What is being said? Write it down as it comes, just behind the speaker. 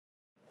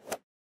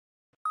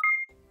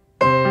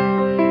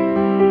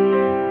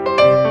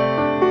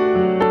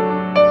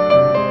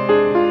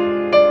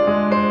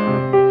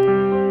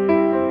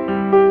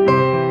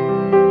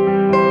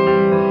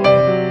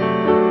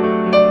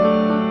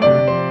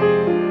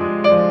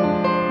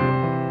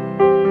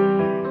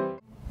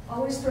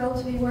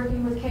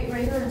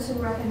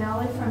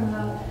Iaconelli from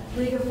the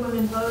League of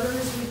Women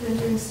Voters. We've been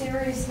doing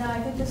series now.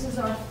 I think this is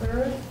our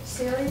third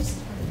series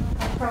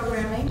of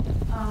programming,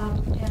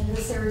 and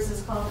this series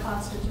is called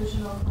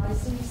Constitutional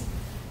Crises, ?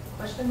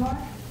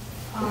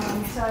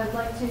 So I'd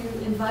like to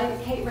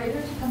invite Kate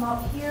Rader to come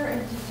up here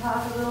and to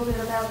talk a little bit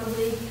about the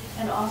League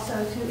and also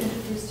to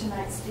introduce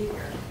tonight's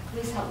speaker.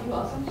 Please help me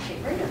welcome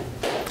Kate Rader.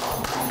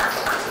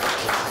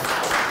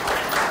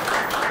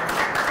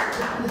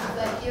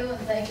 Thank you, and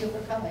thank you for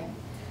coming.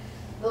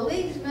 The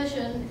League's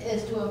mission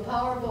is to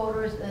empower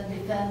voters and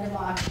defend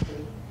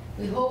democracy.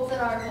 We hope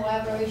that our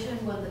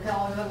collaboration with the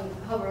College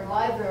Hubbard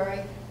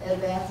Library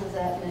advances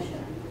that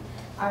mission.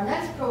 Our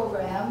next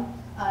program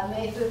on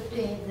May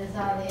 15th is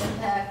on the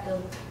impact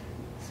of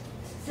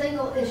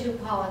single-issue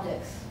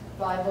politics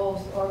by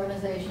both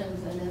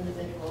organizations and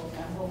individuals,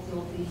 and I hope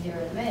you'll be here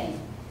in May.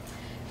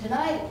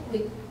 Tonight,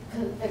 we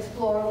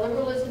explore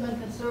liberalism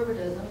and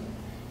conservatism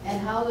and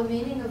how the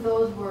meaning of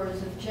those words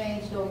have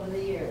changed over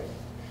the years.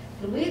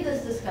 To lead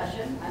this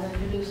discussion, I'm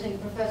introducing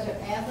Professor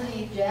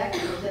Anthony Jack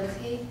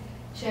Brzezinski,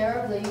 Chair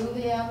of the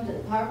UVM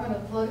Department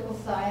of Political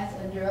Science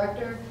and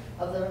Director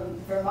of the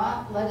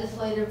Vermont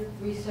Legislative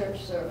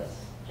Research Service.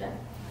 Jack.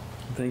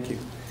 Thank you.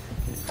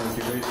 Thank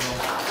you, Rachel.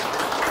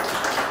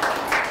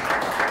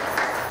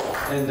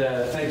 And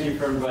thank you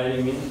for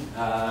inviting me.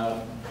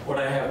 What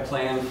I have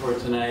planned for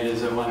tonight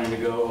is I wanted to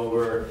go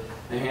over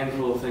a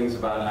handful of things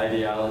about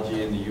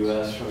ideology in the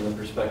U.S. from the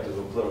perspective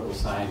of political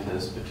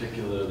scientists,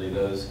 particularly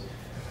those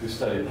who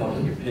study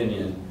public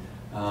opinion.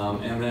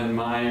 And then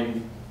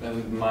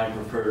my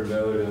preferred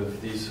mode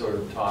of these sort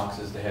of talks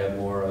is to have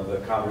more of a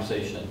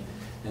conversation.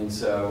 And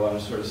so I want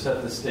to sort of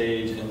set the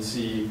stage and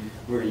see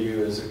where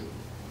you as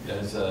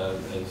the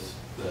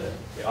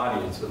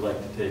audience would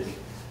like to take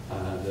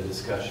the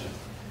discussion.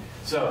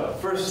 So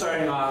first,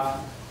 starting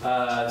off,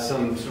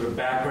 some sort of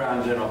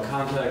background, general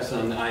context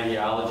on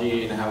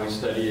ideology and how we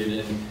study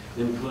it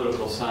in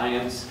political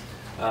science.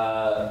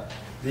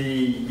 The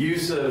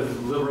use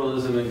of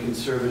liberalism and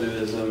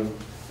conservatism,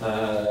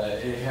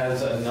 it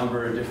has a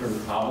number of different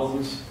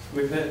problems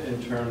with it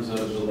in terms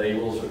of the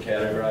labels or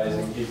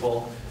categorizing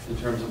people in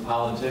terms of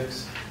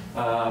politics.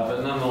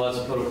 But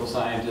nonetheless, political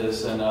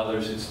scientists and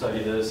others who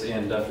study this,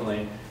 and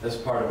definitely as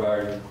part of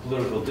our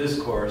political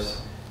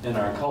discourse in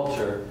our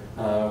culture,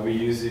 we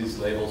use these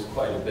labels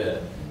quite a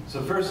bit.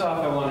 So first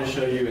off, I want to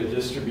show you a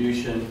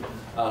distribution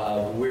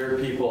of where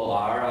people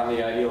are on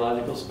the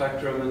ideological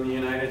spectrum in the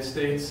United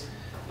States.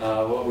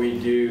 What we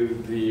do,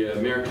 the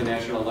American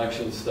National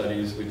Election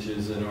Studies, which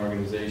is an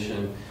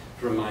organization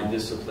from my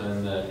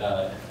discipline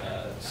that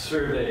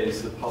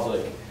surveys the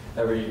public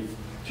every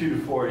 2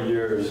 to 4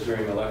 years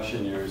during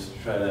election years to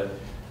try to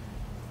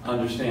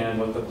understand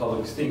what the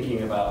public's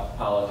thinking about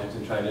politics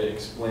and try to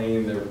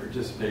explain their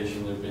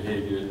participation, their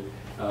behavior,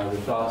 their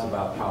thoughts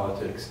about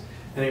politics.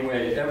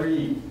 Anyway,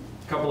 every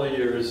couple of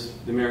years,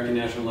 the American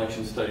National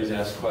Election Studies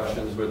ask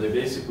questions where they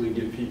basically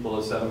give people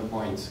a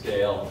 7-point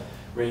scale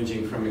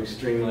ranging from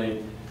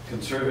extremely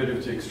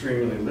conservative to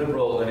extremely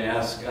liberal and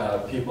ask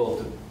people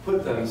to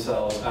put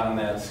themselves on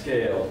that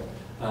scale.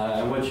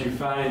 And what you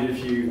find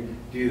if you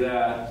do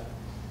that,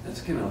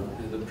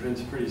 the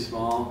print's pretty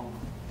small.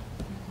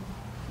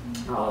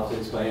 I'll have to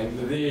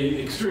explain.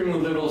 The extremely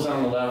liberals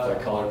on the left,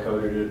 I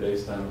color-coded it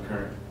based on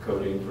current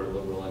coding for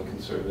liberal and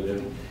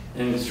conservative,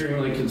 and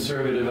extremely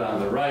conservative on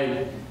the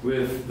right,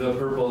 with the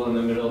purple in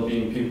the middle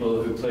being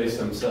people who place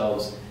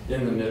themselves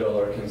in the middle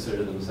or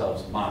consider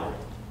themselves moderate.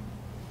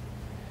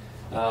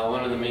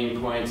 One of the main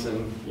points,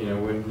 and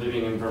when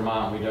living in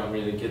Vermont, we don't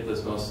really get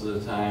this most of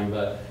the time,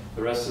 but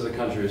the rest of the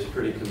country is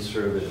pretty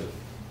conservative.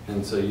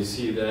 And so you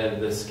see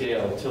the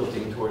scale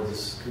tilting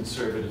towards the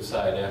conservative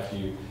side after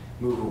you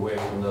move away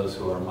from those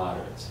who are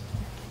moderates.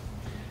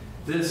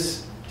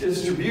 This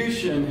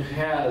distribution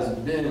has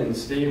been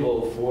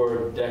stable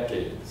for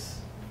decades,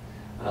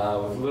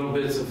 with little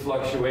bits of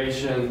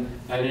fluctuation.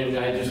 I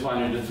just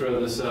wanted to throw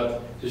this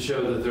up to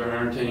show that there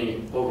aren't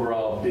any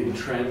overall big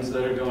trends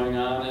that are going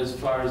on as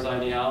far as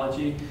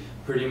ideology.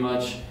 Pretty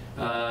much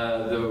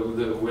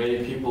the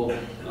way people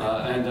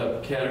end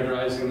up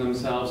categorizing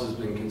themselves has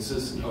been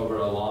consistent over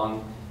a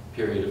long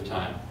period of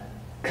time.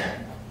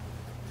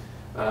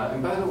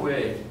 And by the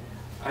way,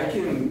 I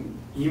can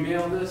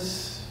email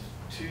this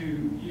to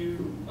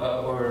you,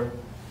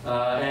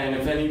 and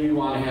if any of you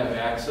want to have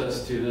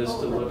access to this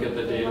to look at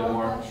the data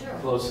more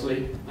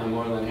closely, I'm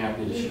more than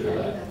happy to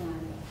share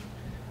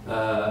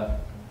that.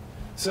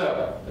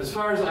 So, as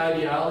far as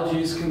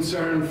ideology is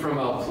concerned from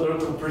a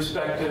political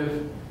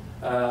perspective,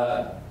 I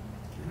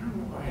don't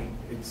know why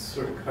it's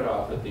sort of cut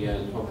off at the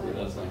end. Hopefully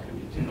that's not going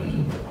to be too much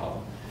of a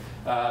problem.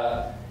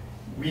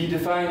 We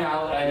define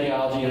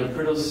ideology in a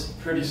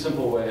pretty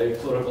simple way.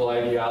 Political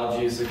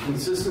ideology is a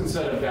consistent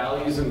set of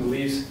values and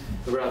beliefs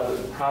about the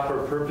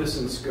proper purpose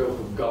and scope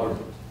of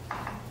government.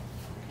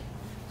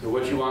 So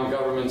what you want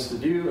governments to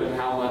do and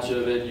how much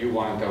of it you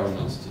want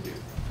governments to do.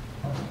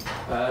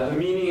 The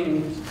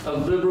meaning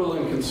of liberal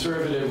and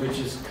conservative, which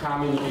is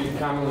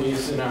commonly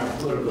used in our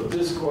political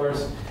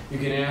discourse, you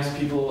can ask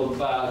people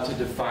to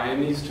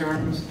define these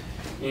terms,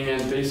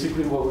 And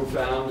basically what we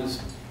found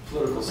as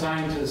political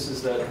scientists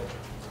is that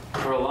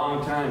for a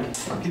long time,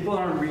 people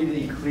aren't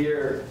really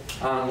clear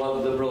on what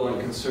liberal and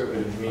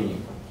conservative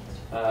mean.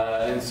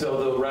 And so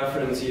they'll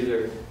reference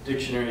either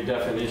dictionary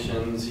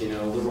definitions,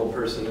 liberal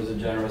person is a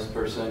generous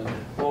person,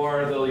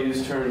 or they'll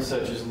use terms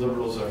such as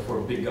liberals are for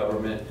big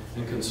government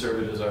and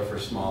conservatives are for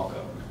small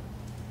government.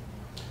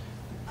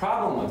 The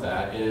problem with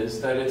that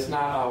is that it's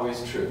not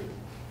always true.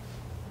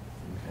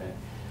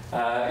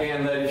 Okay?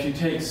 And that if you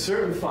take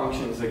certain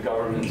functions that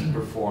governments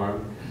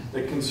perform,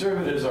 the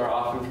conservatives are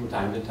often from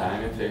time to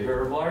time in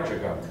favor of larger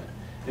government.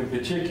 In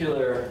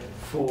particular,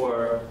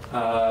 for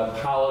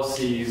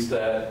policies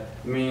that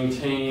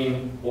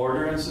maintain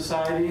order in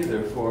society,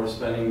 therefore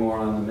spending more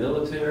on the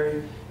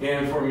military,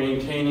 and for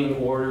maintaining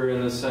order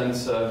in the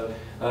sense of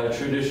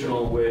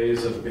traditional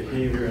ways of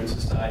behavior in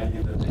society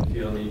that they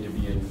feel need to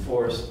be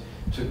enforced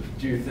to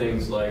do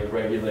things like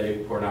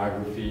regulate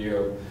pornography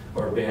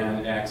or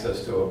ban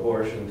access to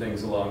abortion,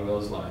 things along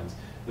those lines.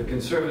 The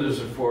conservatives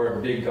are for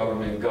big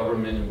government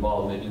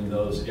involvement in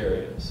those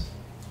areas.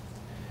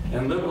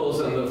 And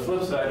liberals, on the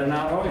flip side, are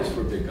not always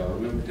for big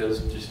government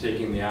because just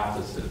taking the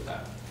opposite of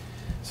that.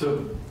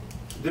 So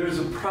there's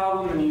a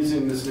problem in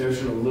using this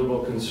notion of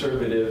liberal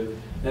conservative.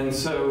 And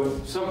so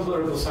some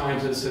political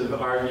scientists have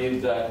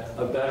argued that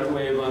a better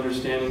way of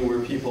understanding where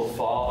people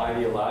fall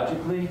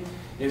ideologically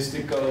is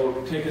to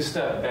go take a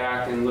step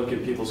back and look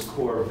at people's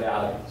core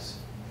values.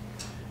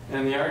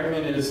 And the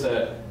argument is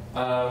that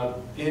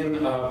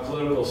in a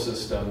political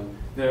system,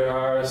 there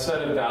are a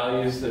set of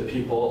values that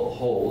people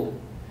hold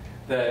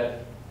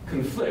that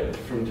conflict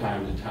from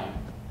time to time.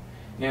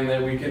 And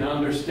that we can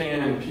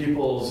understand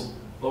people's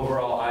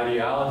overall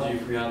ideology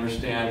if we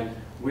understand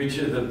which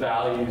of the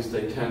values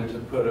they tend to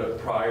put a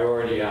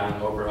priority on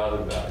over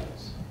other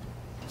values.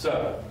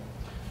 So,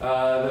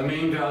 the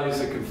main values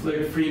that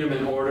conflict: freedom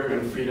and order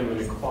and freedom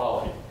and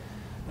equality.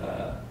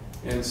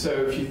 And so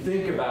if you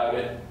think about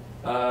it,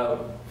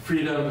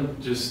 freedom,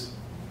 just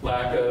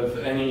lack of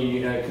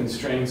any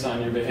constraints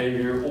on your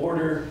behavior.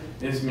 Order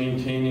is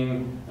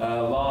maintaining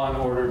law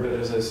and order, but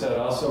as I said,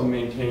 also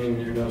maintaining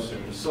your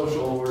notion of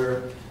social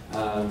order.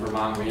 In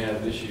Vermont, we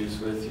have issues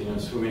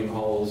with swimming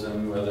holes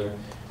and whether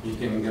you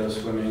can go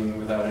swimming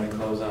without any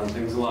clothes on,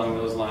 things along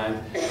those lines.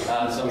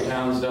 Some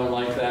towns don't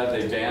like that.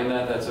 They ban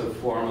that. That's a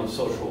form of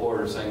social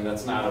order, saying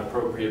that's not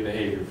appropriate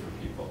behavior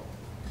for people.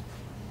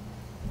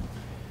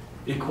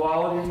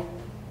 Equality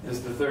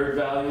is the third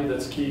value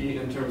that's key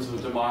in terms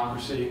of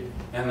democracy,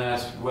 and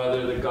that's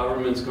whether the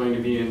government's going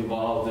to be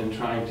involved in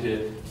trying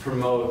to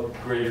promote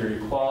greater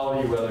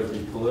equality, whether it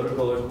be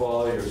political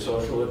equality or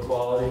social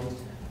equality.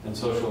 And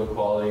social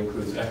equality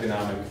includes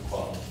economic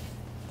equality.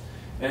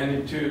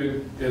 And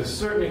to a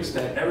certain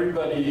extent,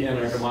 everybody in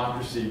our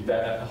democracy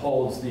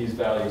holds these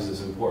values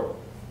as important.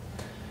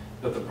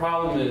 But the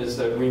problem is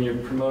that when you're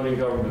promoting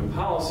government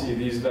policy,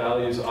 these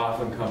values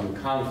often come in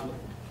conflict.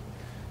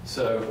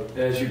 So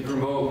as you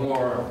promote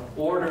more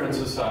order in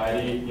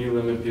society, you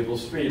limit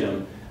people's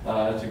freedom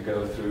to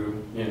go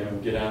through,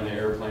 get on the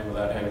airplane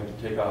without having to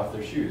take off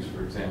their shoes,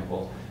 for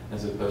example,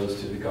 as opposed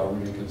to the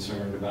government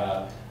concerned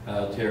about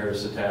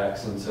terrorist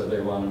attacks, and so they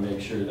want to make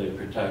sure they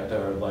protect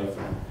our life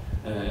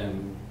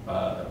and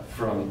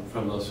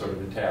from those sort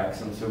of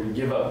attacks. And so we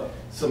give up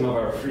some of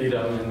our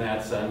freedom in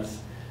that sense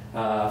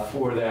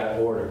for that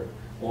order.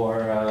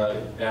 Or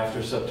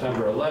after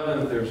September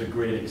 11th, there's a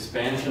great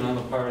expansion on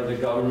the part of the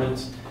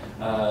government's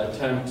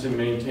attempt to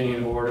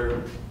maintain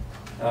order.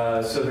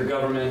 So the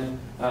government,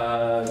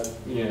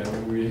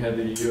 we had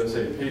the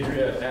USA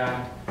Patriot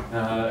Act,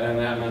 and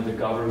that meant the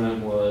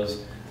government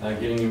was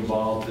getting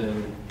involved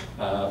in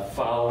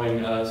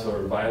following us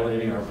or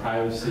violating our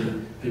privacy.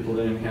 People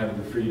didn't have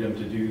the freedom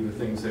to do the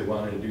things they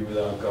wanted to do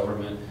without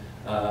government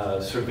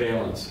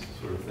surveillance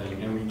sort of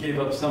thing. And we gave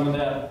up some of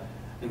that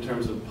in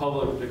terms of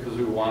public because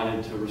we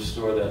wanted to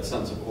restore that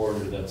sense of order,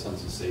 that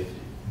sense of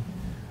safety.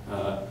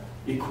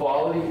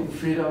 Equality and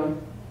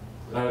freedom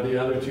are the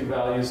other two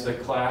values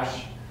that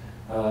clash.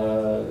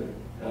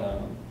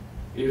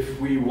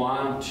 If we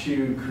want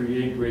to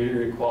create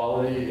greater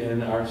equality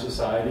in our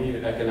society,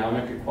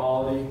 economic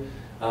equality,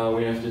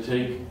 we have to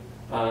take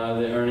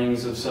the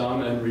earnings of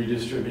some and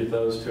redistribute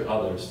those to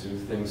others through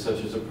things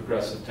such as a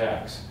progressive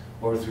tax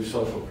or through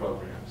social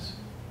programs.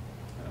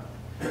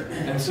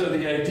 And so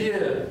the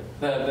idea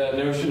that that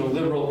notion of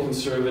liberal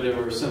conservative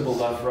or simple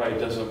left-right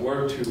doesn't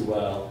work too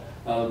well.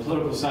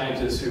 Political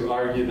scientists who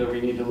argue that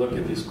we need to look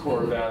at these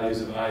core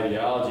values of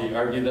ideology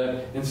argue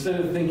that instead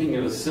of thinking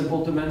of a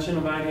simple dimension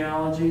of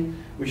ideology,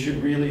 we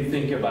should really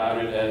think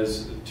about it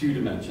as two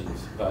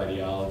dimensions of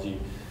ideology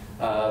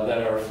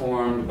that are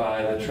formed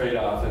by the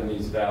trade-off in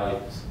these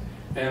values.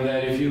 And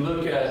that if you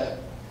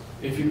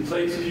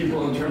place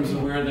people in terms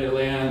of where they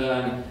land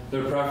on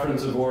their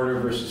preference of order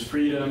versus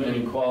freedom and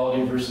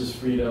equality versus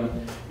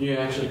freedom, you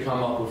actually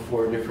come up with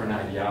four different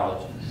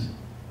ideologies.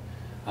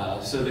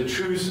 So the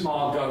true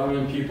small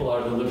government people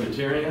are the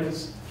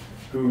libertarians,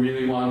 who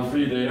really want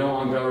free. They don't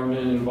want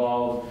government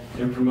involved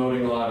in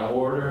promoting a lot of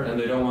order, and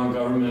they don't want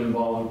government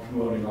involved in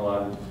promoting a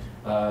lot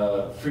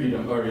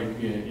freedom or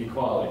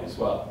equality as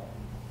well.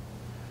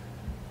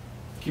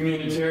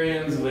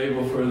 Communitarians,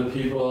 label for the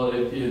people,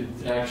 it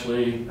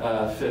actually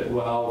fit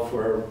well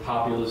for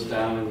populists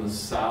down in the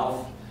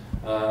South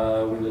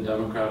when the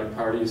Democratic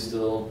Party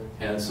still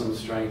had some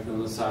strength in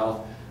the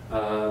South.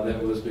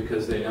 That was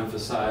because they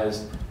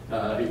emphasized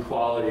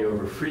equality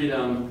over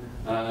freedom,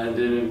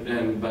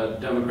 but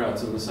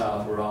Democrats in the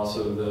South were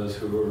also those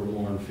who were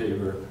more in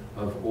favor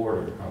of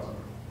order, however.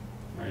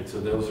 Right, so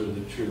those are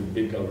the true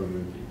big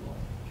government people,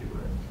 if you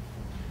would.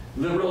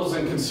 Liberals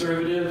and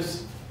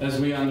conservatives, as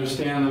we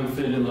understand them,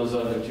 fit in those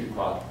other two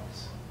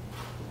quadrants.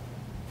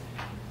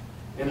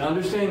 In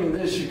understanding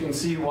this, you can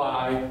see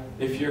why,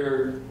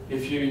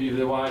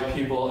 why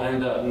people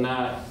end up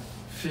not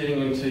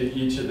fitting into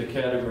each of the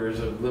categories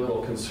of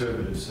liberal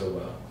conservative so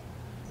well.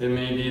 It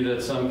may be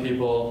that some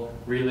people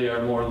really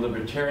are more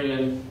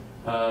libertarian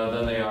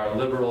than they are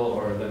liberal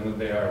or than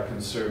they are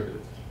conservative.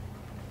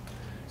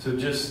 So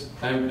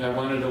I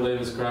wanted to lay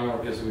this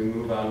groundwork as we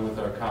move on with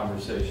our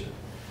conversation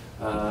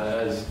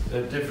as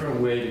a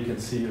different way to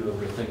conceive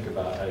of or think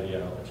about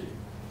ideology.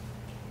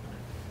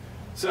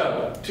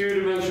 So,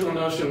 two-dimensional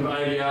notion of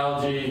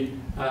ideology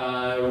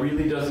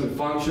really doesn't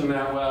function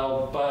that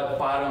well, but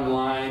bottom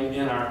line,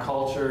 in our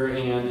culture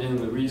and in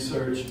the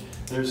research,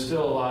 there's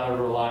still a lot of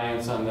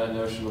reliance on that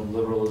notion of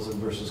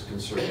liberalism versus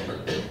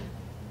conservatism.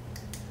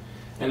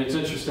 And it's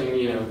interesting,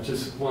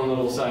 just one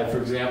little side, for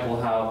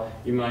example, how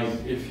you might,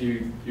 if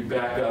you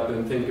back up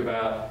and think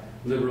about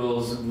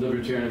liberals,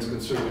 libertarians,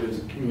 conservatives,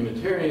 and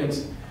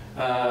communitarians,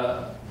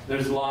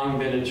 there's long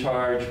been a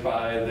charge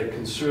by the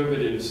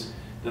conservatives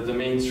that the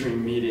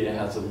mainstream media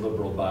has a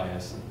liberal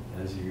bias.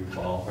 And as you've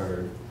all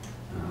heard,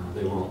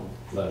 they won't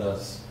let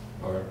us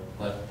or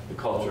let the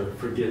culture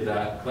forget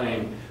that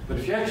claim. But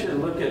if you actually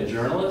look at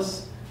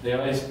journalists, they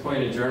always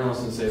point at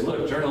journalists and say,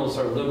 look, journalists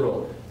are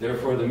liberal,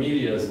 therefore the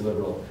media is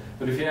liberal.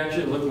 But if you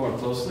actually look more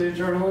closely at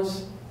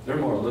journalists, they're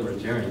more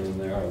libertarian than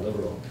they are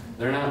liberal.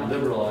 They're not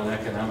liberal on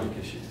economic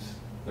issues.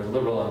 They're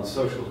liberal on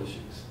social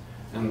issues.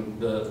 And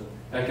the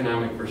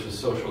economic versus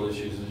social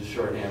issues is a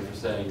shorthand for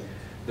saying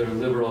they're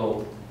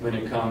liberal when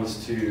it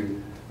comes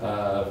to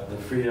the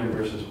freedom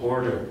versus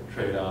order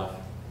trade-off,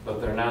 but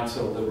they're not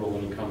so liberal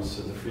when it comes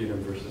to the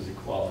freedom versus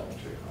equality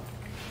trade-off.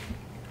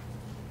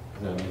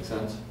 Does that make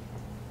sense?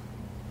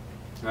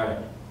 All right.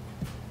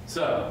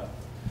 So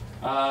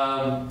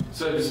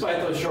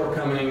despite those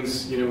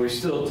shortcomings, we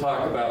still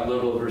talk about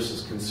liberal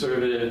versus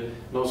conservative,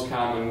 most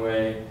common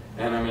way,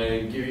 and I'm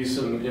going to give you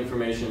some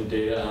information and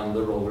data on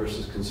liberal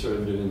versus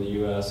conservative in the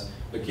U.S.,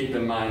 but keep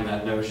in mind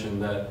that notion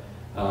that,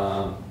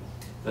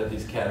 that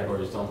these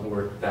categories don't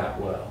work that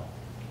well.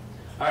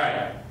 All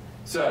right,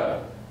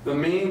 so the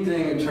main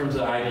thing in terms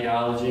of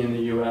ideology in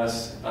the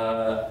U.S.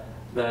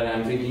 That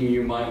I'm thinking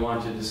you might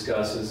want to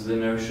discuss is the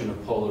notion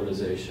of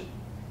polarization.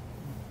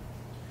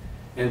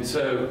 And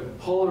so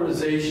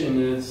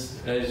polarization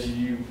is, as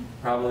you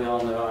probably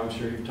all know, I'm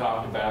sure you've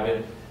talked about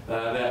it,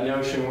 that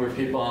notion where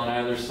people on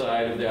either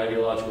side of the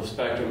ideological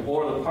spectrum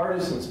or the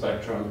partisan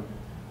spectrum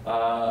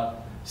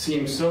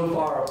seem so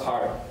far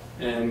apart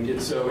and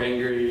get so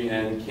angry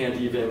and can't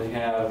even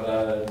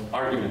have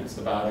arguments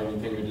about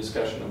anything or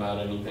discussion about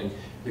anything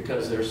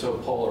because they're so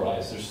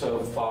polarized, they're so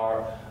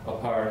far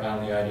apart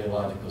on the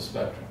ideological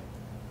spectrum.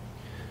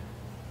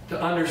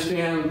 To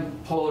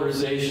understand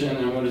polarization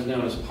and what is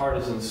known as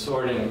partisan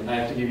sorting, I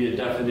have to give you a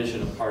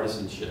definition of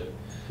partisanship.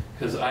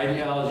 Because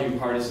ideology and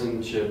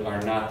partisanship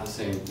are not the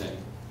same thing.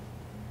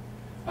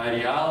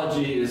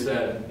 Ideology is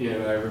that,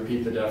 I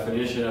repeat the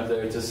definition up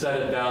there, it's a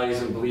set of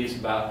values and beliefs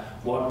about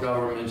what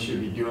government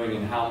should be doing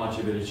and how much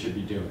of it should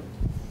be doing.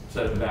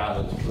 Set of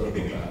values,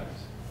 political values.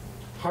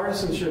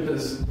 Partisanship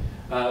is,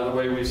 the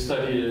way we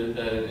studied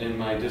it in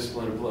my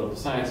discipline of political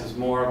science, is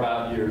more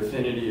about your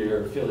affinity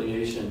or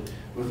affiliation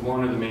with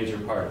one of the major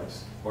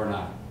parties, or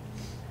not.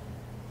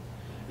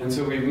 And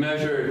so we've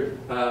measured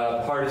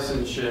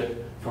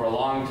partisanship for a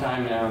long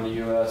time now in the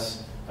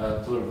U.S.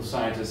 Political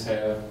scientists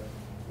have,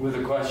 with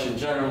a question,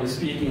 generally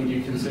speaking, do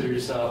you consider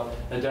yourself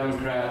a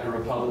Democrat, a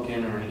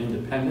Republican, or an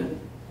independent?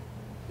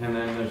 And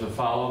then there's a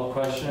follow-up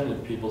question.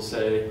 If people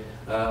say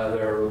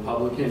they're a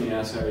Republican, you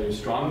ask, are you a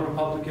strong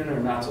Republican or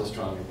not so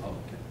strong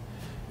Republican?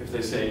 If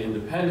they say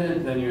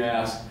independent, then you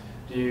ask,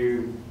 do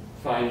you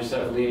find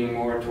yourself leaning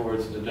more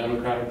towards the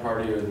Democratic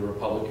Party or the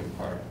Republican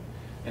Party?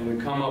 And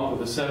we come up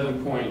with a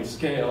 7-point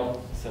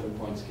scale.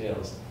 7-point scale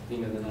is the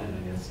thing of the night,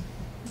 I guess.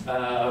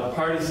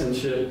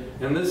 Partisanship,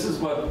 and this is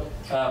what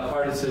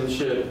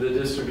partisanship, the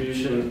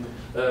distribution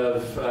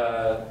of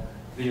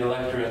the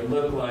electorate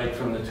looked like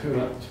from the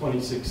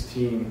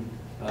 2016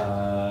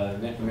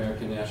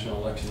 American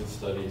National Election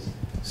Studies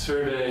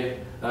survey.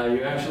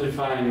 You actually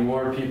find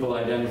more people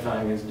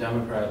identifying as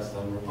Democrats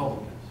than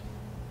Republicans.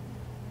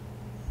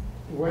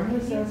 When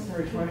was that?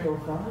 Sorry,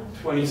 2005?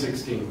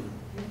 2016.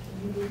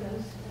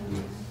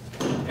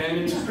 And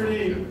it's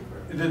pretty,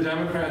 the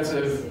Democrats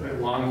have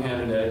long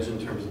had an edge in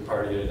terms of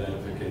party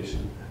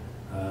identification.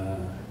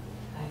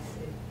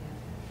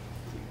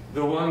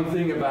 the one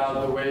thing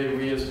about the way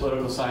we as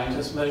political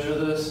scientists measure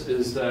this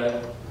is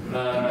that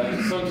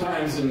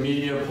sometimes in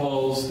media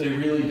polls, they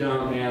really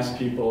don't ask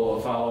people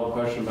a follow-up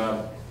question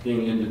about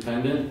being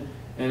independent.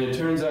 And it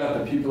turns out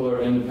that people who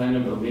are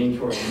independent but lean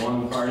towards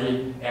one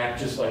party act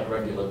just like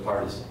regular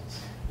partisans.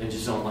 They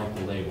just don't like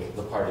the label,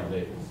 the party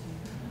label.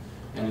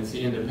 And it's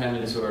the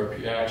independents who are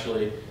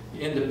actually, the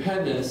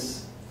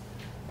independents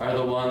are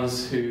the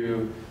ones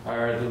who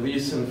are the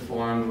least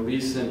informed, the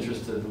least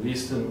interested, the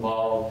least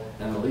involved,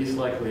 and the least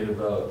likely to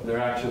vote. They're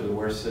actually the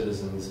worst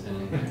citizens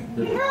in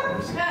the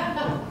democracy,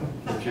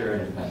 the pure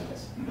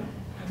independents.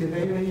 Do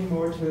they lean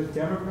more to the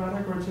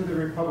Democratic or to the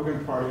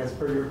Republican Party, as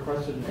per your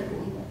question?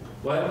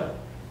 What?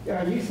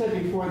 You said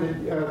before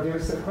that there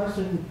was a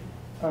question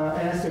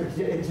asked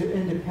to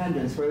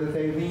independents, whether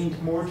they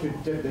leaned more to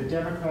the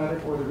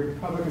Democratic or the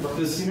Republican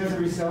Party. Do you know the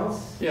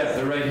results? Yeah,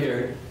 they're right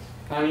here,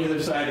 on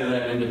either side of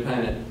that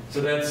independent.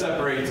 So that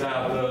separates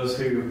out those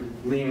who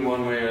lean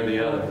one way or the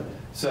other.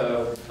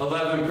 So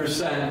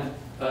 11%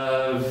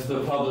 of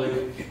the public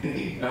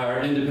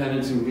are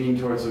independents who lean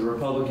towards the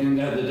Republican,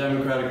 the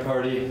Democratic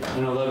Party,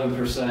 and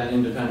 11%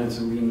 independents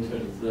who lean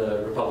towards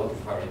the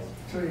Republican Party.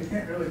 So you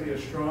can't really be a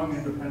strong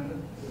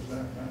independent, is that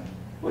right?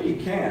 Well, you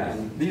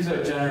can. These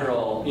are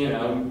general,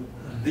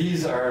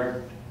 these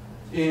are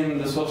in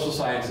the social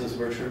sciences,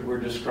 we're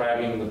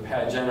describing the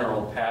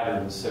general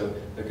patterns, so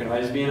there can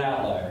always be an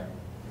outlier.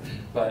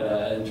 But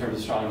in terms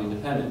of strong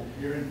independent.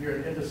 You're an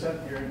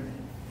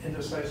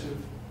indecisive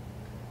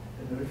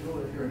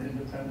individual if you're an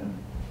independent?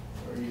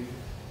 Or you...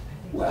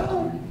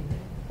 Well,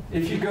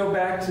 if you go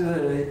back to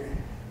the,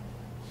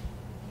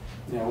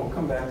 we'll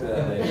come back to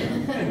that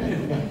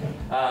later.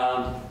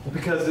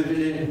 Because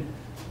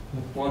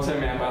once I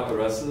map out the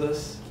rest of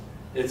this,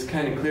 it's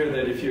kind of clear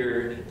that if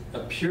you're a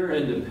pure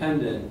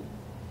independent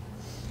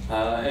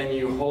and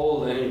you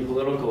hold any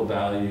political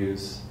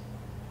values,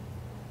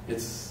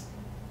 it's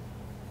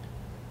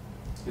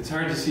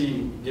hard to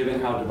see, given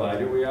how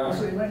divided we are.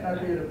 So you might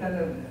not be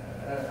independent.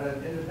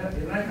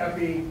 You might not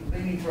be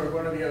leaning toward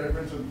one of the other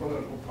principal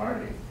political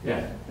party.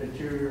 Yeah. That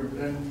you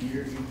can be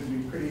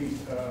pretty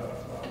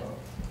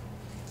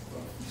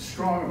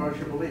strong about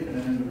your belief in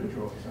an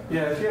individual.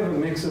 Yeah, if you have a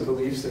mix of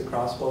beliefs that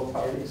cross both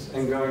parties,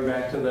 and going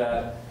back to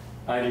that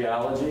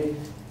ideology,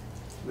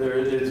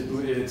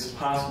 it's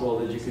possible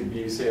that you could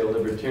be, say, a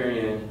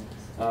libertarian,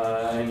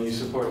 and you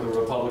support the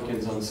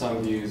Republicans on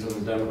some views and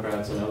the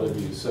Democrats on other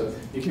views. So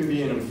you can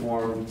be an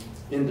informed,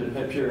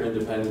 pure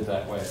independent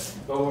that way.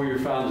 But what we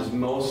found is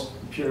most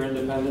pure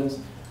independents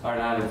are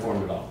not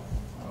informed at all.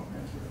 Oh,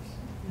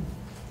 interesting.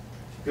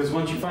 Because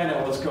once you find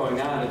out what's going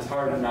on, it's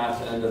hard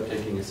not to end up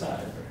taking a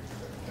side.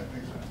 That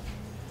makes sense.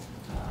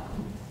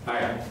 All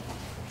right.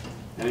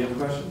 Any other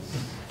questions?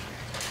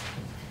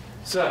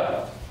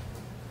 So,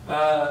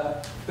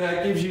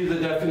 that gives you the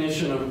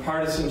definition of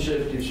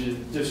partisanship, gives you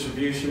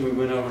distribution. We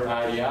went over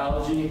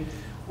ideology.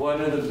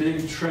 One of the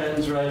big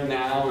trends right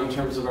now in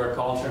terms of our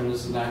culture, and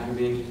this is not going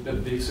to be a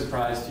big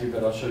surprise to you,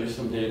 but I'll show you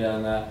some data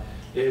on that,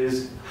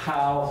 is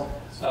how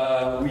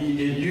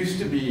it used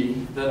to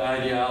be that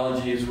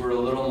ideologies were a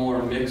little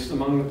more mixed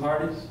among the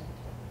parties.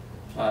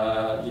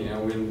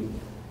 When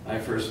I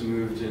first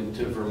moved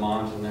into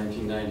Vermont in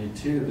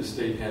 1992, the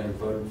state hadn't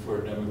voted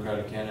for a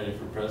Democratic candidate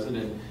for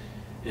president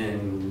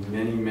in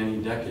many, many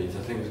decades.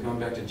 I think it was going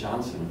back to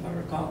Johnson, if I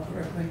recall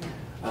correctly.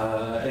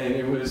 And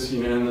it was,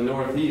 in the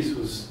Northeast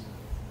was,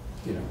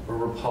 a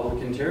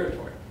Republican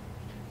territory.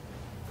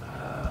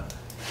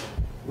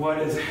 What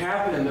has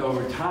happened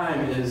over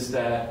time is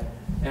that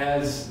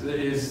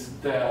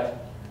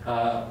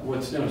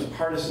what's known as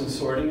partisan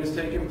sorting has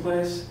taken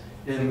place,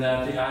 in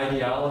that the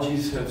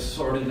ideologies have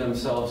sorted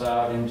themselves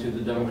out into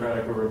the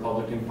Democratic or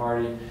Republican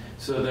Party,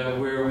 so that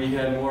where we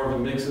had more of a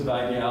mix of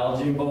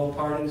ideology in both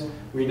parties,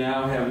 we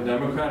now have a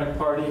Democratic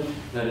Party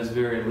that is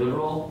very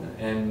liberal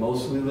and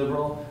mostly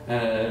liberal,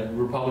 and a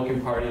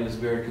Republican Party that is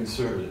very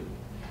conservative.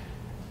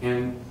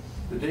 And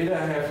the data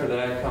I have for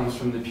that comes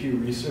from the Pew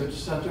Research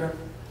Center.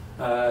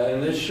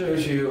 And this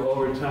shows you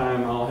over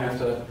time. I'll have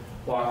to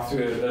walk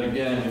through it, but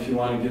again, if you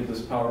want to get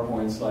this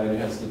PowerPoint slide, it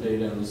has the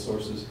data and the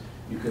sources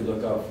you could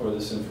look up for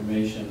this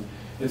information.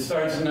 It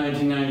starts in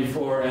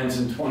 1994, ends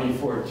in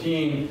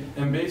 2014,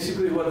 and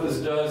basically what this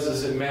does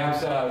is it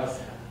maps out,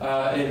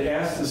 it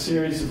asks a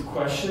series of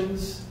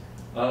questions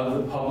of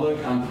the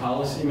public on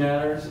policy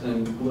matters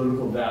and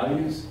political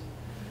values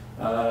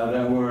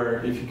that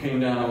were, if you came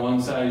down on one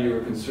side, you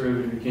were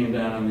conservative, if you came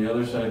down on the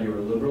other side, you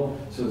were liberal.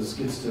 So this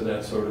gets to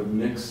that sort of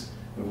mix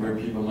of where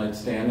people might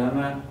stand on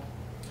that.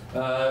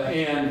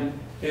 And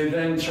it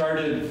then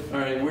charted, all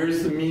right,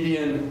 where's the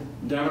median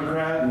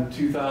Democrat in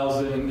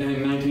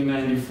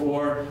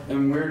 1994,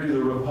 and where do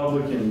the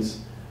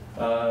Republicans,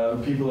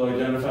 people who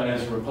identify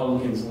as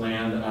Republicans,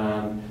 land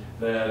on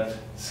that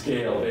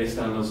scale based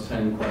on those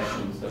 10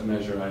 questions that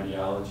measure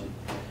ideology.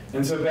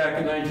 And so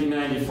back in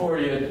 1994,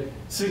 you had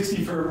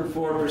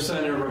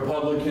 64% of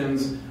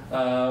Republicans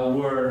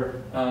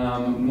were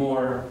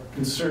more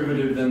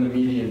conservative than the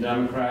median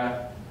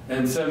Democrat,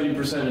 and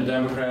 70% of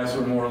Democrats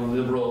were more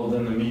liberal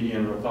than the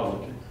median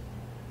Republican.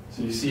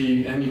 So you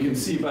see, and you can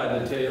see by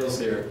the tails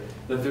here,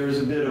 that there's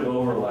a bit of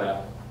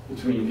overlap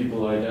between people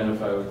who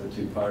identify with the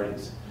two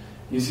parties.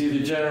 You see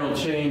the general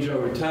change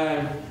over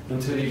time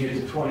until you get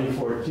to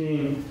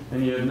 2014,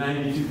 and you have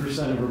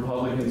 92% of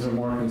Republicans are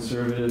more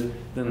conservative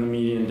than the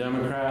median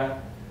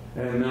Democrat,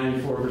 and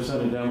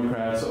 94% of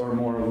Democrats are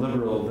more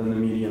liberal than the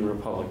median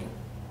Republican.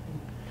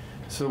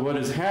 So what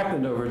has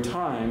happened over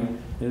time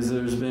is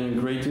there's been a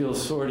great deal of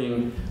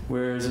sorting,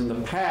 whereas in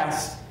the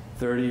past,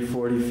 30,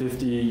 40,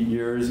 50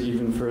 years,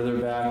 even further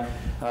back,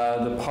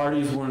 the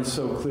parties weren't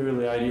so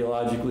clearly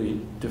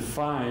ideologically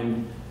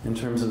defined in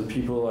terms of the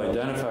people who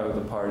identify with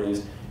the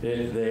parties.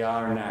 They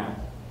are now.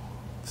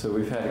 So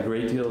we've had a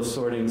great deal of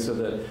sorting so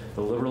that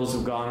the liberals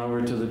have gone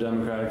over to the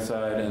Democratic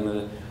side and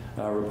the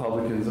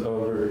Republicans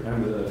over,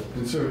 and the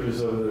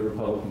conservatives over the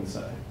Republican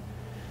side.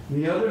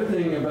 The other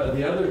thing about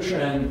the other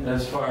trend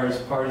as far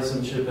as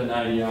partisanship and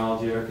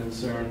ideology are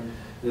concerned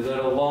is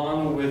that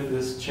along with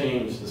this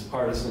change, this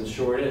partisan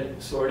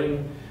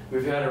sorting,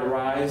 we've had a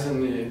rise in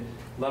the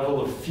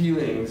level of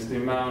feelings, the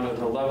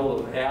level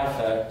of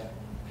affect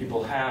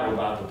people have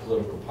about the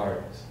political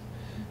parties.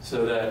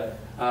 So that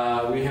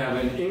we have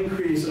an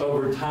increase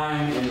over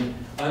time in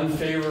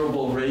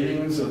unfavorable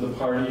ratings of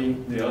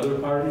the other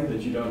party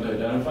that you don't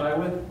identify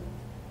with.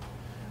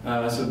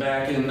 So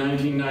back in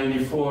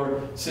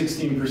 1994,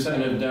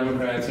 16% of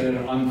Democrats had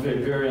an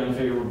very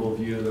unfavorable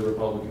view of the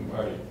Republican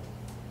Party.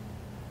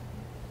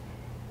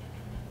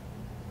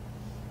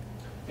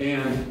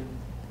 And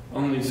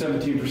only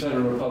 17%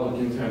 of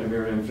Republicans had a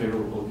very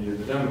unfavorable view of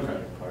the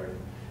Democratic Party.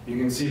 You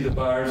can see the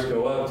bars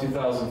go up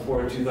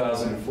 2004,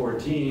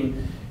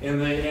 2014, and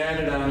they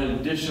added on an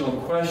additional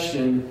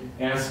question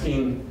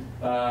asking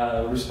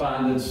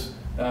respondents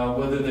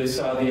whether they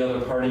saw the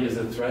other party as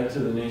a threat to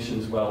the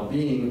nation's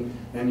well-being.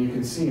 And you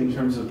can see in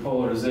terms of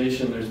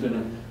polarization, there's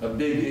been a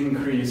big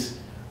increase,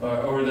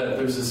 or that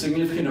there's a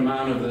significant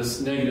amount of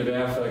this negative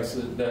affects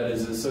that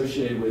is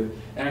associated with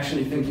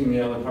actually thinking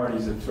the other party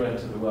is a threat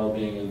to the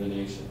well-being of the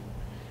nation.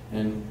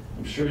 And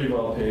I'm sure you've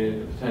all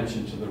paid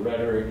attention to the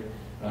rhetoric,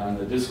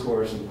 the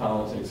discourse in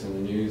politics and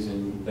the news,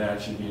 and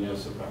that should be no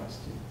surprise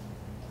to you.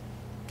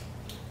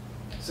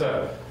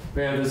 So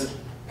we have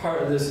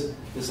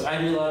this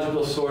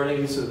ideological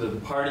sorting, so that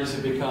the parties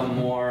have become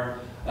more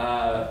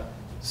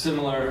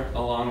similar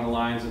along the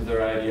lines of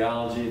their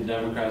ideology,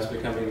 Democrats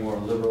becoming more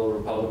liberal,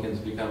 Republicans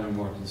becoming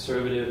more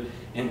conservative,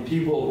 and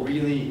people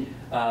really,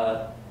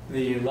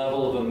 the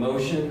level of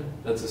emotion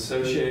that's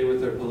associated with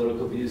their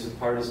political views of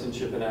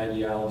partisanship and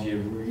ideology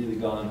have really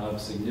gone up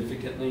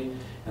significantly,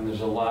 and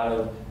there's a lot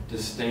of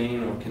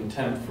disdain or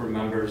contempt for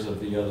members of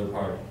the other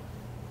party.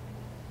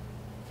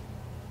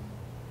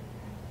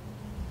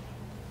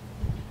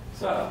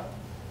 So,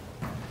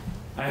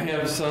 I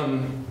have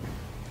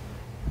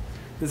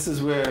this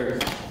is where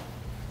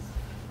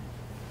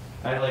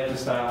I like to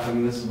stop,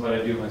 and this is what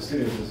I do with my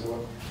students, is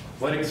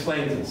what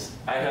explains this?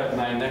 I have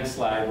my next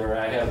slide where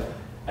I have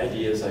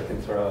ideas I can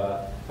throw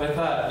out. But I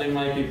thought it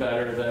might be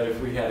better that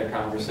if we had a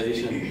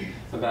conversation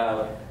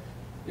about,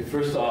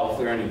 first of all, if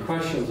there are any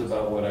questions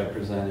about what I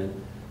presented,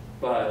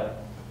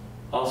 but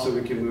also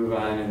we can move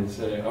on and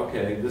say,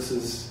 okay, this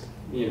is,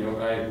 we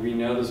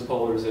know this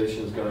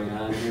polarization is going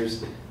on.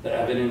 Here's the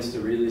evidence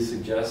to really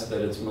suggest that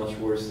it's much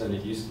worse than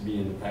it used to be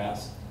in the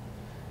past.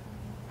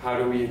 How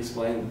do we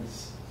explain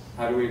this?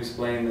 How do we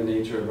explain the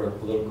nature of our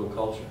political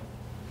culture?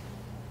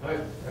 I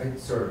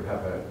sort of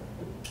have a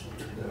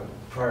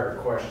prior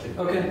question.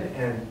 Okay.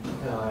 And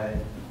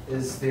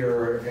is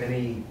there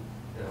any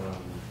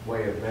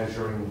way of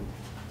measuring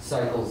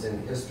cycles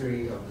in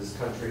history of this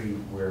country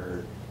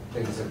where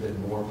things have been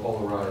more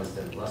polarized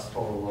and less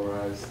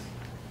polarized?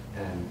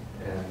 And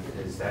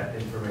is that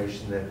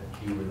information that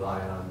you rely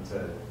on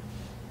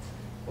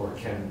or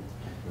can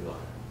rely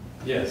on?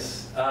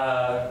 Yes.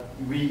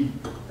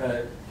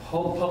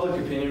 Public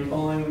opinion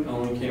polling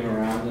only came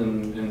around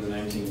in the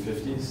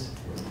 1950s.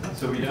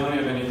 So we don't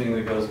have anything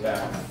that goes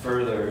back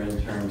further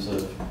in terms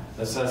of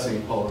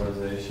assessing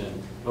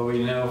polarization. But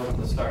we know from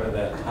the start of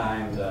that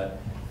time that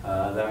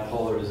that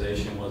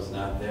polarization was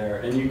not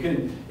there. And you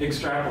can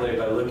extrapolate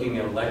by looking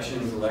at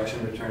elections,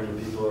 election returns when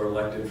people are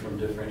elected from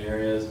different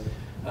areas.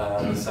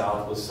 The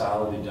South was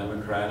solidly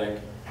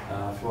Democratic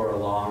for a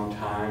long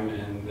time,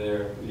 and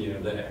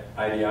the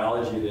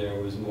ideology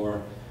there was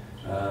more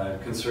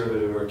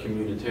conservative or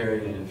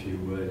communitarian, if you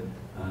would,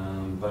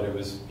 but it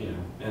was,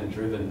 and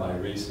driven by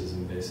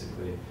racism,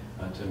 basically,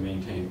 to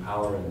maintain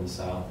power in the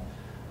South.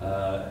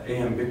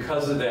 And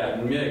because of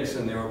that mix,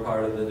 and they were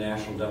part of the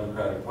National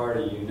Democratic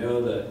Party, you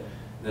know that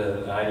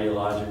the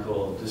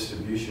ideological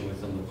distribution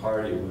within the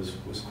party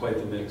was quite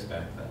the mix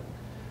back then.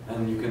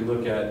 And you can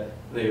look at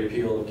the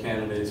appeal of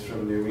candidates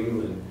from New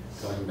England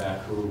going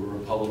back who were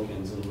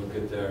Republicans and look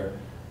at their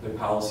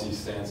policy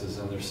stances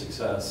and their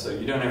success. So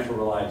you don't have to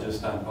rely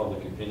just on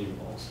public opinion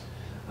polls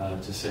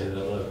to say that,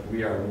 look,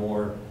 we are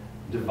more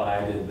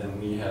divided than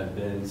we had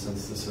been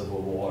since the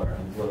Civil War,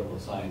 and political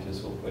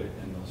scientists will put it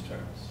in those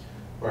terms.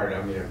 Right,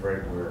 I mean, I've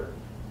read where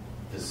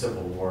the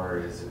Civil War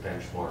is a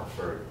benchmark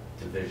for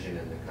division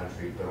in the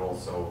country, but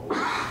also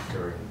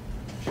during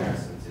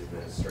Jackson's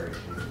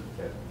administration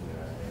that,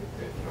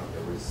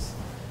 there was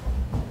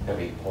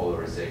heavy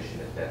polarization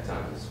at that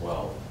time as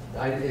well.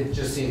 It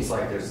just seems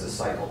like there's a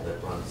cycle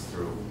that runs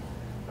through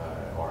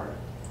our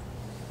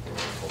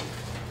political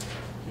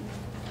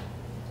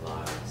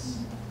lives.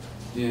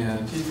 Yeah.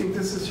 Do you think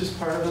this is just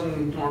part of a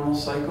normal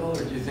cycle,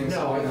 or do you think?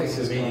 No, I think else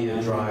the is going media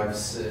on?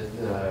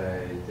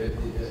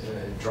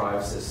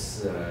 drives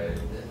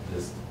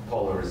this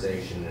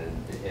polarization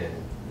in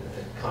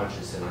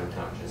conscious and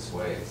unconscious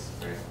ways.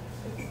 Right?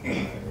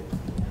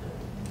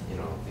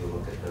 You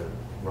look at the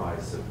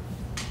rise of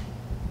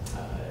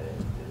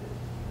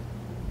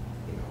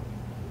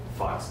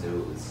Fox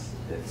News.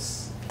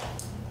 It's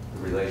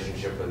the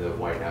relationship with the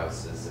White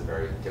House is a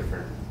very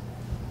different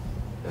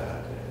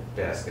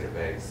basket of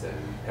eggs than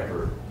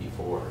ever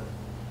before.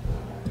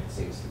 It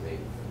seems to me.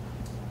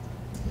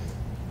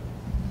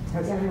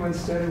 Has anyone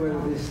studied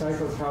whether these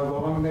cycles, how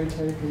long they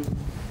take?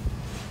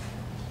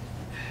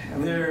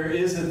 There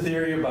is a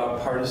theory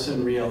about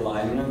partisan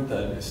realignment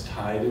that is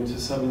tied into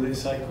some of these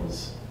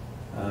cycles.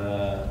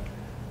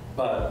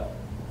 But,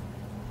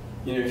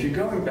 if you're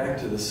going back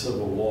to the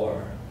Civil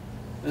War,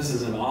 this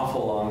is an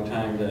awful long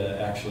time to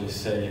actually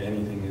say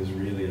anything is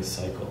really a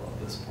cycle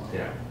at this point.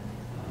 Yeah.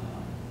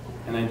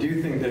 And I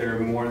do think there are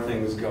more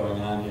things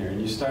going on here.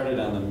 And you started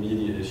on the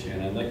media issue,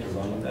 and I'd like to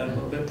run with that a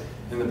little bit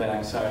in the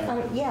back. Sorry.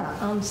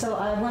 So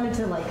I wanted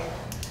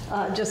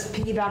to just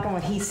piggyback on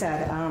what he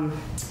said.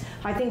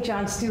 I think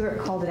Jon Stewart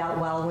called it out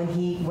well when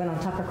he went on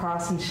Tucker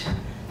Carlson's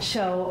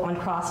show on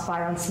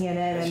Crossfire on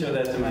CNN. I showed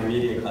that to my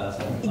media class.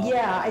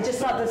 Yeah, I just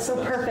thought that's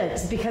so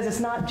perfect because it's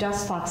not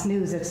just Fox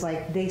News. It's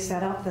like they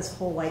set up this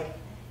whole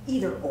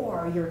either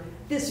or, you're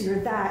this or you're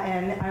that.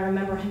 And I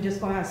remember him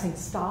just going out saying,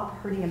 stop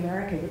hurting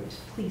America,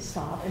 please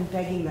stop, and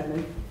begging them.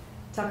 And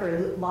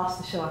Tucker lost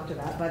the show after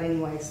that. But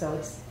anyway, so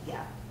it's,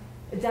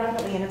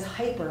 definitely, and it's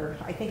hyper.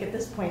 I think at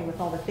this point with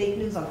all the fake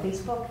news on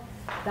Facebook,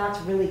 that's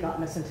really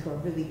gotten us into a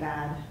really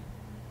bad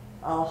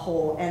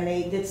hole. And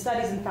they did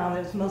studies and found that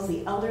it was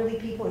mostly elderly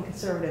people and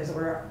conservatives that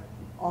were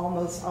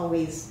almost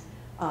always,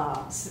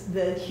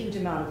 the huge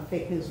amount of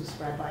fake news was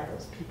spread by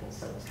those people.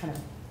 So it was kind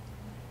of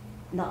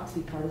not to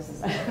be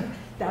partisan.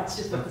 That's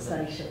just what the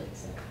study showed.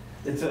 So.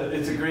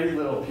 It's a great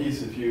little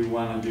piece if you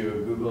want to do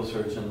a Google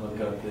search and look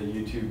up the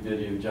YouTube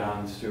video.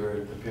 Jon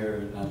Stewart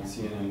appeared on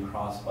CNN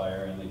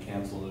Crossfire, and they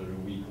canceled it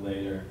a week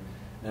later.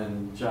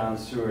 And Jon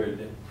Stewart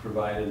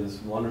provided this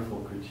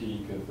wonderful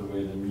critique of the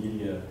way the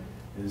media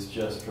is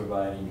just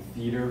providing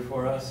theater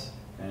for us,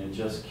 and it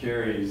just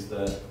carries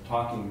the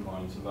talking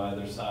points of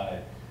either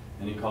side.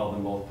 And he called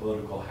them both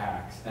political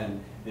hacks.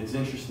 And it's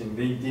interesting,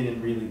 they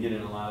didn't really get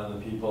in. A lot of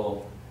the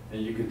people,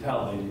 and you could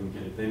tell they didn't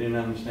get it. They didn't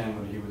understand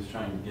what he was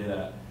trying to get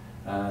at.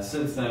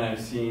 Since then,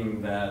 I've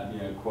seen that,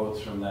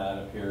 quotes from that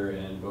appear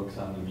in books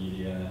on the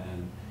media,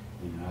 and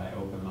I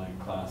opened my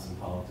class in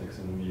politics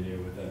and the media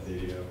with that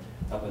video.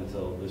 Up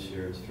until this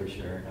year's first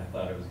year, I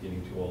thought it was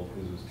getting too old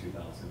because it was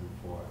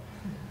 2004.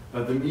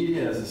 But the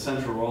media has a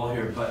central role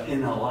here, but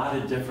in a lot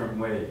of different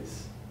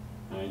ways.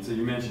 All right, so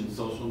you mentioned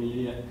social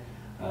media,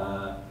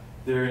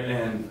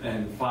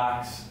 and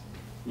Fox.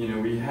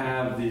 We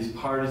have these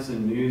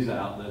partisan news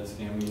outlets,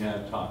 and we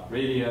have talk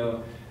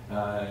radio.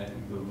 The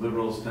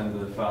liberals tend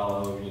to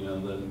follow,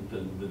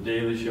 the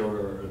Daily Show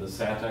or the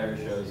satire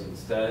shows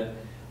instead.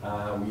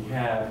 We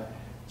have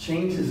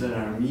changes in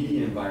our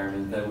media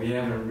environment that we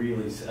haven't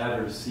really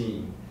ever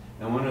seen.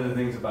 And one of the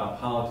things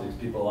about politics,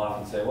 people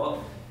often say,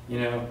 well,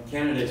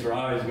 candidates were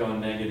always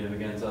going negative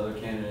against other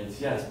candidates.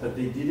 Yes, but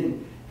they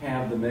didn't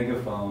have the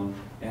megaphone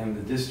and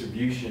the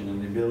distribution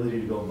and the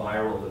ability to go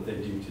viral that they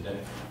do today.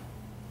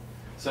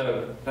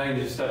 So if I can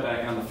just step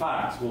back on the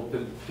Fox, we'll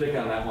pick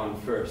on that one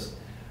first.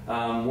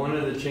 One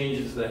of the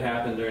changes that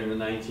happened during the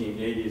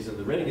 1980s in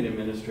the Reagan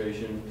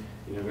administration,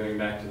 going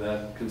back to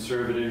that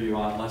conservative, you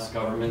want less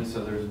government,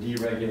 so there's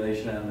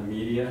deregulation on the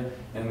media,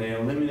 and they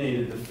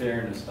eliminated the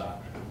fairness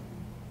doctrine.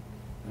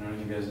 I don't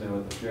know if you guys know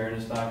what the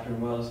fairness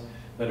doctrine was,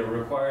 but it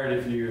required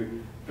if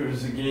you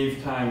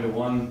gave time to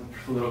one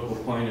political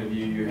point of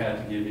view, you had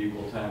to give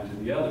equal time to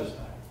the other side.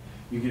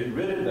 You get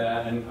rid of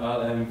that,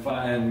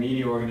 and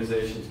media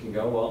organizations can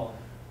go, well,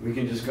 we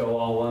can just go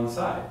all one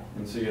side.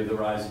 And so you have the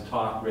rise of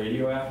talk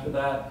radio after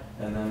that,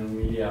 and then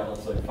media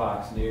outlets like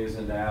Fox News,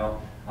 and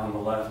now on the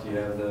left you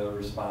have the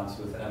response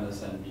with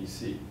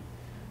MSNBC.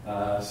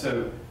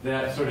 So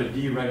that sort of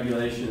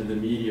deregulation of the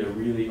media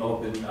really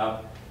opened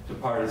up the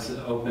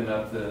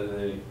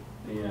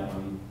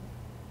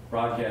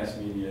broadcast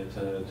media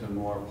to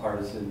more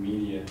partisan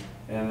media,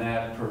 and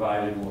that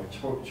provided more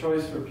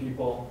choice for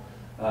people.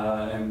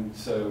 And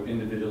so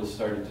individuals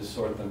started to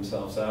sort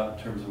themselves out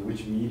in terms of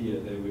which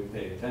media they would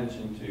pay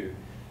attention to,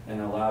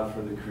 and allowed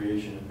for the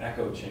creation of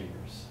echo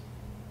chambers,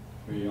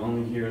 where you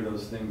only hear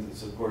those things that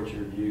support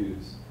your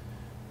views.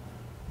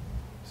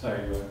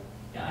 Sorry, go ahead.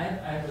 Yeah,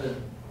 I have a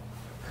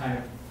kind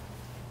of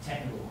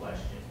technical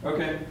question.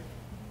 Okay.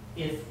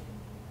 If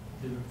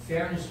the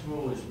fairness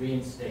rule is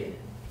reinstated,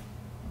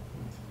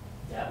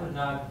 that would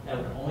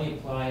only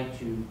apply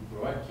to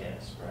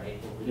broadcast, right?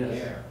 Over the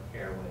Yes.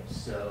 airwaves.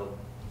 So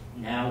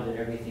now that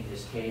everything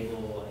is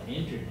cable and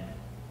internet,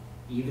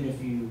 even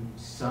if you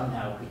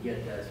somehow could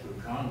get that through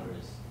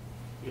Congress,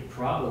 it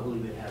probably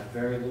would have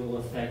very little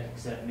effect,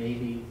 except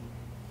maybe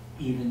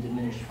even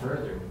diminish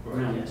further.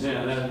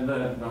 Yeah,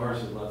 the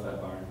horse has left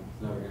that barn.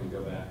 It's never going to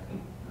go back.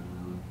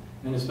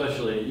 And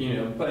especially, you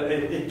know, but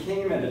it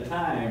came at a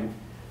time,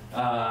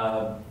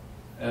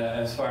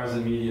 as far as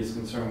the media is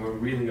concerned, where it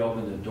really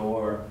opened the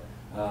door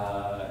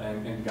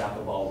and got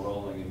the ball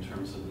rolling in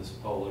terms of this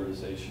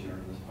polarization or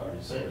this party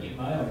But story.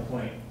 my own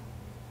point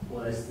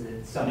was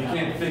that somehow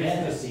can't fix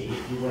fantasy,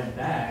 if you went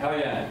back, Oh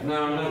yeah,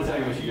 no, I'm not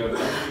saying we should go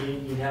back.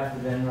 you'd have to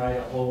then write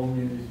a whole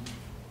new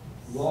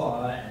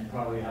law and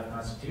probably have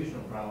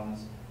constitutional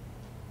problems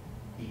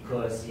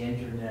because the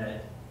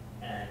internet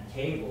and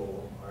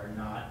cable are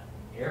not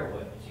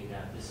airwaves. You'd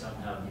have to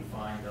somehow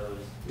define those,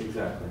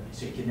 Exactly.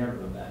 so you can never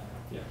go back.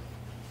 Yeah.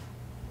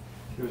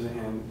 There was a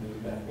hand in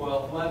the back.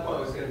 Well, my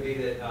point was going to be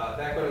that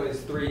back when it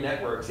was 3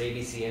 networks,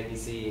 ABC,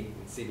 NBC,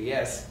 and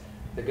CBS,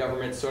 the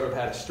government sort of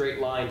had a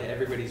straight line to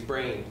everybody's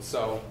brain.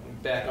 So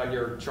back on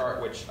your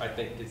chart, which I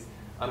think is,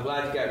 I'm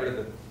glad you got rid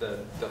of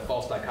the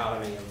false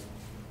dichotomy of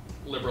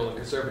liberal and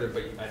conservative,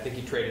 but I think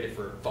you traded it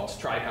for false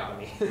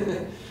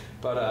trichotomy.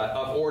 But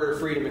of order,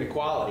 freedom, and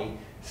equality.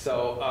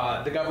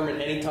 So the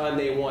government, anytime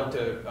they want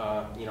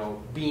to,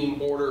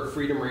 beam order,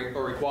 freedom,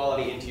 or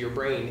equality into your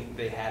brain,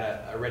 they had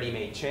a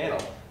ready-made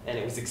channel, and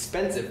it was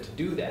expensive to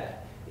do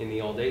that in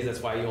the old days.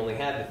 That's why you only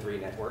had the 3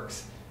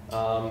 networks.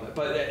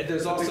 But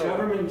there's also the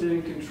government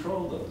didn't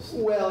control those.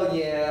 Well,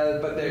 yeah,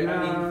 but I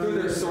mean,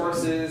 through their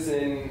sources,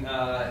 and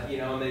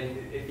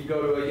if you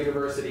go to a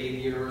university,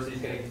 the university's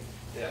going to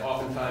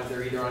oftentimes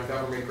they're either on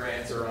government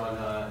grants or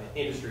on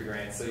industry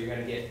grants, so you're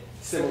going to get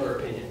similar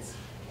opinions.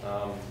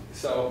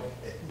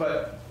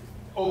 But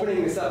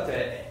opening this up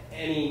to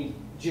any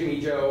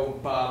Jimmy, Joe,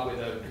 Bob with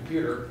a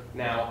computer,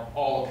 now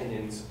all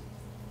opinions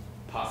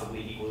possibly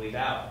equally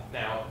valid.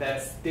 Now,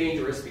 that's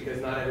dangerous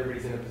because not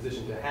everybody's in a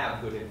position to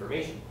have good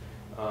information.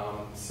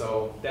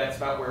 So that's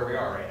about where we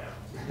are right now.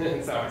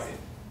 That's how I see it.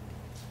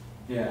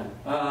 Yeah.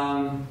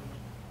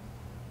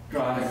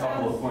 Drawing a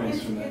couple of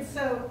points from that. It's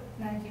so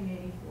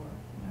 1984.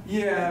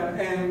 Yeah,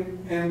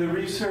 and the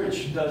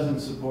research doesn't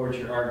support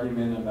your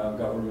argument about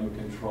government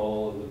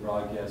control of the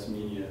broadcast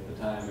media at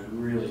the time. It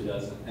really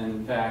doesn't. And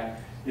in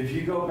fact, if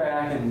you go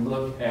back and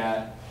look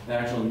at the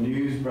actual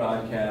news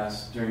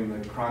broadcasts during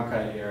the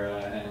Cronkite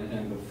era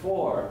and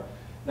before,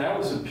 that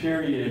was a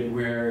period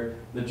where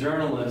the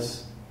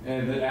journalists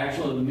and the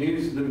actual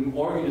news, the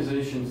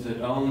organizations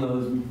that own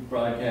those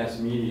broadcast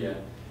media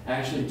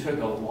actually took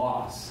a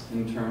loss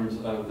in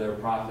terms of their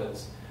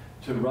profits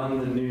to run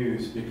the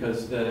news,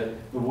 because the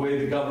way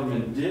the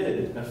government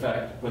did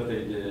affect what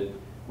they did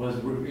was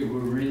it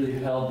really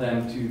held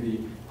them to the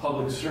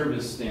public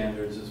service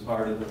standards as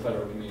part of the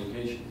Federal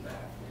Communications Act.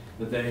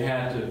 That they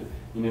had to,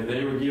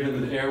 they were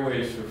given the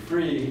airwaves for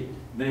free,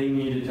 they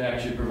needed to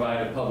actually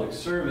provide a public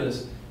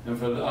service,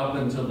 and up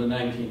until the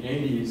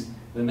 1980s,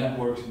 the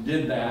networks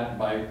did that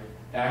by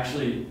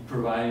actually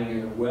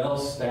providing a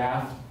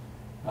well-staffed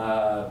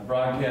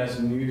broadcast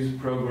news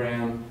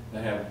program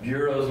that had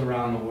bureaus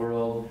around the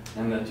world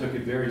and that took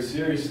it very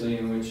seriously,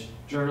 in which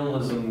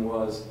journalism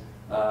was,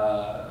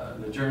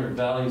 the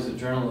values of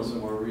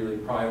journalism were really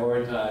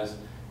prioritized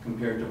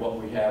compared to what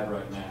we have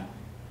right now.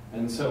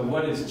 And so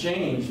what has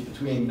changed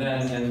between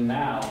then and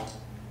now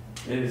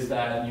is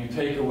that you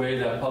take away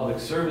that public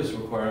service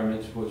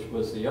requirement, which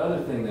was the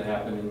other thing that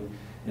happened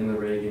in the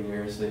Reagan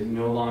years. They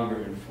no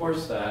longer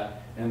enforce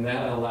that, and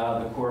that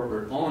allowed the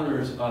corporate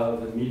owners of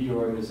the media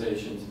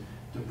organizations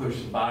to push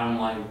the bottom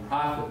line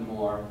profit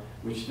more,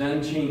 which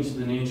then changed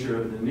the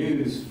nature of the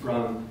news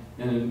from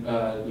an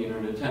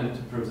attempt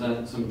to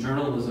present some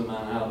journalism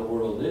on how the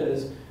world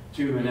is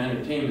to an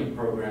entertainment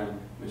program,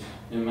 which,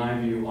 in my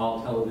view,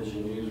 all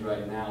television news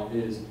right now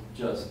is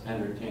just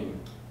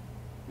entertainment.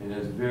 It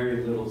has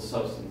very little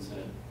substance in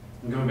it.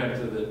 And going back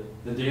to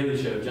the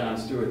Daily Show, Jon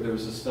Stewart, there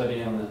was a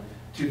study on the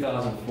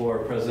 2004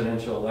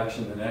 presidential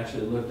election that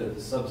actually looked at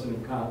the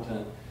substantive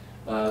content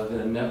of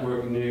the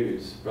network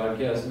news,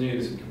 broadcast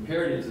news, and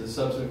compared it to the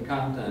substantive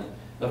content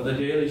of the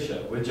Daily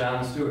Show with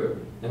Jon Stewart,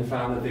 and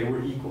found that they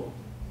were equal.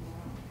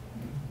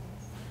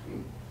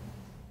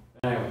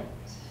 Anyway,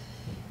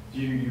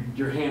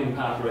 your hand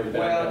popped right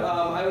back Well,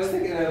 up. I was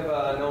thinking of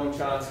Noam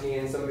Chomsky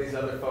and some of these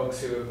other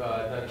folks who have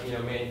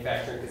done,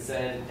 manufacturing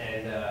consent,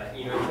 and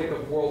you think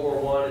of World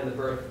War I and the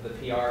birth of the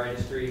PR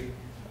industry.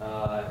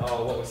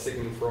 What was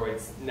Sigmund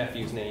Freud's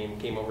nephew's name?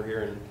 Came over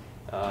here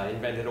and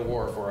invented a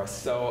war for us.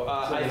 So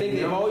I think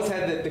they've always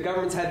had the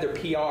government's had their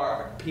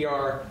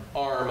PR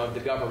arm of the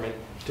government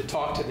to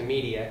talk to the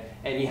media,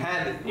 and if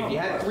you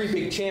had 3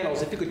 big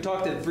channels, if you could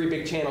talk to the 3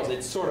 big channels,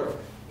 it sort of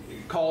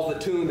calls the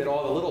tune that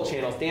all the little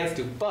channels dance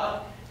to.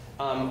 But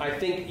I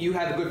think you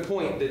have a good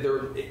point that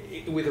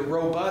with a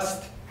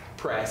robust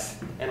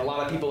press and a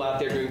lot of people out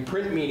there doing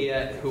print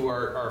media who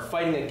are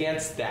fighting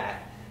against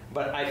that,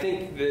 But I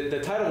think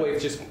the tidal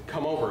wave's just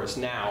come over us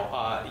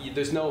now.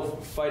 There's no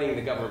fighting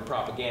the government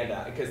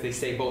propaganda because they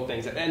say both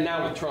things. And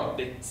now with Trump,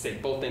 they say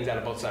both things out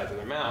of both sides of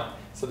their mouth.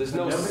 So there's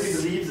no Nobody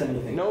believes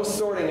anything. no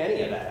sorting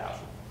any of that out.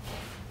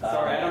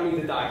 Sorry, I don't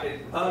mean to dock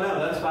it. Oh, no,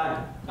 that's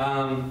fine.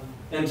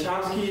 And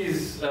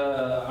Chomsky's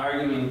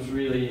arguments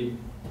really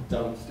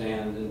don't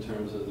stand in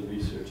terms of the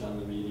research on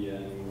the media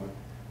anymore.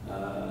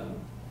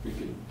 We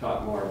could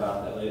talk more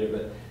about that later,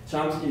 but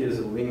Chomsky is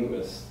a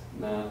linguist,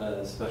 not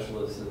a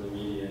specialist in the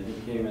media, and he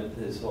came at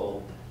his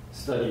whole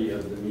study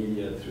of the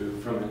media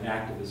from an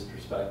activist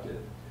perspective.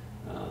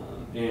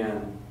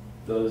 And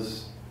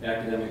those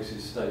academics who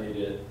studied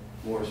it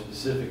more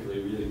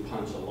specifically really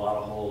punch a lot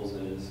of holes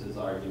in his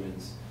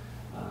arguments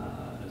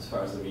as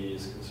far as the media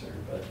is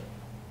concerned. But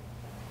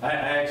I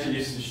actually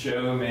used to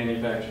show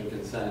manufacturing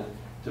consent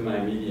to my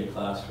media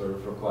class for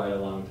quite a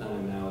long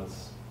time. Now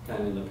it's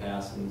kind of in the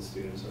past, and the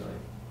students are like,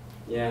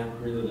 yeah, it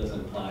really doesn't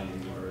apply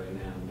anymore right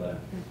now, but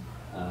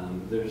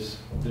there's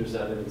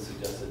evidence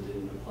suggests it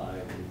didn't apply,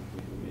 and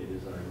he made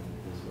his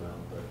argument as well.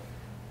 But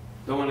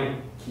don't want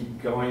to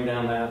keep going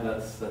down that.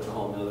 That's a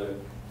whole other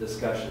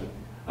discussion.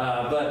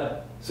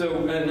 But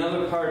so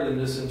another part in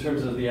this, in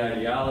terms of the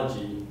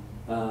ideology,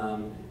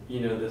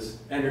 this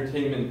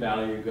entertainment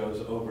value goes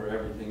over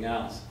everything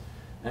else,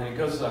 and it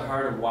goes to the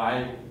heart of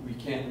why we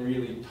can't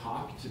really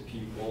talk to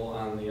people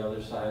on the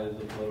other side of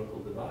the political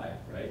divide,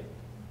 right?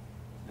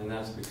 And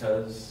that's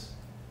because,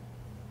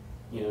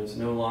 it's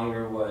no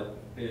longer what,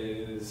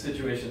 the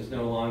situation is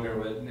no longer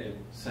what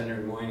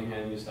Senator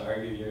Moynihan used to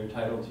argue, you're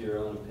entitled to your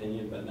own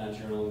opinion, but not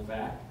your own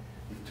fact.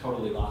 We've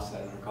totally lost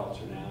that in our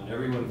culture now, and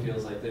everyone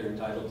feels like they're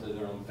entitled to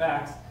their own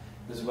facts,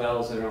 as well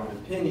as their own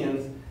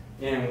opinions,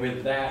 and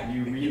with that,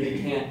 you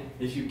really can't,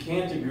 if you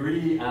can't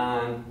agree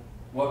on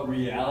what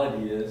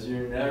reality is,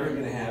 you're never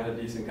going to have a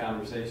decent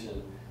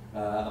conversation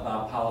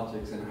about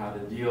politics and how to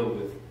deal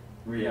with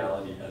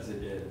reality as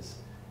it is.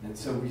 And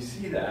so we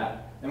see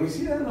that, and we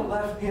see that on the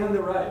left and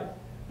the right.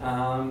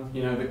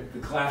 The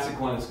classic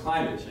one is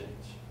climate change.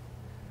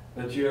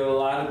 But you have a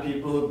lot of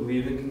people who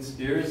believe in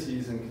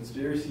conspiracies and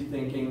conspiracy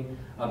thinking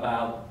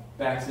about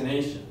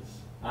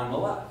vaccinations on the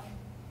left.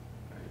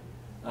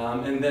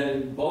 Right? And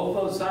then both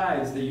those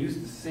sides, they use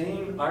the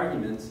same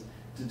arguments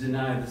to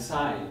deny the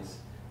science.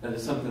 That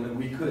is something that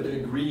we could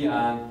agree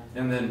on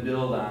and then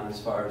build on as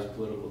far as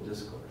political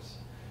discourse.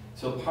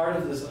 So part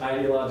of this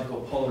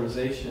ideological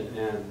polarization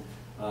and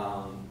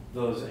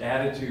those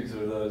attitudes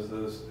or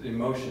those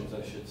emotions,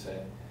 I should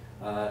say,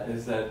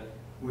 is that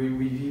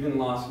we've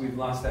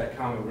lost that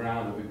common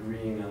ground of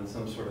agreeing on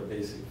some sort of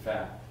basic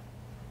fact.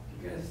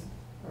 You guys?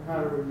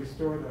 How do we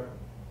restore that?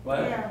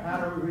 What? Yeah.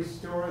 How do we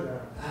restore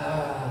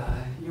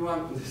that? You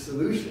want the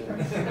solution?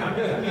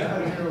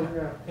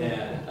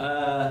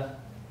 Yeah.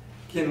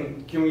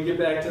 Can we get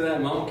back to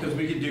that moment? Because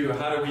we could do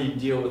how do we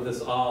deal with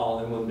this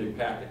all in one big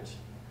package.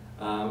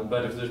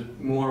 But if there's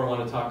more I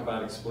want to talk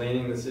about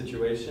explaining the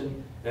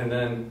situation, and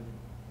then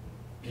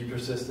be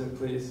persistent,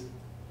 please.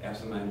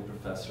 Absent-minded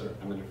professor,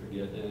 I'm going to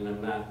forget, and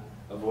I'm not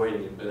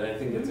avoiding it, but I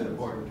think it's an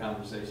important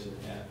conversation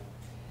to have.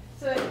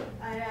 So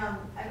I have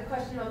a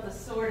question about the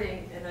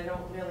sorting, and I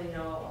don't really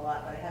know a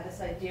lot, but I had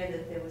this idea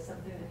that there was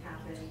something that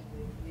happened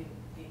with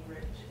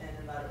Gingrich and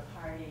about a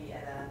party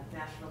at a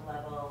national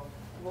level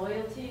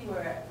loyalty,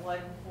 where at one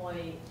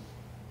point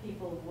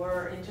people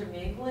were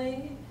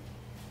intermingling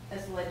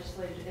as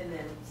legislature, and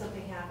then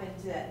something happened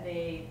that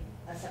made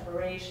a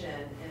separation,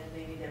 and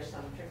maybe there's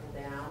some trickle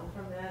down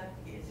from that.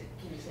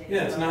 Can you say?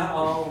 Yeah, it's not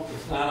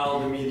all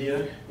the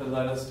media that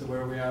led us to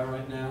where we are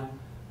right now.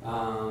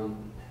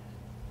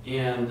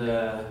 There's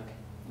a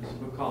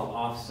book called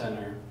Off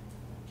Center.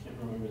 I can't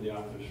remember the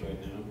authors right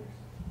now.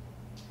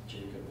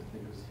 Jacob, I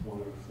think, was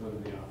one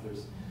of the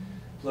authors.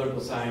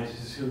 Political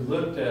scientists who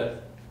looked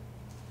at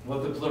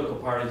what the political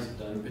parties have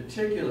done,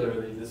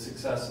 particularly the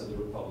success of the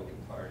Republican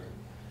Party.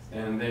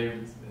 And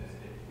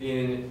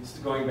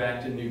going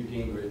back to Newt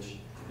Gingrich,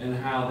 and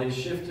how they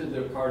shifted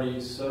their party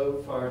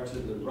so far to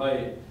the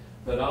right,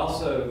 but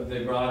also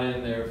they brought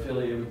in their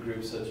affiliated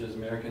groups such as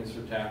Americans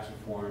for Tax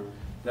Reform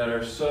that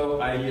are so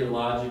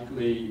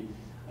ideologically,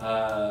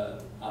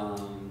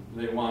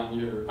 they want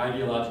your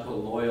ideological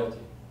loyalty,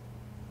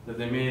 that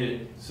they made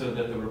it so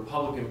that the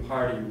Republican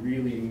Party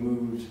really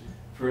moved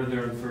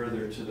further and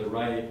further to the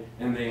right,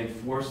 and they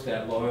enforced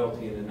that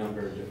loyalty in a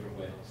number of different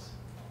ways.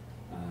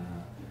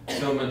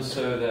 So much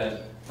so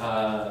that,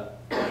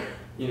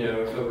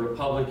 if a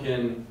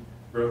Republican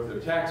broke their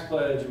tax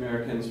pledge,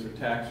 Americans for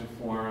Tax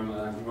Reform,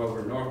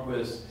 Grover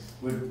Norquist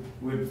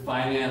would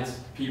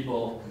finance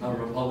people, a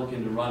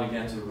Republican, to run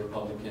against a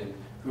Republican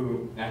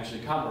who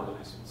actually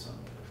compromised with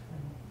somebody.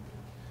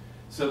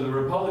 So the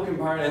Republican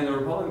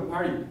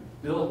Party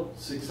built a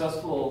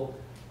successful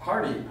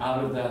party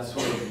out of that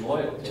sort of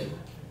loyalty.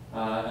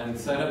 And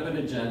set up an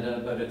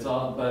agenda,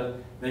 but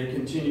they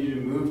continue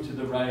to move to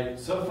the right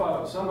so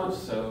much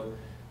so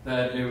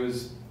that it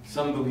was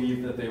some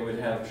believe that they would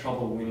have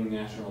trouble winning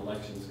national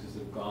elections because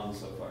they've gone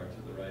so far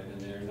to the right, and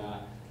they're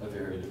not a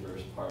very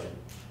diverse party.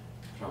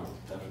 Trump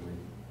definitely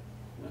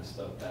messed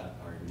up that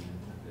argument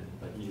a bit.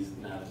 But he's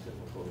not a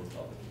typical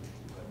Republican,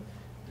 but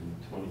in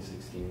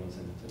 2016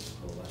 wasn't a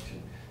typical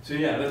election. So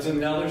yeah, that's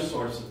another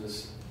source of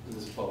this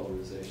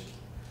polarization.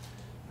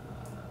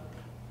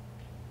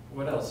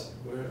 What else?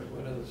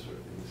 What other sort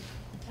of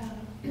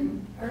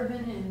things?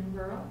 Urban and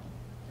rural.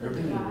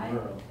 Urban Divide. and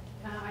rural.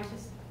 I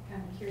just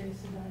kind of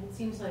curious about it. It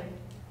seems like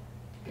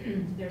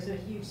there's a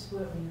huge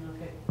split when you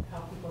look at how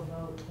people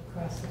vote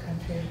across the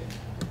country.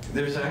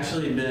 There's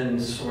actually been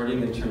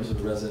sorting in terms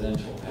of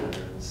residential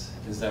patterns.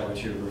 Is that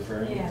what you're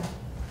referring to? Yeah.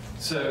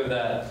 So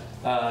that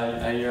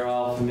you're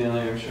all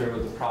familiar, I'm sure,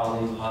 with the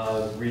problem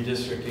of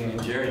redistricting and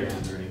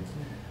gerrymandering.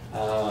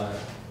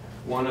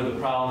 One of the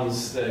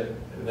problems that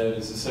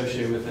is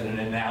associated with an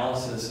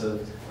analysis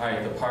of, all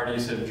right, the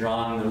parties have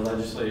drawn their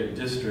legislative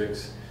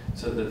districts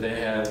so that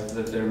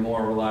they're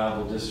more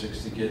reliable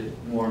districts to get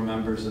more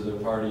members of their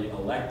party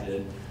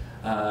elected,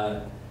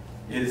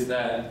 is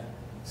that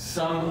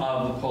some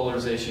of the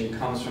polarization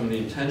comes from the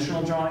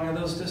intentional drawing of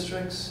those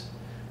districts,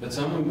 but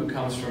some of it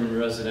comes from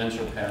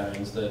residential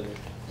patterns that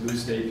blue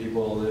state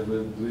people live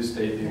with blue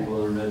state people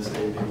or red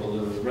state people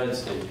live with red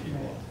state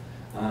people,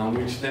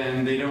 which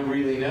then they don't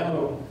really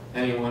know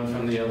anyone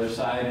from the other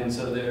side, and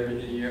so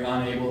you're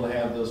unable to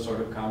have those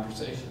sort of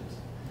conversations.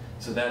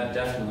 So that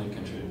definitely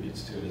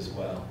contributes to it as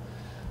well.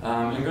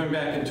 And going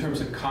back in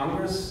terms of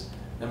Congress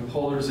and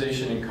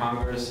polarization in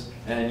Congress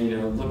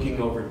and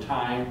looking over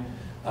time,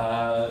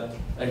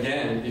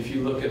 again, if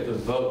you look at the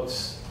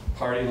votes,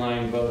 party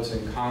line votes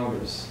in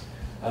Congress,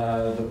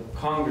 the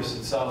Congress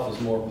itself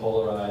is more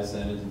polarized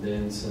than it's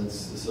been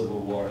since the Civil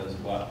War as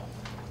well,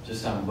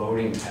 just on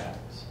voting patterns.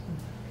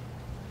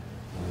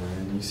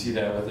 And you see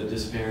that with the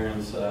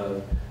disappearance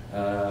of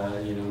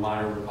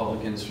moderate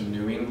Republicans from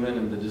New England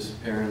and the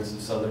disappearance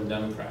of Southern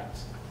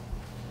Democrats.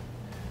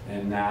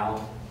 And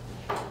now,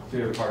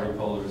 clear party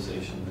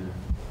polarization there.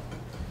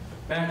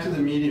 Back to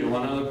the media,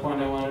 one other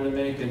point I wanted to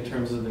make in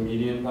terms of the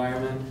media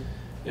environment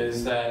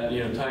is that,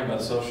 talking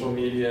about social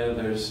media,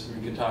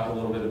 we could talk a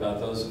little bit about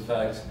those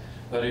effects,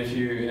 but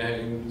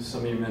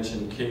some of you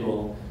mentioned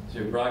cable, so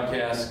you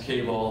broadcast,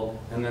 cable,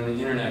 and then the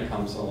internet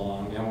comes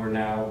along, and we're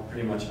now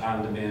pretty much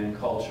on-demand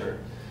culture.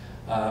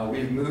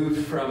 We've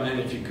moved from, and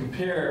if you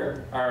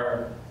compare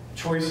our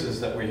choices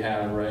that we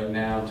have right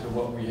now to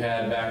what we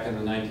had back in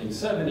the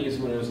 1970s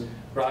when it was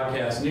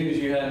broadcast news,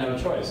 you had no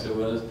choice. It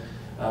was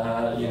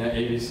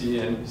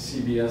ABC and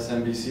CBS,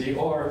 NBC,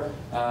 or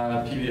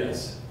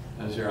PBS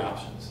as your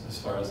options as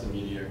far as the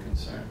media are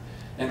concerned.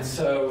 And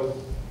so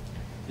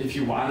if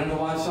you wanted to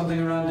watch something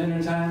around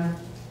dinner time,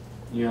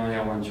 you only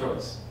have one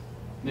choice,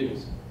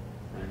 news.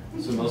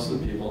 Right? So most of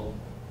the people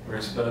were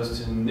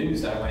exposed to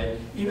news that way,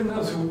 even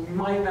those who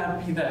might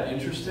not be that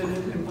interested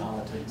in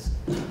politics.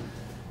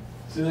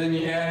 So then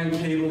you add in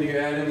cable, you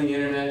add in the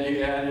internet,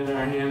 you add in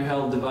our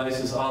handheld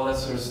devices, all that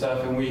sort of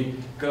stuff, and we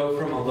go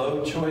from a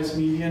low-choice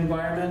media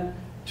environment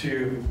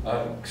to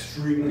an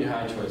extremely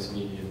high-choice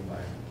media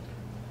environment.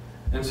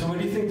 And so what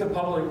do you think the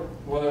public,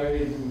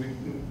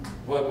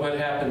 what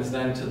happens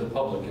then to the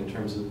public in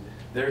terms of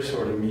their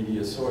sort of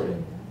media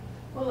sorting?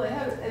 Well,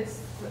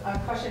 it's a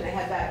question I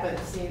had back, but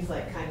it seems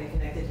like kind of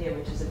connected here,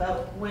 which is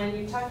about when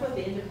you talked about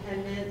the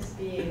independents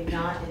being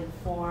not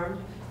informed,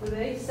 were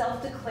they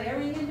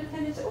self-declaring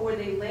independents, or were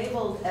they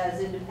labeled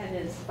as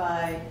independents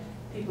by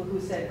people who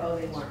said, oh,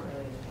 they weren't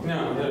really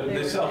informed? No,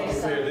 they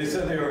self-declared. They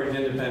said they were an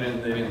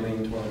independent, they didn't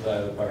lean towards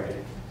either party.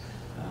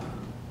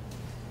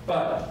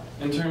 But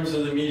in terms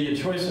of the media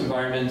choice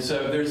environment,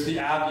 so there's the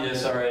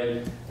obvious, all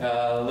right,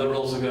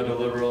 liberals will go to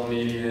liberal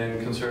media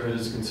and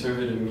conservatives,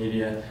 conservative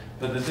media.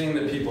 But the thing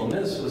that people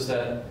miss was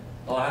that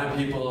a lot of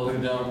people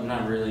who are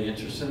not really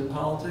interested in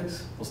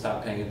politics will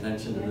stop paying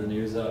attention to the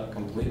news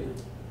completely.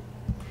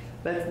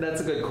 That's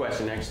a good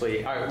question,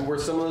 actually. Were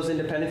some of those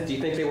independents, do you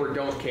think they were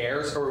don't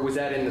cares, or was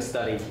that in the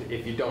study?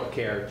 If you don't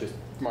care, just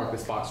mark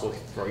this box, we'll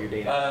throw your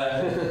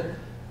data.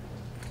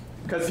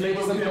 Because maybe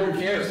some don't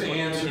care. The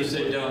answers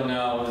they don't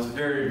know. It's a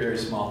very, very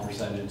small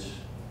percentage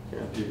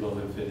of people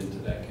who fit into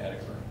that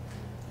category.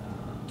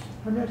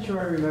 I'm not sure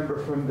I remember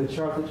from the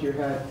chart that you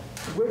had,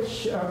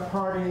 which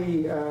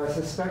party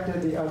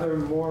suspected the other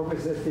more?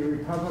 Was it the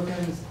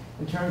Republicans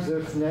in terms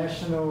of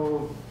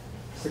national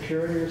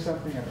security or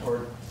something?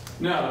 Or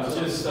no, it's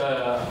just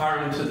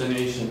harm to the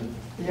nation.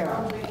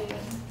 Yeah.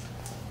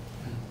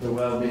 The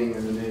well-being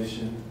of the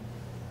nation.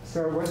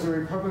 So was the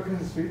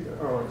Republicans,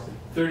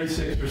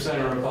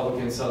 36% of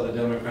Republicans saw the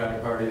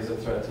Democratic Party as a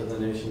threat to the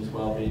nation's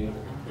well-being,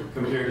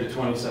 compared to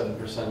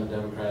 27% of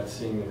Democrats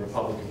seeing the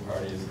Republican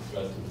Party as a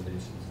threat to the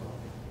nation's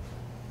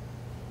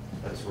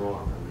well-being. That's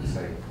wrong, I'm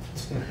saying.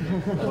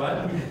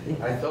 What?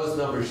 Those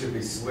numbers should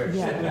be switched.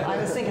 Yeah, I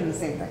was thinking the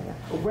same thing, yeah.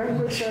 when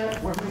was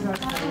that?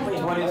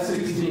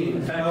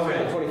 2016. Oh, wait.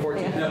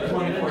 2014. No,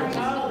 2014.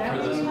 Oh, that For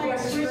was this- like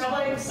switch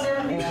like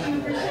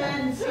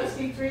 72%,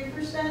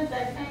 63%,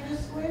 that kind of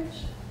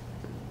switch?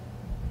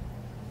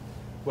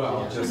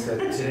 Well, just that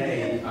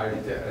today, yeah, I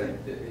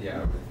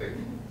would think.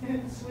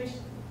 Switch.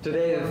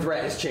 Today the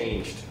threat has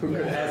changed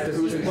as to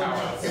who's in power.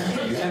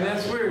 And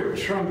that's where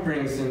Trump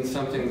brings in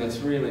something that's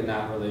really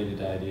not related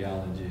to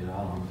ideology at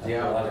well.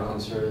 Yeah. A lot of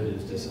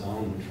conservatives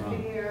disown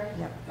Trump.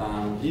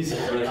 Yep. He's a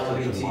threat to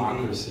LBTV.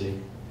 democracy,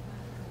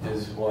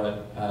 is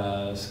what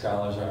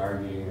scholars are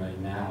arguing right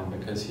now,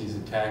 because he's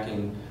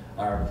attacking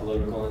our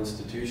political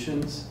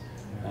institutions.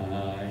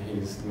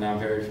 He's not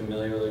very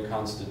familiar with the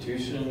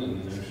Constitution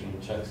and the notion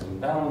of checks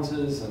and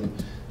balances and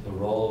the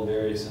role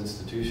various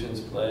institutions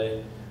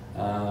play.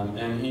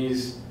 And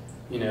he's,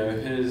 you know,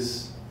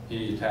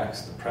 he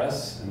attacks the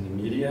press and the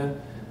media,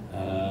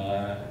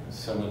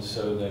 so much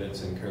so that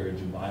it's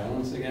encouraged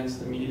violence against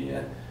the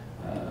media.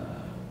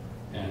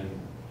 And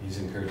he's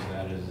encouraged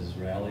that at his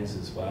rallies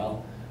as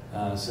well.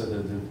 So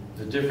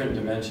the different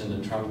dimension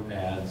that Trump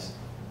adds,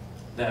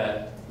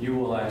 that you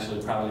will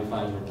actually probably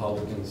find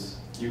Republicans,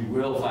 you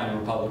will find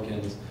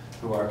Republicans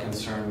who are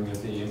concerned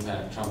with the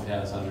impact Trump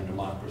has on our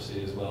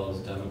democracy as well as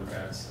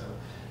Democrats. So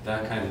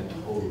that kind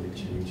of totally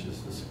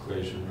changes this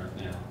equation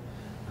right now.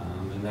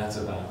 And that's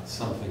about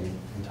something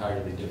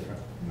entirely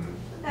different.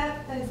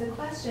 That is the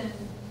question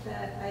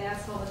that I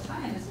ask all the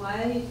time, is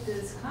why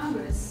does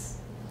Congress,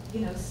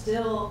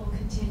 still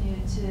continue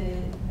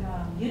to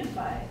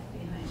unify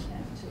behind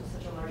him to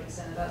such a large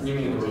extent about... You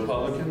mean the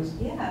Republicans?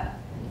 Yeah.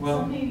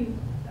 Well, be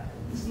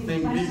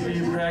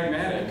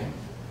pragmatic.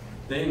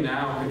 They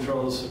now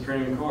control the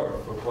Supreme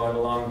Court for quite a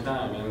long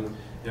time, and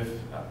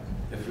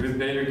if Ruth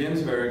Bader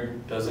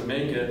Ginsburg doesn't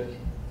make it,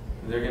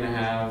 they're going to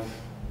have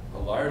a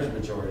large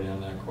majority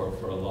on that court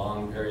for a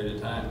long period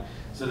of time.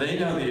 So they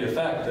know the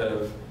effect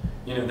of,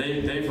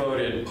 they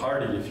voted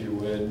party, if you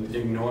would,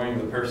 ignoring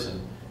the person,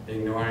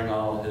 ignoring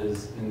all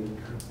his,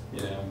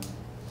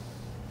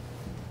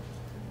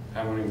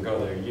 I won't even go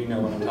there, you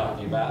know what I'm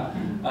talking about,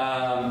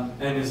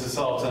 and his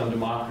assault on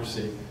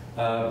democracy.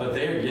 But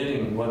they're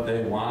getting what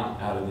they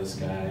want out of this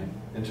guy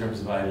in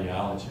terms of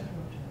ideology.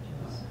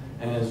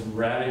 And is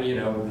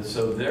ratting,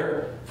 so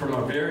they're, from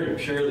a very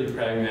purely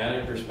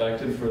pragmatic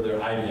perspective for their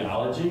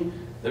ideology,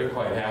 they're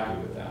quite happy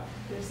with that.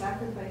 They're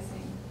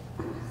sacrificing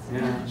so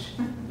Yeah, much.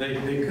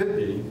 they could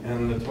be,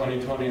 and the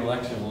 2020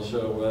 election will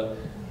show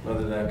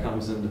whether that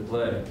comes into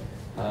play.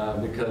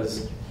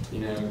 Because,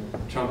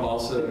 Trump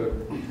also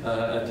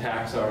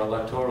attacks our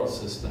electoral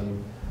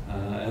system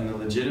and the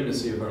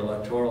legitimacy of our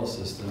electoral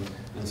system.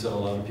 And so a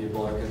lot of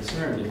people are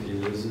concerned if he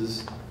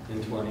loses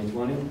in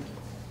 2020,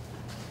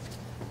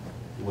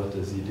 what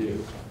does he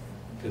do?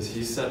 Because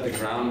he set the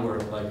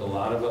groundwork, like a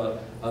lot of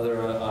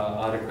other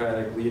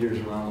autocratic leaders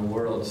around the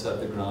world set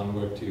the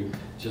groundwork to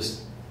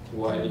just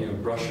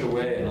brush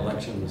away an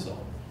election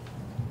result.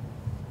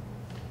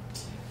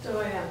 So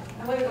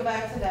I want to go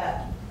back to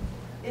that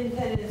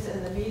independence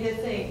and the media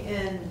thing.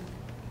 And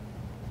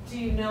do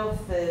you know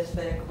if there's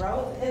been a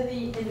growth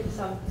in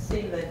some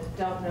seeing that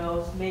don't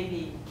know,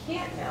 maybe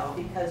can't know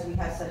because we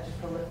have such a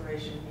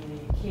proliferation of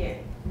media, you can't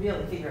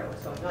really figure out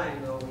what's going on,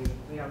 even though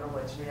we don't know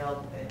what's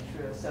real and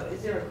true. So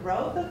is there a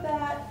growth of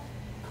that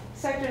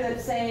sector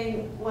that's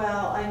saying,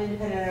 well, I'm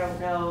independent, I don't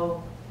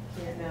know,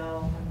 can't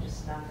know, I'm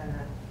just not going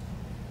to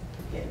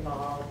get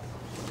involved?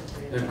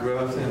 The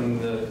growth in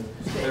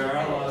there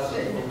are a lot of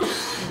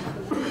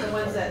the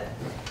ones that,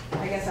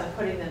 I guess I'm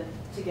putting them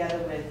together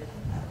with,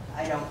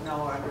 I don't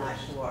know or I'm not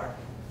sure.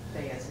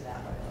 They answer that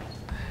right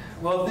away.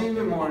 Well, think of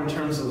it more in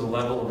terms of the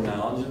level of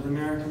knowledge of the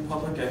American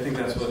public. I think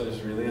that's what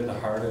is really at the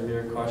heart of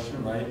your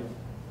question, right?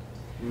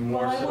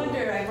 More well, I so.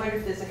 wonder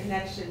if there's a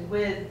connection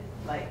with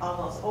like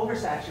almost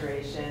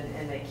oversaturation,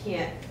 and they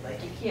can't,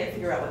 you can't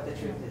figure out what the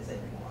truth is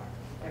anymore.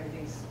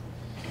 Everything's,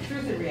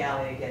 truth and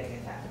reality are getting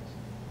attacked.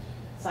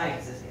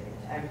 Science is getting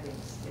attacked.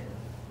 Everything's,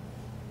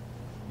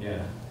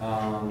 Yeah.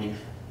 I'm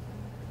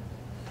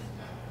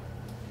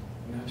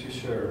not too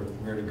sure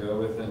where to go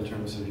with it in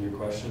terms of your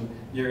question.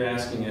 You're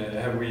asking,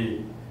 have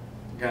we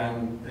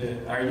gotten,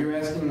 are you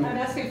asking? I'm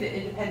asking for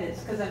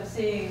independence, because I'm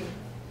seeing,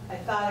 I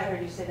thought I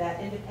heard you say that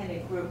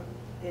independent group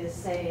is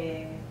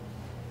saying,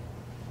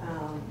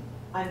 I'm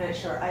not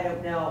sure, I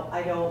don't know,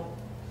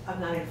 I'm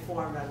not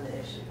informed on the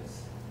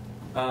issues.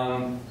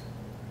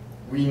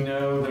 We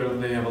know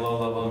they have a low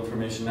level of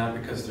information, not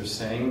because they're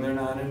saying they're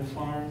not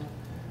informed,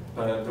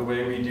 but the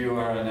way we do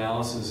our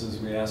analysis is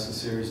we ask a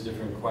series of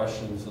different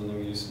questions, and then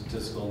we use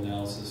statistical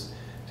analysis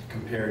to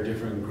compare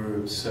different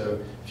groups. So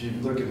if you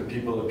look at the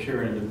people that are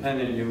pure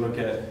independent, you look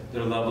at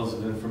their levels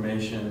of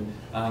information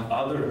on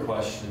other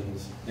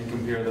questions and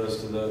compare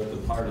those to the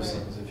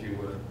partisans, if you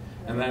would.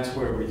 And that's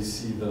where we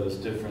see those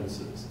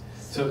differences.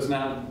 So it's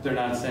not, they're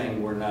not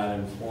saying we're not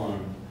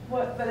informed.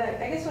 But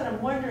I guess what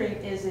I'm wondering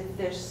is if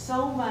there's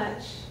so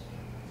much,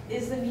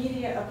 is the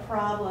media a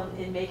problem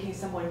in making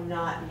someone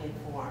not be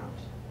informed?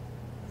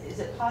 Is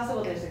it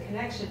possible there's a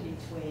connection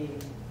between,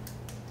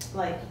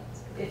 like,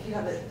 if you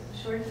have a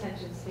short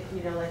attention,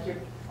 like you're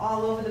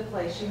all over the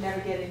place, you never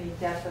get any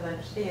depth of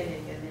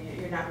understanding, and then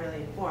you're not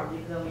really informed,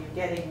 even though you're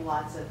getting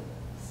lots of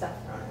stuff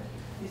thrown at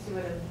you. You see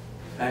what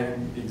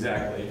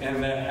Exactly,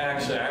 and that,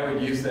 actually I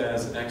would use that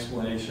as an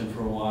explanation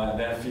for why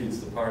that feeds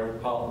the part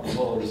of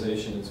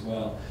polarization as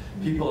well.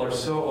 People are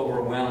so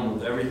overwhelmed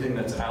with everything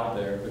that's out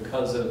there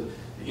because of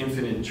the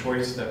infinite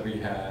choice that we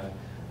have,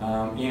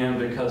 and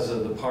because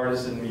of the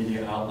partisan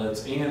media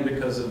outlets, and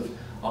because of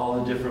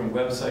all the different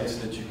websites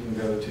that you can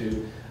go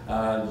to,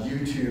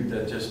 YouTube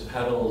that just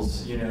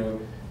peddles, you know,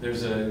 there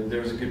was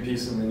a good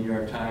piece in the New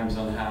York Times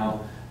on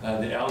how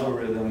the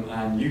algorithm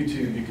on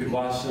YouTube, you could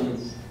watch some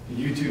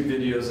YouTube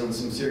videos on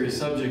some serious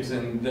subjects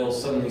and they'll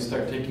suddenly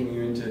start taking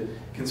you into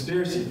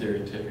conspiracy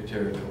theory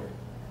territory.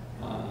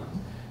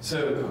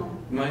 So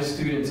my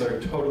students are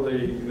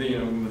totally, you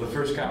know, the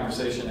first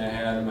conversation I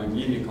had in my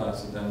media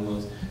class with them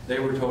was they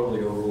were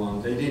totally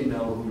overwhelmed. They didn't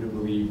know who to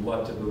believe,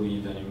 what to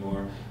believe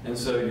anymore. And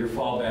so your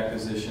fallback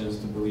position is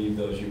to believe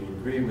those you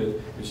agree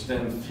with, which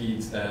then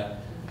feeds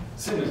that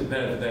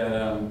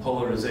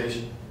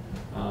polarization.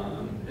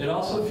 It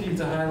also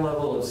feeds a high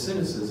level of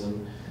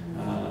cynicism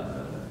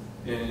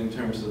in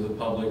terms of the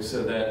public,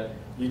 so that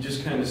you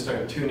just kind of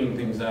start tuning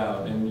things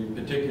out, and you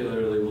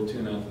particularly will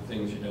tune out the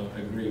things you don't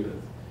agree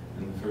with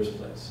in the first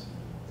place.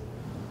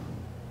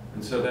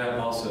 And so that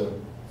also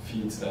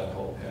feeds that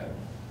whole pattern.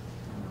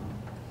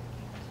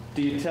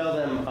 Do you tell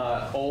them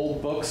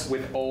old books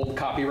with old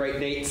copyright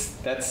dates?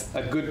 That's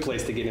a good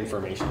place to get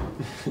information.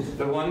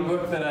 The one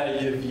book that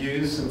I have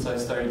used since I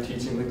started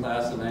teaching the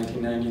class in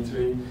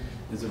 1993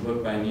 is a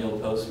book by Neil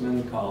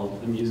Postman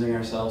called Amusing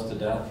Ourselves to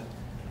Death,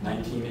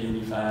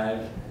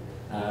 1985.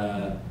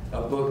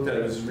 A book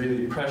that was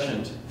really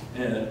prescient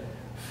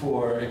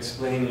for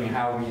explaining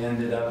how we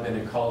ended up in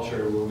a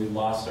culture where we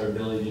lost our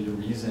ability to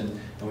reason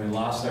and we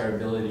lost our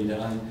ability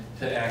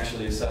to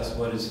actually assess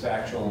what is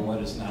factual and what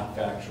is not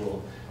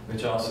factual,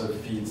 which also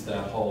feeds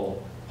that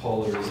whole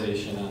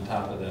polarization on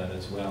top of that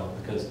as well.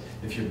 Because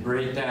if you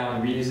break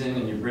down reason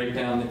and you break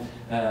down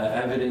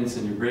evidence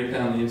and you break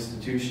down the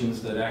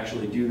institutions that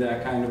actually do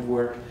that kind of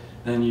work,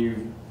 then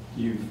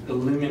you've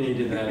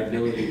eliminated that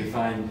ability to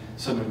find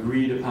some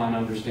agreed upon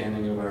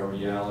understanding of our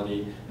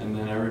reality, and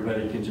then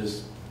everybody can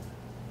just,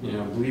 you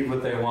know, believe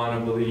what they want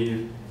to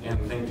believe and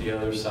think the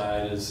other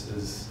side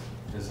is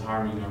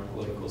harming our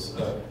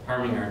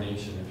harming our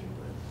nation, if you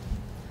would.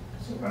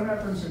 So what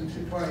happens in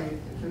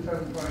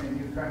 2020, and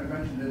you kind of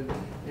mentioned it,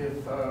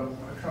 if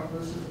Trump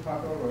loses the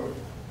popular vote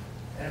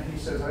and he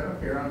says, I don't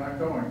care, I'm not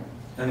going?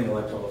 And the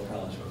Electoral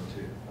College vote,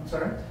 too. I'm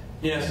sorry?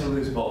 He has to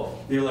lose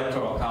both. The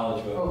Electoral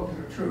College vote. Oh,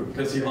 true.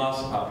 Because he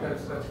lost the popular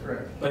vote. That's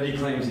correct. But he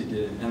claims he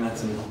did, and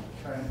that's enough.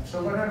 Right.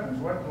 So what happens?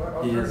 What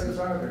alternatives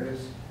are there?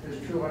 His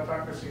true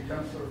autocracy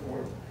comes to the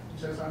fore.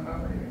 He says, I'm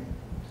not leaving.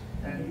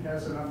 And he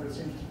has enough, it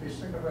seems to be,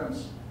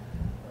 sycophants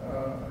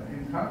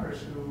in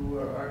Congress who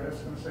are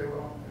just going to say,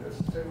 well,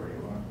 just stay where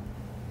you are.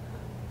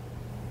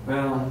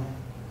 Well,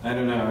 I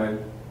don't know.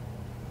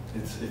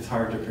 It's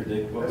hard to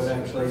predict what would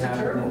actually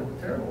happen.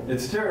 Terrible.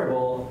 It's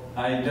terrible.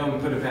 I don't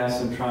put it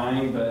past him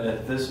trying, but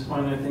at this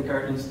point, I think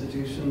our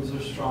institutions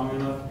are strong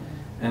enough,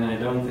 and I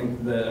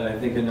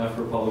think enough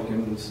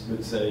Republicans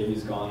would say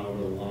he's gone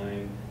over the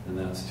line, and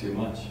that's too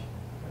much.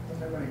 I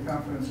don't have any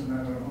confidence in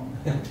that at all.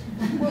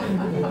 Well,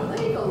 I mean,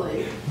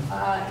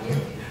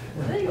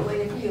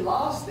 legally, if he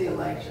lost the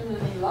election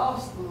and he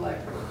lost the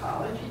Electoral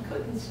College, he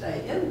couldn't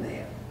stay in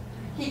there.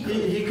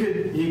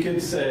 He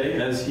could say,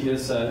 as he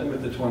has said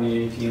with the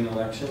 2018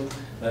 election,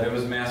 that it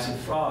was massive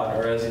fraud,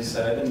 or as he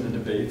said in the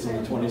debates in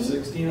the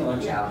 2016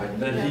 election,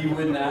 that he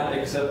would not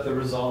accept the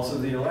results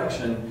of the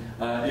election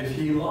if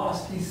he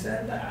lost. He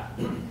said that.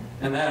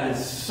 And that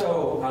is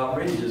so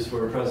outrageous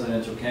for a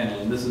presidential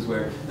candidate. And this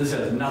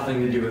has nothing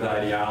to do with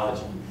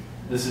ideology.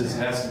 This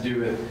has to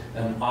do with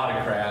an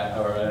autocrat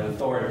or an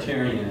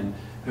authoritarian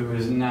who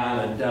is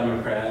not a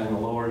Democrat in the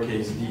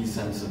lowercase d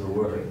sense of the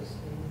word.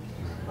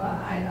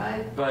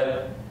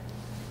 But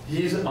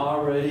he's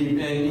already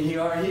been,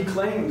 he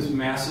claims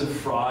massive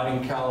fraud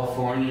in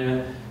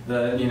California,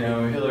 that, you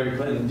know, Hillary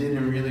Clinton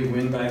didn't really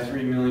win by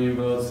 3 million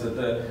votes, that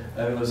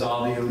it was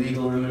all the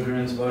illegal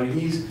immigrants voting.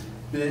 He's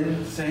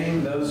been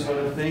saying those sort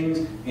of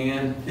things,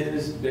 and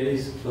his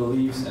base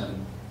believes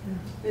him.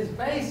 His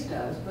base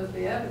does, but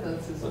the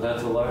evidence is... So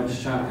that's a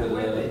large chunk of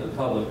the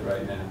public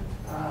right now.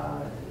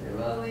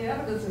 Well, the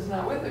evidence is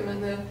not with him,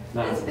 and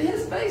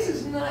his base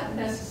is not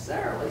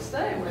necessarily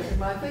staying with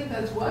him. I think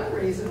that's one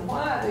reason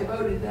why they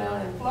voted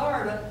down in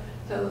Florida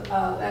to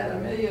let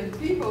 1 million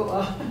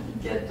people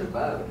get to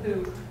vote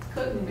who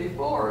couldn't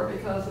before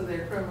because of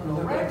their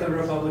criminal records. What the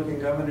Republican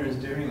governor is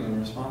doing in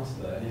response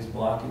to that? He's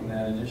blocking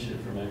that initiative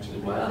from actually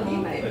being Well, he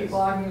may be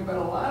blocking it, but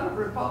a lot of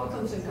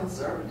Republicans and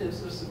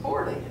conservatives are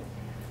supporting it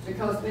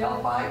because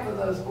they'll fight for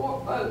those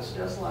votes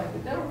just like the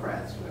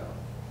Democrats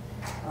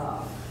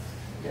will.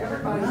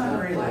 Everybody's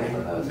going to fight for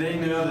those. They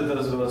know that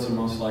those votes are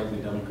most likely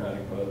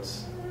Democratic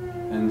votes.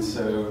 And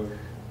so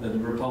the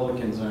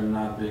Republicans are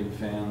not big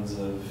fans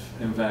of,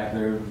 in fact,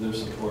 they're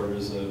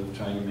supporters of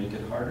trying to make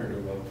it harder to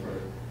vote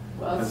for.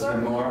 Because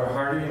the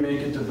harder you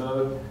make it to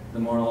vote, the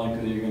more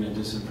likely you're going to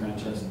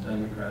disenfranchise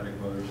Democratic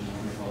voters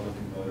and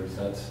Republican voters.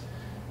 That's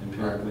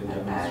empirically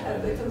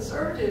demonstrated. The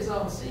conservatives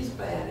on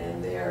C-SPAN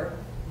in their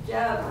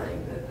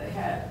gathering that they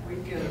had a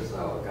week or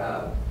so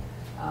ago,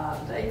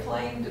 they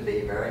claim to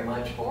be very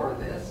much for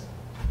this.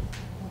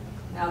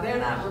 Now, they're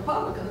not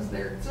Republicans,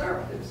 they're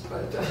conservatives,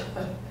 but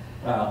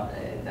Well,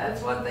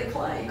 That's what they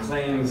claim.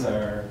 claims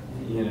are,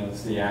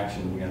 it's the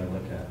action we got to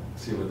look at,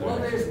 see what they're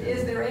Well, actually doing.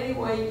 is there any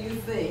way you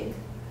think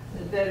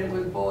that it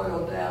would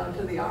boil down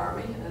to the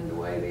Army and the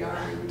way the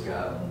Army would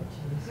go?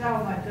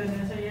 Oh my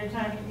goodness, are you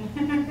talking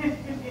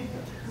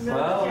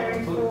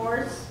military Well,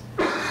 force?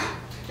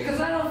 Because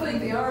I don't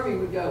think the Army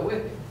would go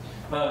with it.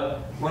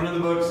 One of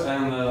the books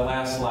on the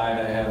last slide,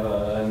 I have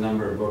a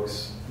number of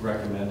books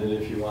recommended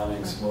if you want to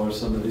explore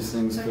some of these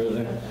things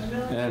further.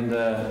 And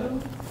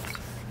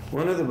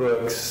one of the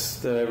books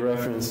that I've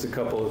referenced a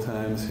couple of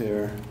times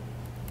here,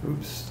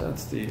 oops,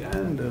 that's the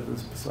end of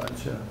this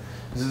slideshow.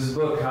 This is a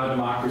book, How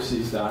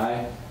Democracies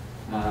Die,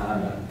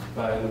 by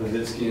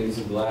Levitsky and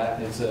Zublat.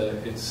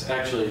 It's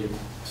actually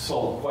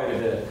sold quite a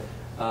bit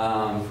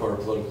for a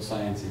political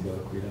sciencey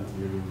book. We don't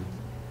really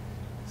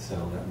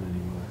sell that many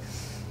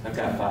books. I've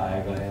got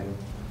 5. I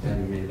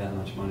haven't made that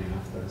much money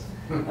off those.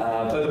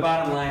 But the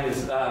bottom line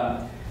is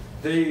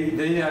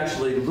they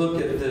actually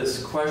look at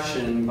this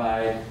question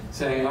by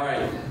saying, all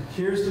right,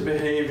 here's the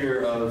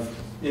behavior of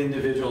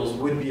individuals,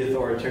 would-be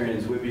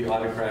authoritarians, would-be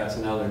autocrats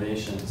in other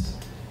nations.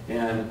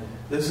 And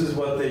this is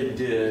what they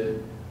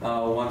did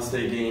once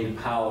they gained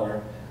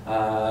power.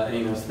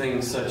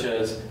 Things such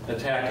as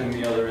attacking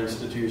the other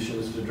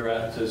institutions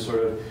to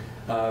sort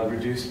of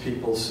reduce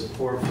people's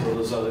support for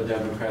those other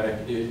democratic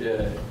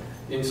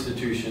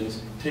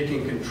institutions,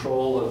 taking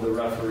control of the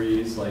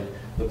referees, like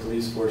the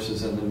police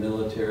forces and the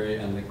military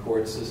and the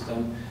court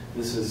system.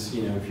 This is,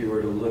 if you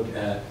were to look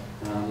at,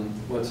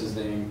 what's his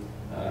name,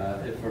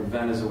 from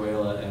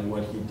Venezuela and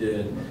what he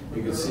did,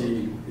 you could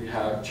see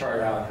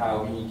chart out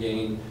how he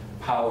gained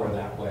power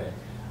that way.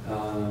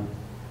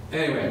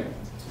 Anyway,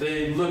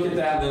 they look at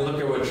that, they look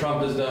at what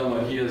Trump has done,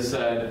 what he has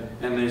said,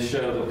 and they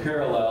show the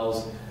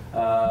parallels.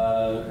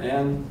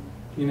 And,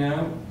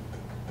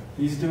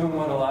 he's doing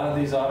what a lot of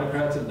these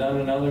autocrats have done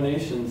in other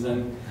nations,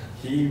 and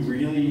he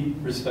really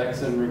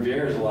respects and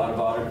reveres a lot of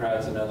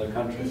autocrats in other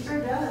countries. He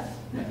sure does.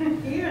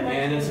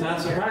 And it's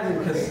not surprising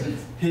because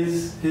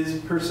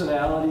his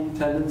personality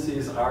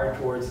tendencies are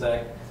towards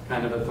that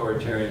kind of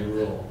authoritarian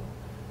rule.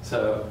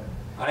 So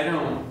I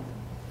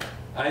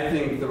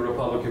think the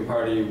Republican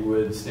Party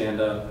would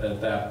stand up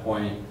at that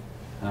point,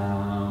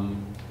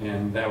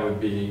 and that would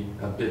be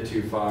a bit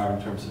too far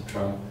in terms of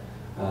Trump.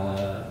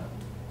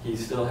 He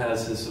still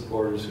has his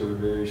supporters who are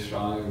very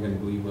strong and going to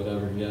believe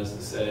whatever he has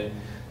to say.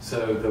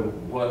 So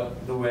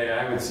the way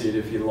I would see it,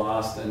 if he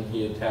lost and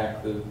he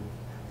attacked the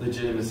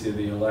legitimacy of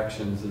the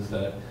elections, is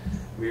that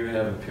we would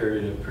have a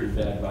period of pretty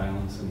bad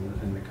violence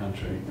in the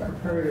country from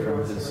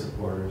his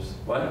supporters.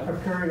 What? A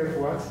period of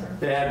what, sir?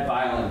 Bad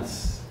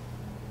violence.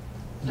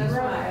 That's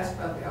why I asked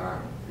about the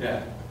Army.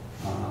 Yeah.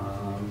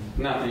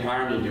 Not the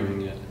Army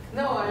doing it.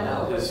 No, I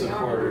know, but His the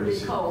Army would be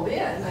supporters. called in,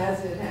 as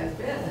it has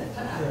been at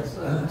times.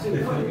 If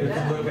you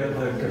look at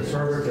the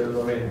conservative,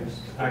 But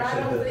I don't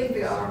actually, think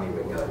the Army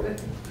would go with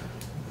it.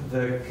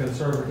 the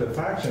conservative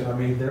faction,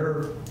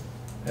 they're,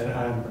 and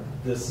I'm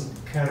this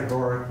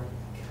category,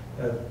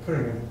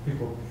 putting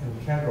people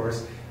in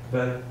categories,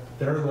 but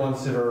they're the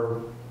ones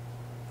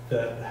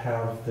that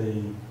have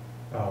the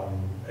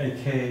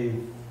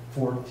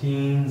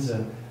AK-14s,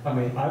 and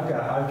I've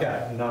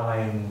got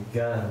 9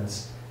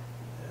 guns,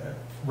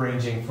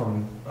 ranging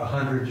from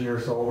 100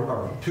 years old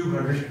or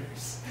 200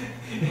 years.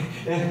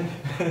 and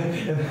I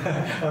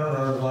don't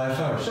know the last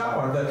time I shot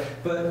one,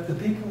 but the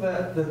people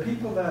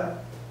that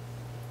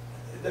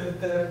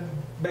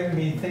make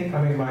me think.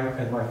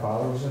 My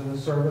father was in the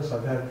service.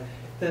 I've had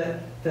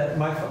that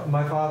my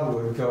father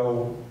would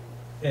go,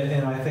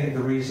 and I think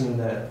the reason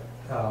that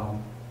a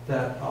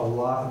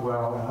lot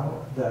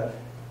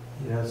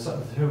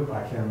who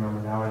I can't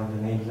remember now the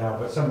names now,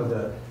 but some of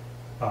the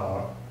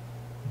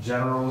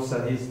generals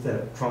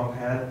that Trump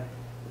had,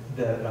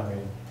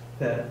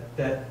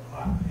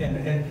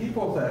 and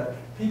people that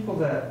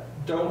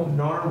don't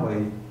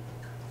normally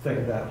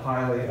think that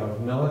highly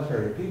of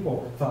military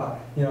people thought,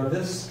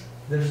 this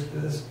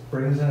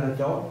brings an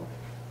adult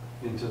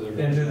into the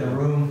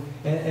room,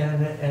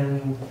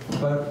 and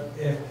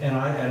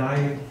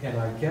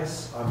I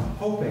guess I'm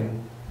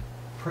hoping,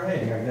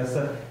 praying, I guess,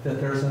 that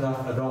there's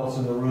enough adults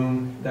in the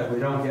room that we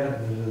don't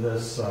get into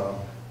this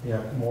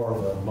more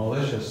of a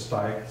malicious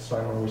strike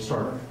when we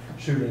start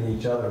shooting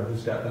each other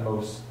who's got the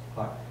most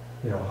higher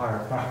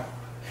power.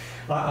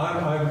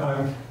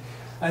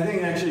 I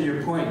think actually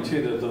your point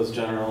too, that those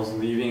generals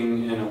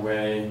leaving in a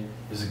way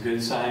is a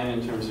good sign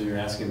in terms of you're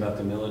asking about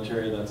the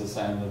military. That's a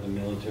sign that the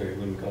military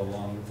wouldn't go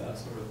along with that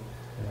sort of.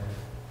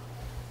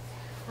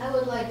 I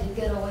would like to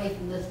get away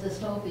from this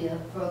dystopia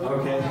for a little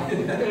Okay. while.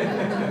 And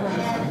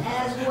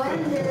as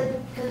when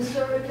did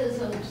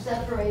conservatism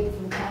separate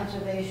from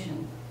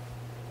conservation?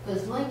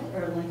 Because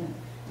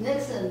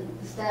Nixon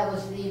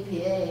established the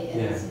EPA,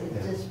 and it's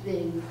just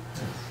being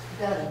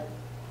gutted.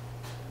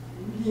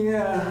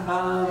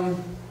 Yeah,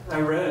 I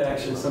read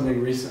actually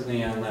something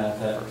recently on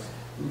that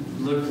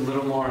looked a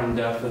little more in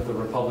depth at the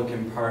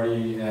Republican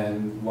Party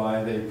and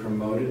why they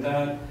promoted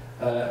that.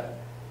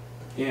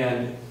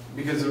 And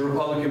because the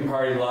Republican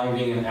Party, long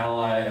being an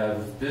ally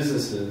of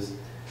businesses,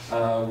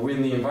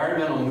 when the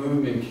environmental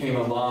movement came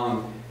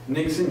along,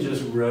 Nixon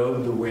just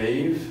rode the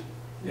wave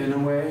in a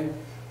way.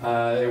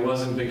 It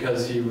wasn't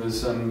because he was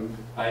some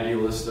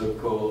idealistic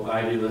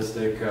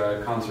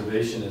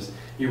conservationist.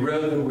 He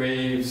rode the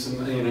waves,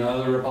 and,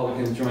 other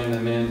Republicans joined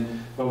them in.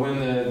 But when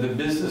the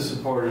business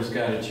supporters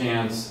got a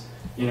chance,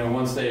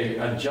 once they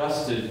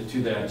adjusted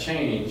to that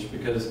change,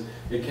 because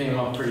it came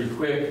up pretty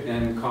quick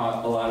and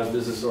caught a lot of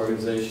business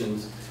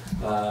organizations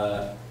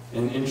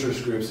and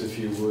interest groups, if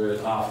you would,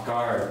 off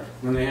guard.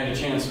 When they had a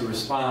chance to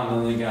respond,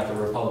 then they got the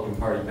Republican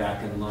Party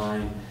back in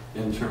line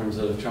in terms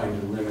of trying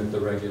to limit the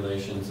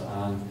regulations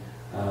on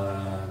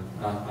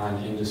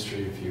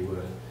industry, if you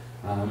would.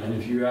 And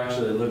if you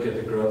actually look at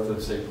the growth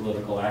of, say,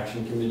 political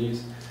action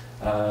committees,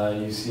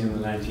 you see in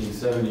the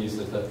 1970s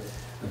that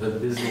the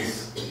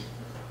business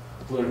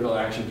political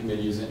action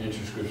committees and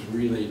interest groups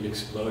really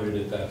exploded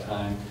at that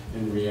time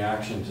in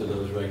reaction to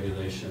those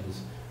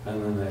regulations.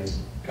 And then they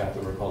got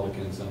the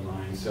Republicans in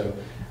line. So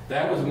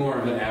that was more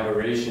of an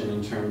aberration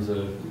in terms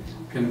of,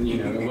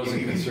 it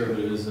wasn't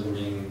conservatism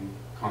being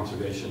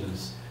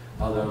conservationist.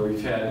 Although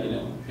we've had,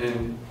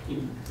 and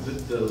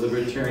the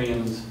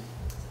libertarians,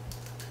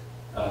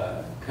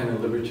 kind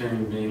of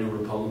libertarian vein of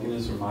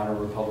Republicans or modern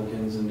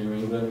Republicans in New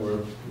England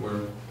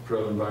were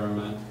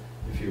pro-environment,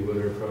 if you would,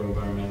 or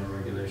pro-environmental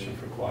regulation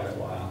for quite a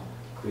while,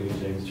 including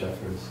James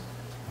Jeffords.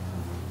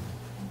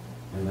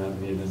 And that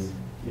made them,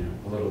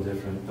 a little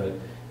different. But,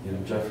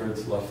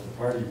 Jeffords left the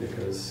party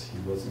because he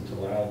wasn't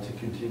allowed to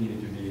continue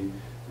to be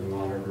the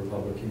moderate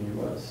Republican he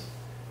was.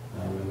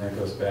 And that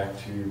goes back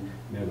to,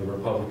 the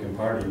Republican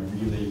Party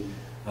really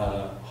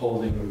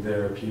holding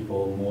their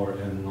people more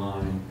in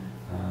line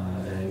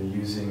and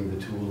using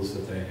the tools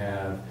that they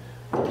have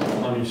to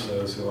punish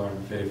those who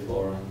aren't faithful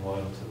or aren't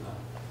loyal to them.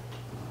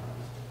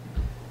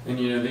 And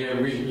you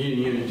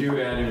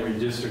do add in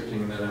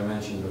redistricting that I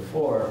mentioned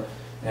before,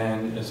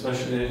 and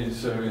especially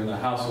so in the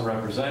House of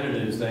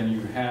Representatives, then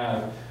you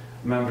have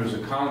members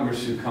of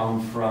Congress who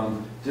come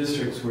from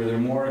districts where they're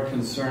more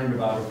concerned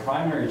about a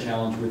primary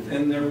challenge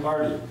within their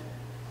party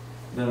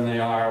than they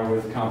are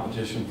with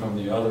competition from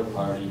the other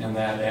party, and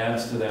that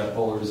adds to that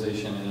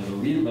polarization at an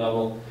elite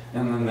level,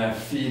 and then that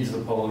feeds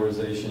the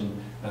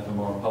polarization at the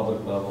more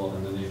public level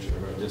and the nature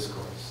of our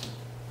discourse.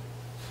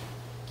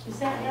 Is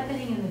that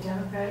happening in the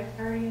Democratic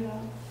Party at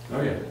all?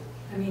 Oh yeah.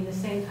 I mean, the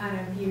same kind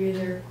of, you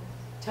either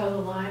toe the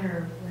line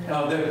or...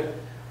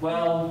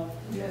 Well...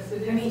 Yes,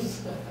 it is.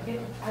 I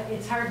mean,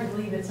 it's hard to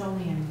believe it's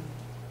only in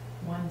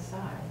one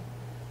side.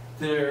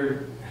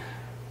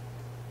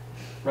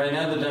 Right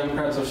now the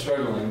Democrats are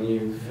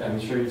struggling. I'm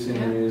sure you've seen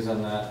the news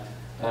on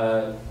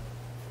that.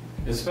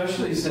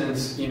 Especially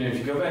since, if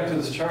you go back to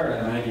this chart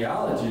on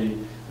ideology,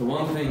 the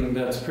one thing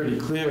that's pretty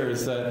clear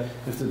is that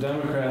if the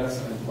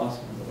Democrats... I've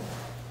lost my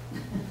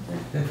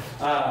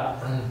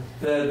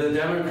the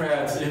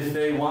Democrats, if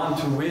they want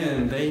to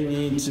win, they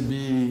need to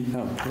be...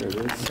 Oh, here it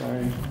is,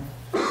 sorry.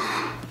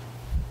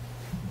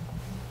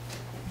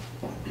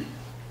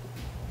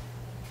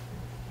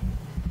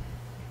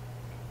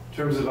 In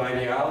terms of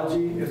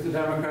ideology, if the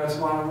Democrats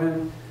want to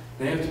win,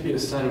 they have to be a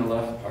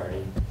center-left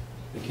party.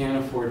 They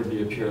can't afford to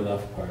be a pure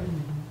left party.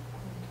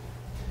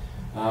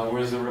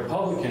 Whereas the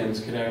Republicans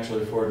could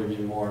actually afford to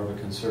be more of a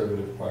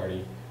conservative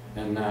party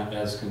and not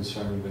as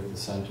concerned with the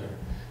center.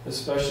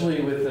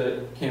 Especially with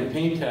the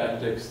campaign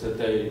tactics that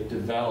they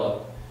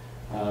develop.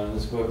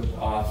 This book,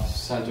 Off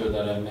Center,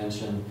 that I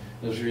mentioned,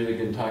 was really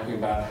good, talking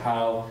about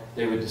how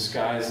they would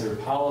disguise their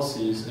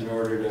policies in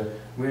order to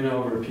win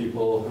over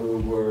people who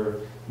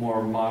were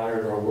more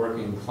moderate or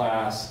working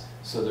class.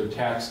 So their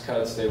tax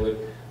cuts, they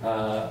would,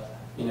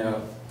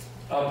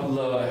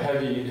 upload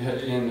heavy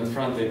in the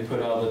front. They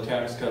put all the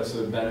tax cuts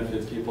that would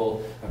benefit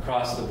people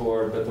across the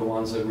board, but the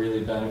ones that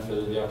really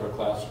benefited the upper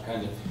class were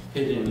kind of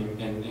hidden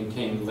and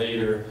came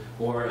later.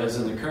 Or as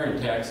in the current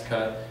tax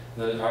cut,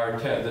 the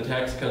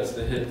tax cuts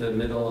that hit the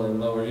middle and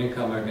lower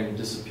income are going to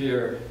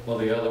disappear, while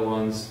the other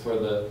ones for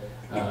the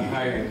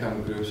higher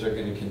income groups are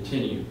going to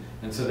continue.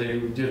 And so they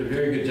did a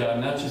very good job,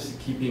 not just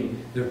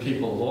keeping their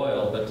people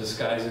loyal, but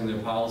disguising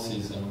their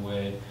policies in a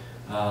way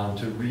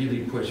to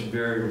really push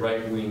very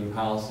right-wing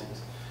policies.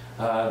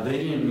 They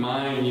didn't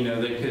mind,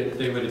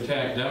 they would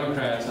attack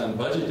Democrats on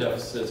budget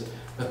deficits,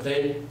 but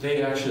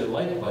they actually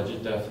like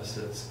budget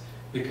deficits,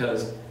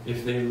 because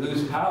if they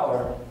lose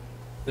power,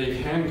 they've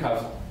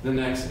handcuffed the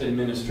next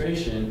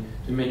administration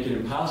to make it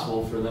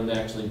impossible for them to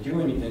actually do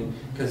anything,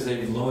 because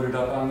they've loaded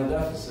up on the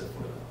deficit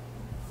for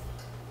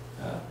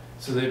them.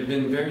 So they've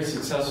been very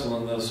successful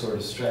in those sort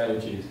of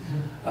strategies,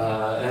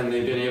 and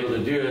they've been able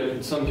to do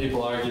it. Some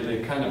people argue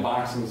they kind of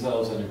boxed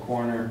themselves in a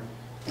corner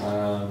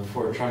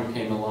before Trump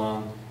came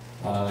along,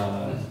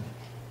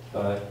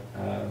 but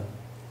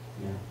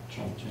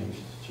Trump changes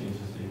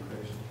the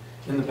equation.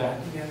 In the back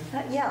again?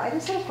 Yeah, I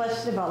just had a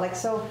question about,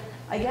 so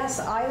I guess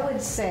I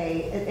would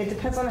say it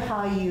depends on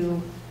how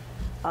you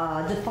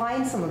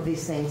define some of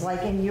these things.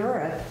 Like in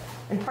Europe,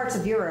 in parts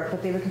of Europe,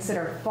 what they would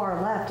consider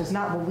far left is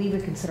not what we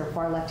would consider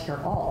far left here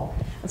at all.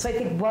 And so I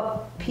think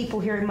what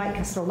people here might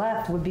consider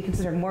left would be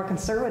considered more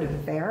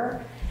conservative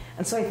there.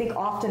 And so I think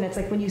often it's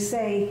like when you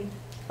say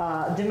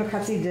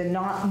democracy did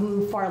not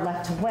move far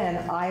left to win,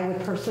 I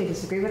would personally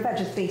disagree with that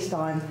just based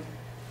on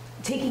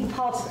taking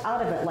politics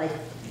out of it. Like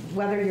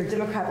whether you're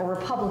Democrat or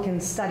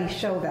Republican, studies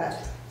show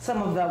that some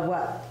of the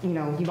what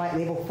you might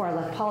label far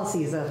left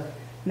policies of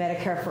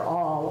Medicare for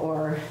all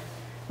or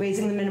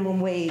raising the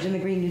minimum wage and the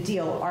Green New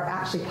Deal are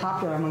actually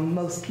popular among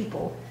most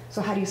people.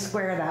 So how do you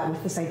square that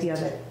with this idea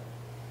that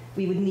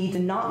we would need to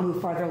not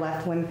move farther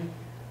left when,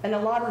 and a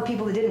lot of the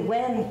people that didn't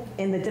win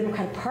in the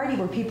Democratic Party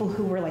were people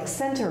who were like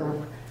center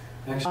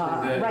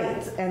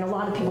right, and a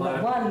lot of people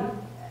that won,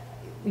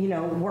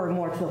 were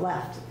more to the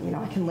left.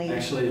 I can later.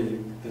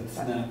 Actually, that's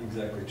not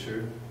exactly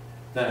true.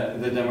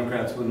 That the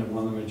Democrats wouldn't have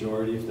won the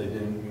majority if they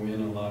didn't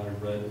win a lot of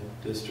red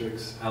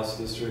districts, House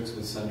districts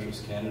with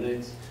centrist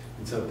candidates.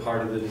 And so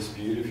part of the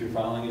dispute, if you're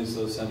following, is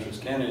those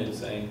centrist candidates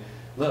saying,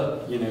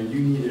 look, you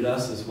needed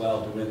us as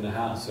well to win the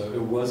House. So it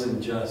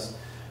wasn't just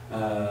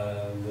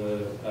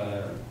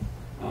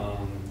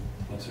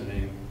what's her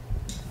name?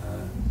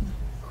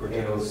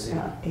 Cortez.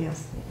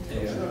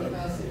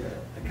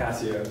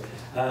 Ocasio.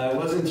 It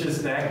wasn't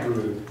just that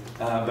group,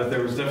 but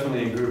there was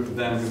definitely a group of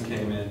them who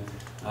came in.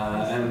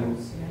 And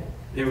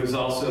it was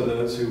also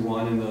those who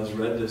won in those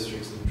red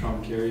districts that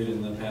Trump carried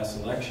in the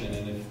past election.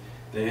 And if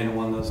they hadn't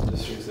won those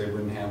districts, they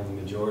wouldn't have the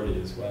majority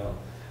as well.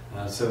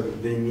 So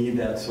they need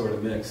that sort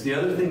of mix. The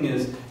other thing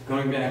is,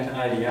 going back to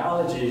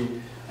ideology,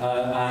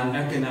 on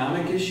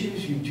economic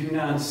issues, you do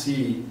not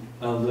see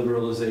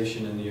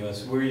liberalization in the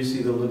U.S. Where you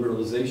see the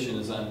liberalization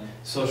is on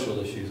social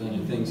issues,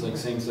 on things like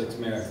same-sex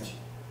marriage.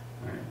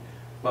 Right?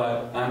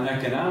 But on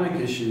economic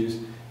issues,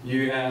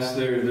 you ask,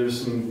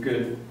 there's some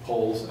good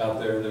polls out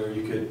there where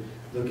you could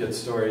look at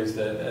stories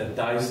that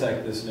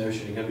dissect this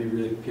notion. You've got to be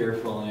really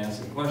careful in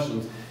asking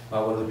questions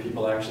about whether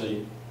people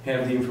actually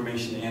have the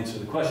information to answer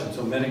the question.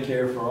 So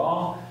Medicare for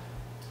all,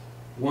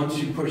 once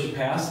you push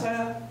past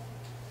that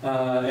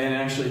and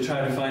actually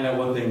try to find out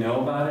what they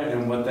know about it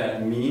and what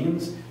that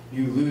means,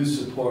 you lose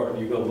support.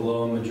 You go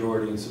below a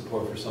majority in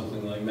support for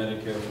something like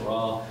Medicare for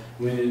all.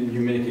 When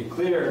you make it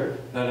clear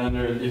that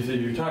if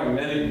you're talking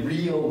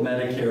real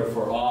Medicare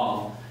for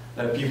all,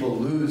 that people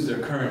lose their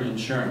current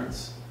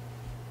insurance,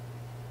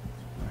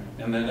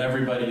 right? And that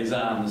everybody is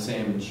on the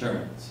same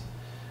insurance,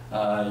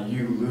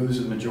 you lose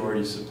a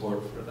majority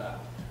support for that.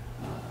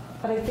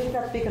 But I think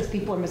that's because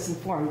people are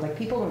misinformed. Like,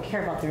 people don't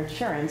care about their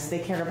insurance. They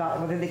care about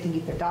whether they can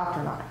keep their doctor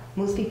or not.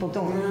 Most people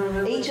don't.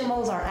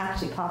 HMOs aren't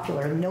actually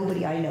popular.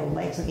 Nobody I know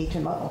likes an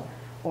HMO.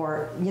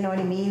 Or, you know what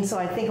I mean? So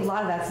I think a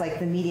lot of that's like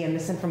the media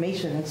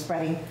misinformation and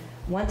spreading.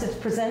 Once it's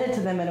presented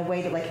to them in a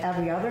way that like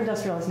every other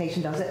industrialized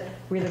nation does it,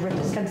 we're the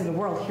richest country in the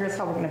world, here's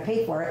how we're going to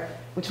pay for it,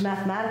 which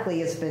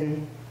mathematically has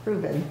been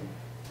proven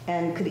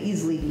and could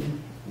easily be,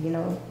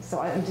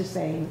 so I'm just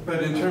saying.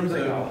 But in terms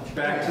of,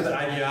 back to the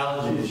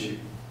ideology issue,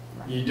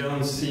 you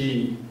don't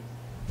see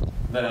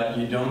the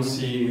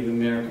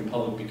American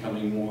public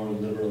becoming more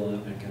liberal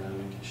on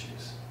economic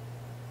issues.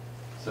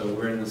 So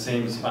we're in the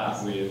same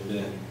spot we have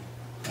been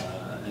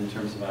in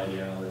terms of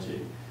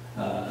ideology.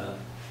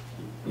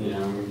 We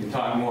can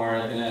talk more,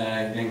 and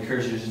I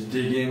encourage you to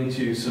dig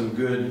into some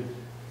good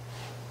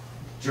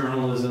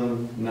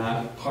journalism,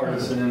 not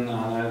partisan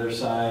on either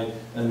side,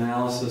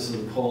 analysis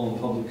of the poll and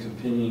public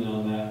opinion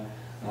on that,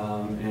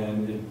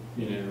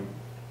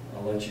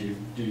 I'll let you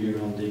do your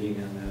own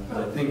digging on that.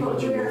 But I think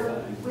what you will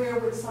find. Where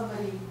would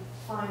somebody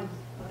find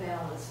a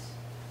balanced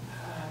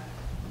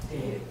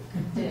dig?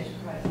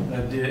 Right.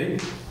 A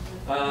dig?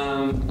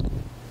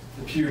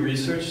 The Pew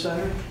Research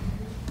Center.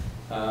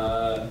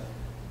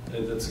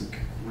 That's a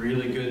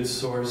really good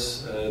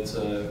source. It's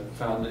a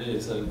funded.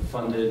 It's a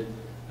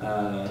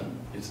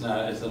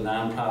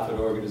nonprofit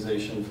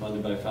organization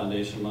funded by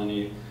foundation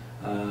money.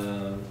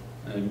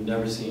 I've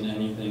never seen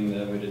anything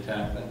that would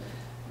attack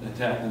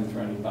them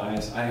for any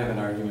bias. I have an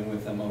argument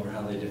with them over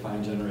how they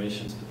define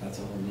generations, but that's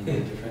a whole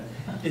nother different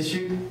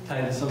issue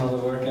tied to some other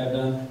work I've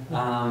done.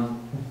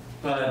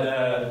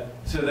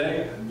 So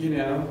they,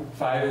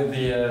 five of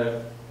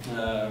the,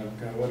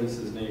 what is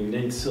his name?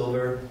 Nate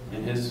Silver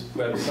and his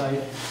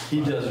website.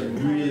 He does a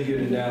really good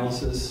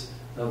analysis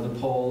of the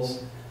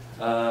polls.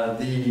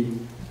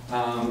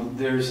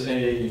 There's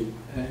an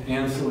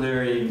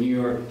ancillary New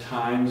York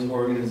Times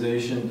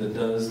organization that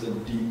does the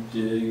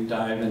deep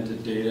dive into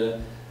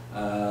data.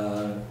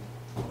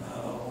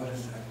 What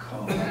is that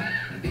called?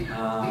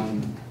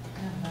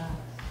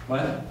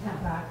 What?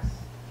 Vox.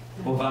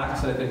 Well,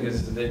 Vox, I think,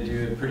 they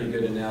do a pretty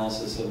good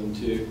analysis of them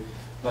too.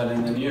 But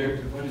in the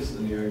what is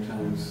the New York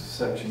Times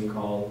section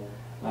called?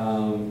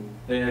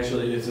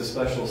 It's a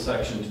special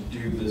section to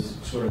do this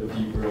sort of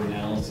deeper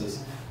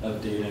analysis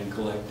of data and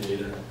collect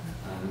data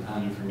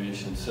on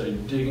information. So you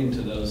dig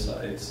into those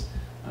sites,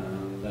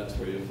 that's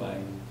where you'll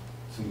find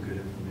some good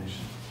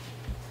information.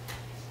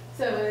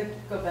 So I'm going to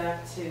go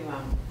back to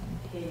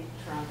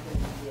Trump and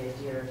the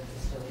idea of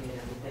dystopia and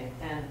everything.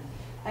 And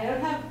I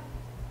don't have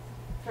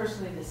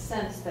personally the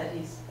sense that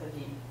he's a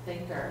deep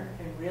thinker,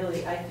 and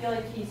really I feel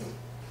like he's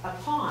a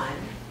pawn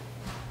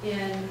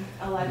in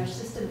a larger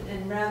system,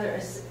 and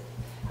rather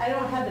I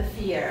don't have the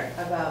fear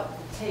about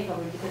the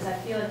takeover, because I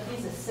feel like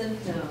he's a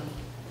symptom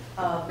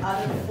of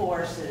other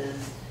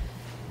forces,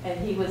 and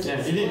he was Yeah,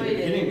 exploited.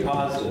 he didn't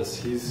cause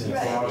this. He's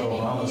Right,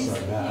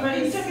 and But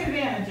he took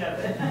advantage of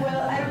it.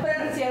 Well,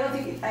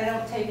 I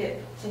don't take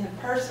it to him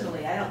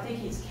personally. I don't think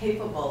he's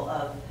capable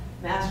of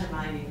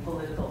masterminding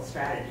political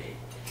strategy.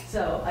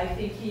 So I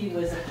think he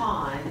was a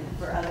pawn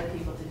for other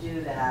people to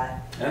do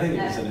that. I think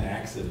it was an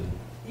accident.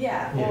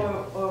 Yeah,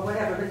 or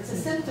whatever, but it's a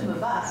symptom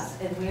of us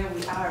and where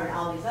we are and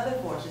all these other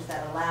forces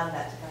that allowed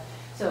that to come.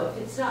 So if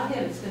it's not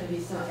him, it's going to be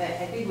some,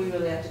 I think we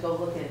really have to go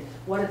look at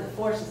what are the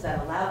forces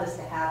that allow this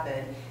to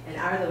happen, and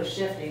are those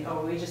shifting, or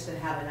are we just going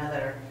to have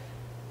another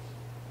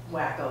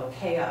wacko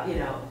chaos,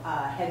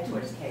 head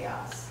towards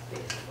chaos,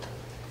 basically.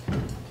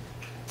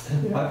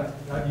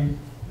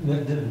 You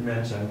didn't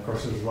mention, of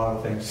course, there's a lot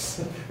of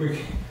things.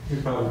 We'd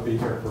probably be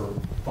here for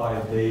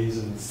 5 days,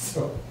 and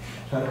so,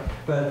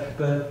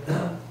 but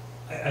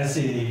I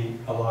see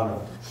a lot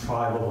of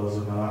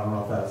tribalism, and I don't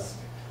know if that's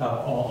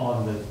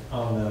on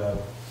the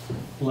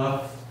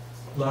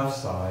left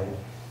side,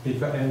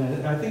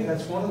 and I think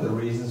that's one of the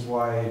reasons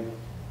why.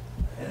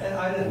 And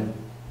I didn't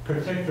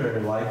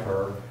particularly like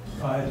her,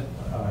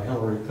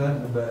 Hillary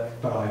Clinton, but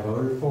I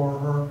voted for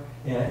her,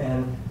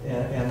 and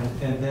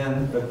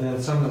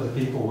then some of the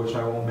people, which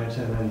I won't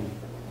mention any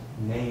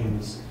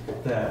names,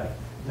 that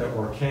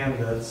were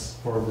candidates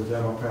for the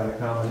Democratic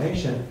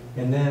nomination,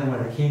 and then when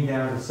it came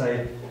down to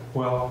say,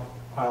 well,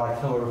 I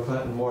like Hillary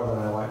Clinton more than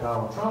I like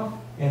Donald Trump,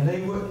 and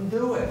they wouldn't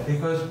do it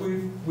because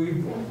we've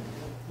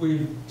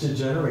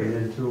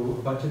degenerated into a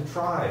bunch of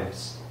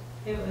tribes.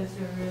 It was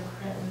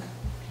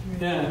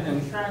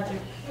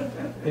tragic.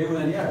 It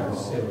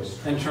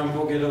was. And Trump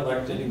will get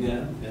elected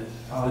again if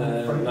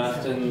the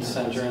left and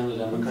center and the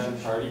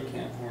Democratic Party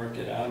can't work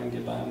it out and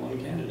get by on one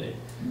candidate.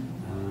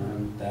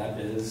 That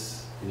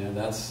is, it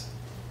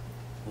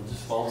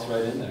just falls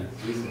right in there.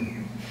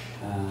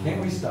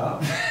 Can't we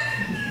stop?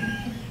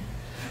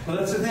 Well,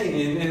 that's the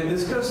thing, and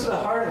this goes to the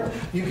heart of,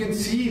 you can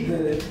see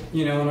the,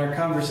 in our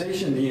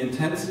conversation, the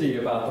intensity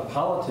about the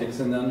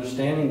politics and the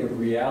understanding of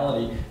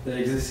reality that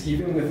exists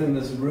even within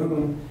this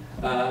room,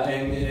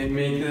 and it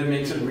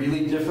makes it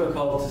really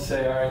difficult to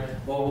say, all right,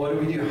 well, what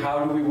do we do?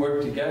 How do we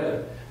work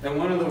together? And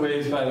one of the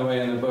ways, by the way,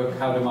 in the book,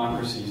 How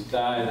Democracies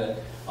Die, that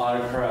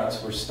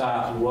autocrats were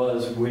stopped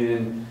was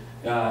when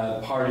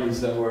parties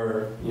that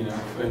were,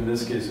 in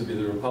this case would be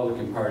the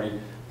Republican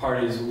Party,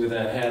 parties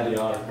that had the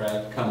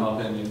autocrat come up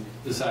and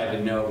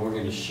decided, no, we're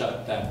going to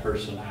shut that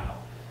person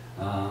out,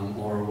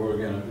 or we're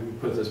going to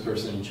put this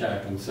person in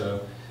check. And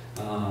so,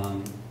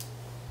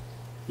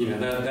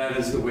 that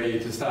is the way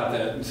to stop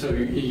that. And so,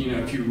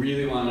 if you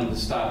really wanted to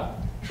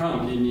stop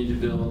Trump, you need to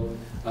build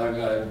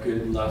a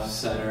good left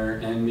center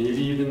and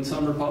maybe even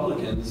some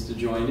Republicans to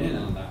join in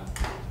on that.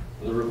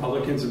 The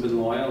Republicans have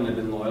been loyal, and they've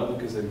been loyal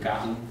because they've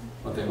gotten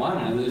what they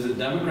wanted. And there's the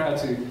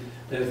Democrats who,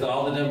 if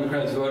all the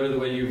Democrats voted the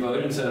way you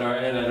voted and said, all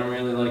right, I don't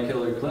really like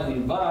Hillary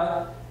Clinton,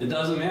 but it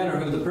doesn't matter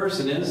who the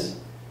person is,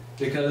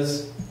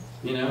 because,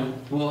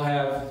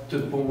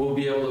 we'll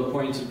be able to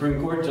appoint Supreme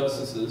Court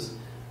justices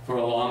for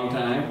a long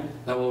time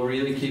that will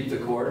really keep the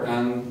court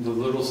on the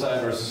liberal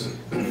side, or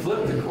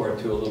flip the court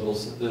to a liberal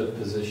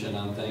position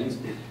on things.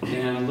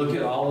 And look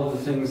at all of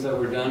the things that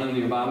were done in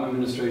the Obama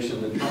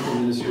administration, the Trump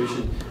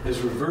administration is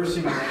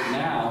reversing right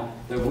now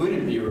that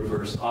wouldn't be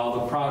reversed,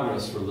 all the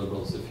progress for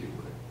liberals, if you would.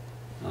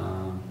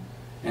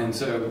 And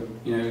so,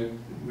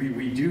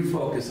 we do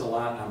focus a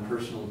lot on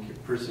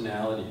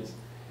personalities,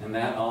 and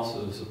that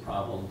also is a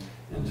problem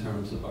in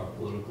terms of our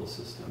political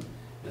system,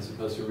 as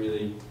opposed to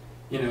really,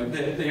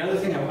 the other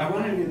thing I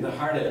wanted to get at the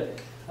heart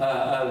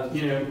of,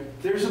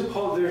 there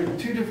are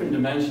two different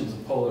dimensions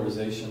of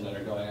polarization that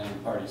are going on in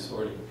party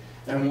sorting.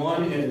 And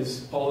one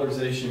is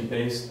polarization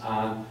based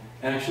on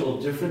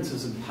actual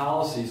differences in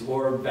policies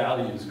or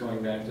values,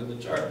 going back to the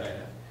chart I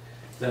had.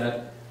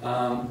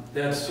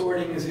 That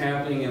sorting is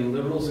happening, and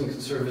liberals and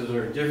conservatives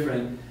are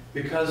different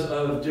because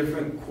of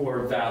different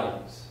core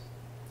values.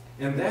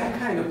 And that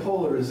kind of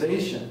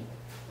polarization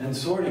and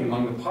sorting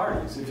among the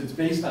parties, if it's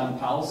based on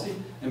policy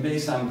and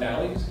based on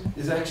values,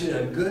 is actually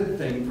a good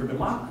thing for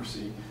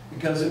democracy,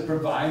 because it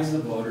provides the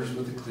voters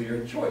with a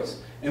clear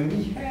choice. And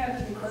we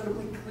have an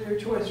incredibly clear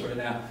choice right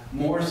now,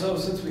 more so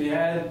since we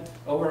had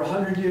over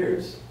 100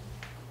 years.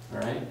 All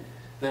right?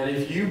 That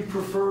if you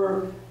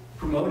prefer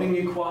promoting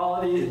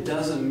equality, it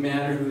doesn't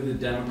matter who the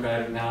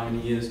Democratic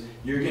nominee is.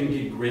 You're going to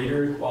get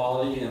greater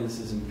equality, and this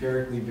is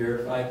empirically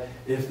verified,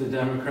 if the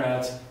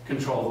Democrats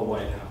control the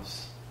White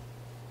House.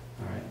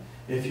 All right?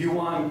 If you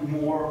want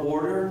more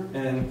order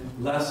and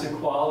less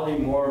equality,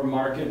 more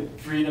market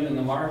freedom in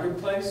the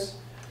marketplace,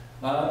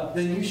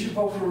 then you should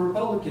vote for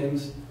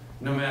Republicans,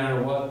 no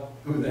matter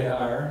who they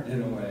are,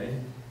 in a way.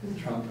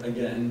 Trump,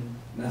 again,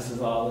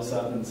 messes all this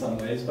up in some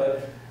ways,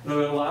 but a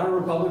lot of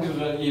Republicans,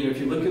 if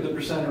you look at the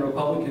percent of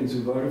Republicans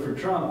who voted for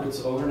Trump, it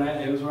was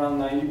around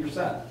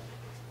 90%.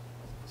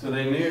 So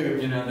they knew,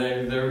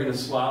 they were going to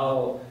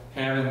swallow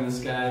having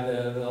this guy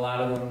that a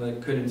lot of them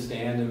that couldn't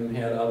stand him and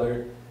had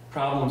other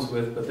problems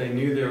with, but they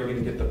knew they were going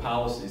to get the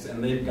policies,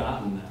 and they've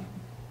gotten them.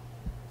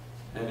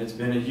 And it's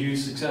been a huge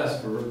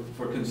success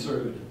for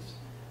conservatives,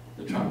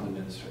 the Trump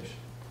administration.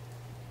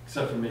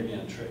 Except for maybe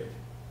on trade.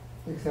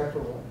 Except for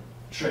what?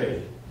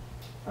 Trade.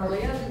 Well,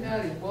 he hasn't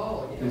got his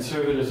wall yet.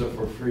 Conservatives are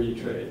for free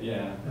trade,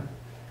 yeah.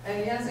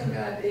 And he hasn't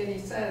got any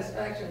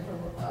satisfaction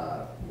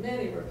from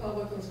many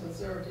Republicans,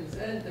 conservatives,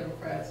 and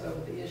Democrats over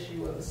the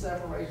issue of the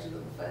separation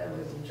of the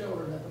families and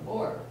children at the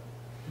border.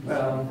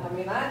 Well, I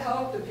mean, I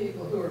talk to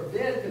people who are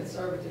big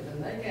conservative,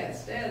 and they can't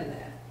stand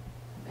that.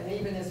 And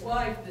even his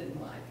wife didn't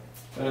like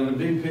it. but in the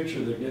big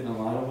picture, they're getting a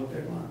lot of what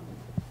they want.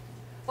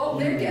 Oh,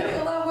 they're getting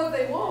a lot of what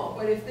they want,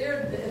 but if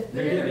they're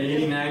They're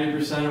getting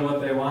 80–90% of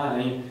what they want. I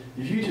mean,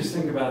 if you just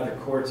think about the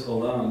courts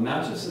alone,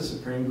 not just the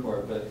Supreme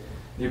Court, but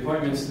the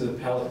appointments to the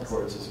appellate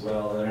courts as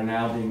well that are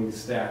now being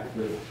stacked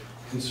with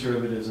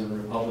conservatives and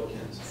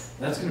Republicans,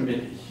 that's going to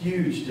make a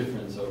huge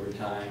difference over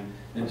time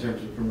in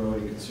terms of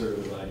promoting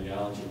conservative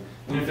ideology.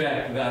 And in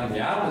fact, on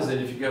the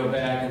opposite, if you go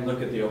back and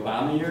look at the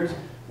Obama years,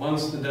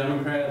 once the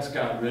Democrats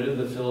got rid of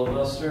the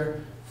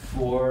filibuster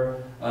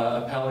for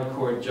appellate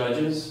court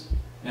judges,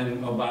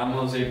 and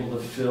Obama was able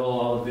to fill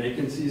all the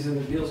vacancies in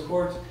the appeals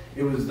courts,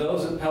 it was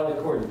those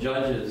appellate court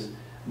judges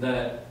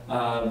that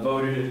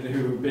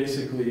who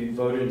basically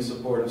voted in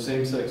support of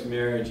same-sex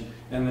marriage,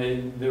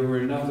 and there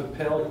were enough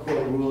appellate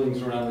court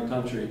rulings around the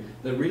country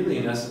that really,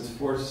 in essence,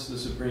 forced the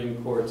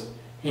Supreme Court's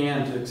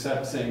hand to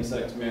accept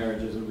same-sex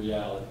marriage as a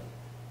reality.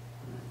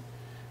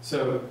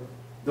 So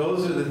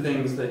those are the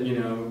things that, you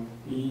know,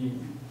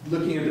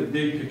 looking at the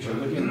big picture,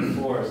 looking at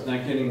the forest,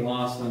 not getting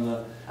lost on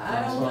the...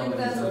 I don't think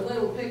that's a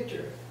little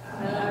picture.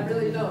 I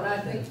really don't. I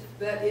think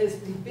that is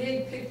the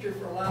big picture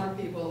for a lot of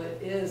people.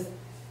 It is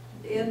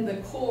in the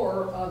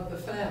core of the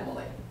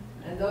family.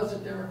 And those are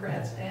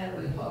Democrats and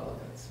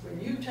Republicans. When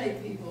you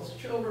take people's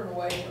children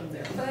away from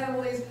their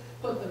families,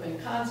 put them in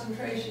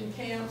concentration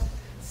camps,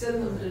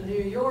 send them to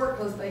New York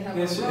because they have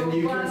a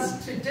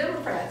robust, to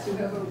Democrats who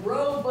have a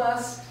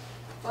robust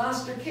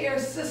foster care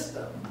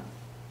system.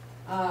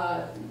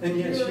 And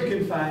yes, you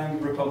can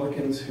find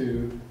Republicans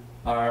who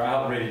are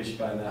outraged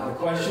by that. The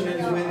question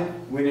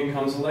is when it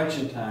comes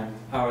election time,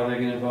 how are they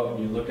going to vote?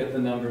 And you look at the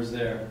numbers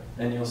there,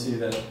 and you'll see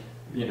that,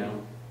 you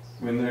know,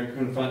 when they're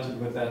confronted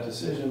with that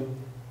decision,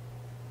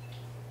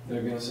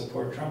 they're going to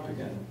support Trump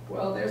again.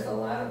 Well, there's a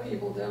lot of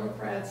people,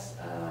 Democrats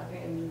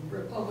and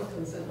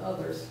Republicans and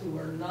others, who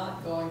are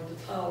not going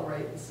to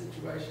tolerate the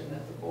situation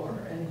at the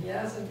border. And he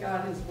hasn't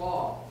got his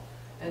wall.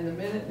 And the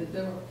minute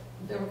the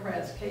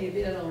Democrats cave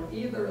in on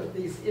either of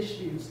these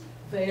issues,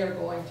 they are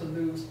going to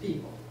lose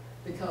people,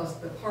 because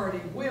the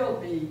party will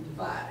be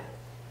divided.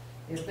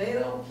 If they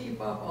don't keep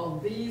up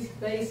on these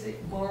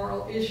basic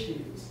moral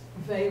issues,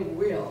 they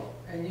will.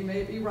 And you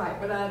may be right,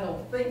 but I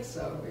don't think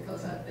so,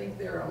 because I think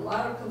there are a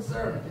lot of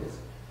conservatives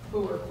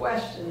who are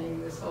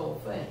questioning this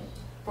whole thing.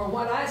 From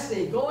what I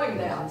see going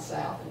down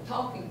south and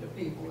talking to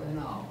people and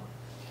all,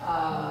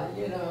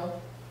 you know.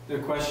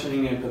 They're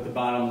questioning it, but the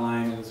bottom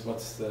line is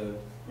what's the...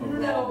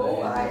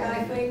 No,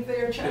 I think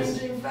they're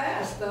changing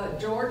fast.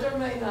 Georgia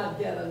may not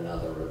get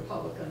another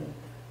Republican.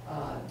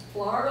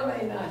 Florida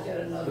may not get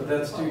another. But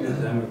that's due to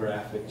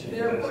demographic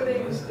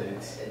changes in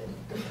the states.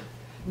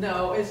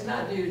 No, it's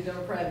not due to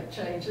democratic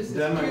changes.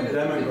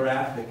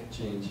 Demographic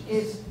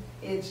changes.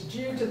 It's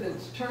due to the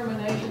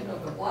determination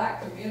of the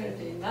black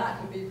community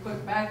not to be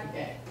put back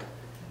again.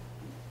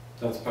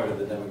 That's part of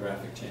the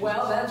demographic change.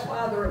 Well, that's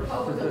why the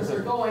Republicans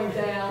are going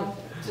down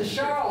to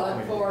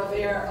Charlotte for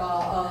their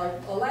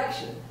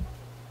election.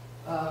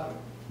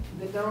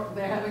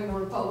 They're having the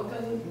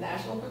Republican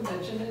National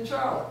Convention in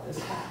Charlotte this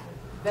time.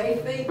 They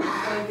think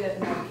they're going to get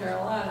North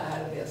Carolina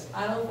out of this.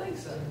 I don't think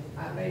so.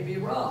 I may be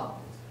wrong.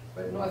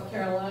 But North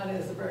Carolina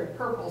is a very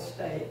purple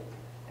state.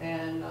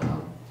 And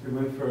we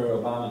went for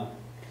Obama.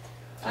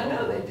 I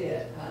know they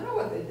did. I know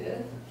what they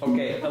did.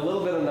 Okay, a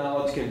little bit of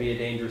knowledge can be a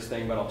dangerous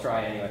thing, but I'll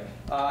try anyway.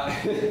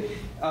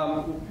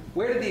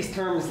 Where do these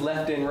terms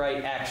left and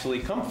right actually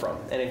come from?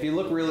 And if you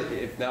look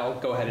now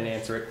go ahead and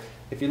answer it.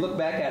 If you look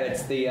back at it,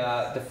 it's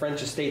the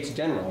French Estates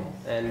General,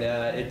 and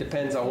it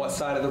depends on what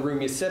side of the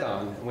room you sit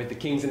on, with the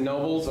kings and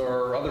nobles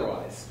or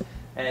otherwise.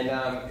 And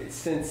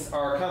since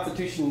our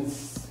Constitution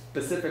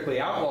specifically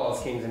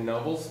outlaws kings and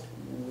nobles,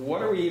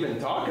 what are we even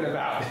talking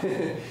about?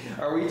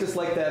 Are we just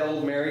like that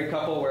old married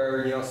couple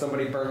where, you know,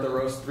 somebody burnt the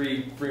roast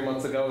three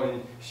months ago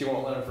and she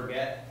won't let them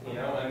forget? You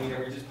know, I mean,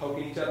 are we just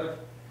poking each other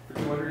for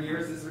 200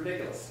 years? This is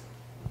ridiculous.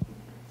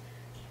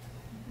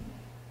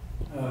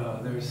 Oh,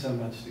 there's so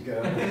much to go.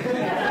 In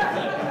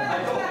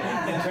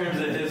terms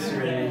of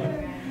history,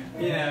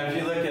 you know, if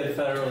you look at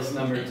Federalist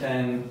Number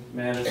 10,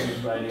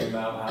 Madison's writing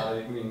about how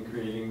they've been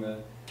creating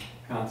the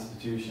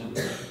Constitution.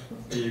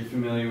 Are you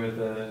familiar with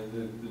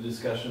the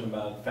discussion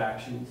about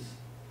factions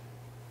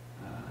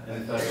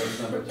in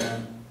Federalist Number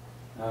 10?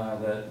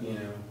 That, you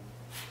know,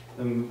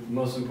 the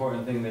most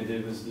important thing they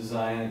did was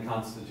design a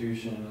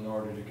constitution in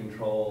order to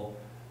control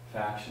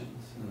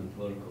factions in the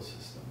political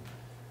system.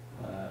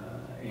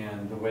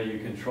 And the way you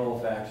control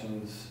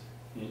factions,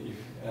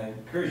 I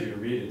encourage you to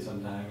read it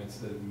sometime.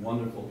 It's a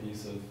wonderful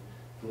piece of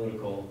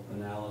political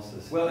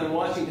analysis. Well, in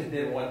Washington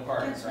did one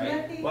parties,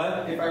 right?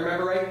 What? If I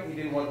remember right, he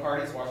did one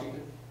parties,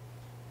 Washington?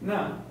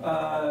 No.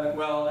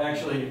 Well,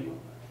 actually,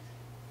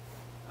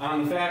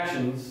 on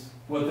factions,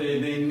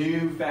 they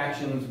knew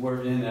factions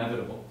were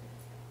inevitable.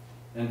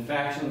 And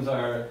factions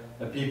are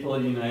a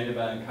people united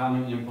by a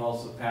common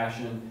impulse of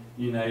passion,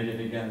 united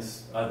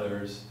against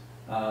others,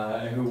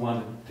 who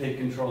want to take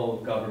control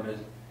of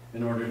government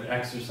in order to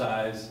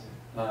exercise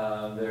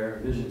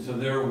their vision. So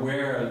they're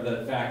aware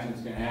that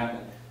factions are going to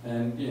happen.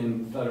 And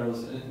in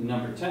Federalist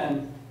number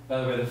 10,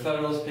 by the way, the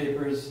Federalist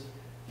Papers,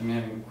 I'm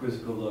having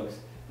quizzical looks.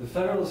 The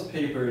Federalist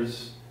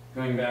Papers,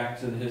 going back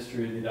to the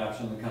history of the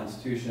adoption of the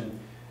Constitution,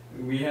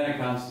 we had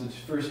a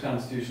first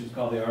constitution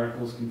called the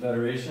Articles of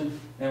Confederation.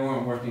 They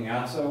weren't working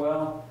out so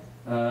well.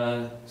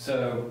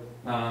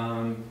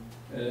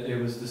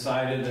 It was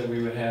decided that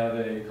we would have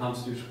a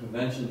constitutional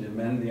convention to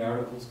amend the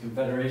Articles of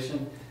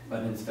Confederation,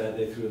 but instead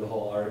they threw the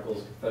whole Articles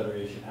of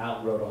Confederation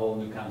out, wrote a whole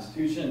new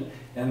constitution,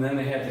 and then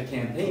they had to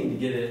campaign to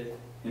get it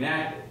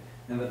enacted.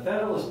 And the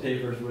Federalist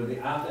Papers were the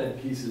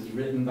op-ed pieces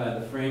written by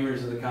the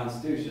framers of the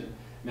Constitution,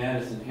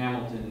 Madison,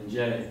 Hamilton, and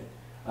Jay,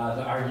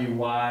 to argue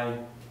why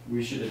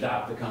we should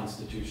adopt the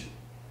Constitution.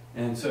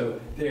 And so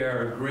they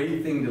are a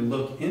great thing to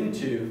look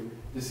into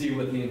to see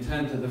what the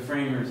intent of the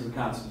framers of the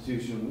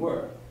Constitution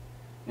were.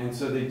 And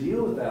so they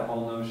deal with that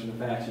whole notion of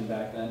faction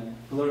back then.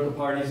 Political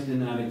parties did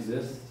not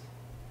exist.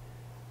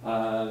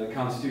 The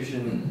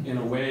Constitution, in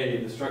a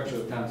way, the structure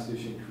of the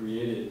Constitution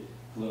created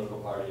political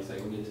parties. I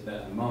can get to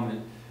that in a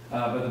moment.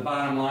 But the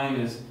bottom line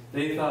is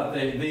they thought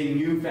they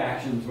knew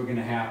factions were going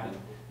to happen.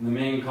 And the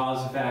main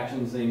cause of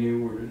factions they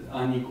knew were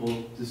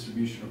unequal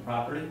distribution of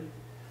property.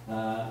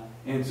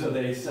 And so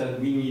they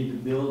said we need to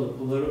build a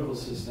political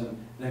system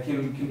that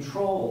can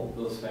control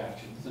those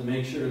factions and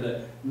make sure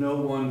that no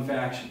one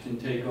faction can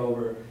take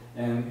over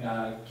and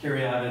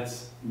carry out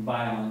its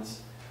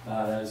violence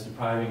that is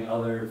depriving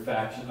other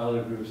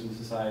groups in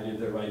society of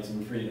their rights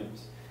and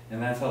freedoms.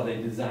 And that's how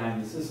they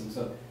designed the system.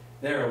 So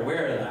they're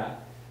aware of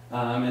that.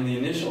 And the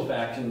initial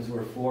factions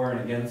were for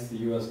and against the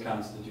U.S.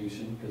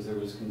 Constitution because there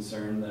was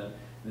concern that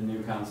the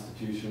new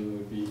Constitution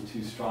would be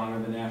too strong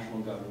of a national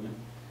government.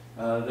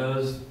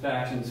 Those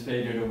factions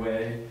faded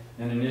away,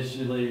 and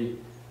initially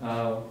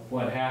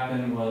what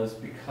happened was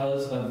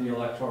because of the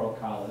Electoral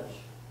College,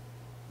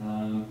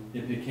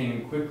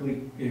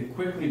 it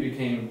quickly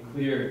became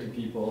clear to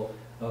people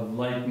of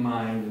like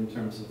mind in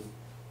terms of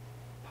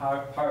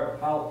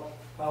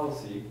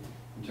policy,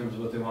 in terms of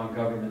what they want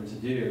government to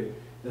do,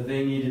 that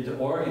they needed to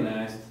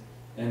organize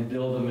and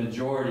build a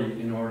majority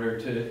in order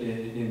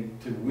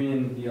to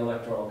win the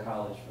Electoral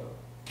College vote.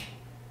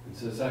 And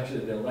so it's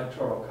actually the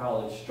Electoral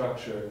College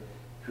structure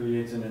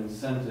creates an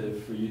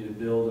incentive for you to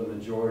build a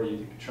majority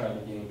to try to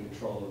gain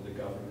control of the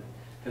government.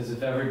 Because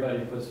if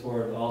everybody puts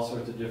forward all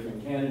sorts of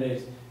different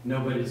candidates,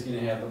 nobody's going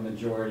to have a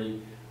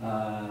majority,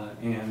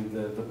 and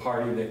the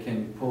party that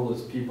can pull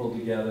its people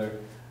together,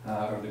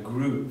 or the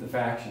group, the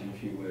faction,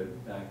 if you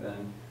would, back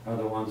then, are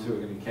the ones who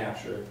are going to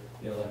capture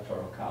the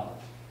Electoral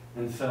College.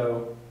 And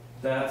so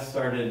that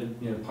started,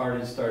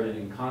 parties started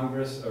in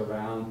Congress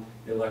around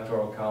the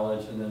Electoral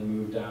College and then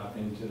moved out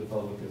into the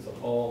public as a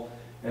whole.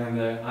 And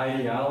the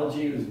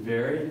ideology was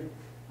varied.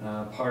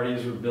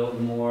 Parties were built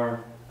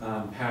more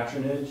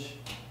patronage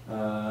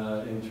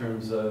in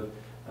terms of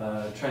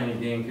trying to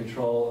gain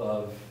control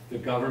of the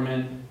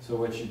government. So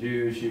what you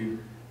do is you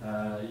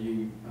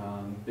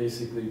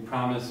basically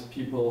promise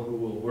people who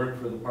will work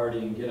for the party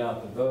and get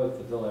out the vote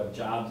that they'll have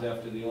jobs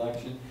after the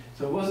election.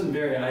 So it wasn't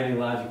very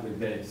ideologically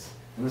based.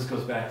 And this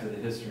goes back to the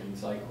history and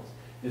cycles.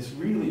 It's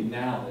really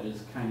now that it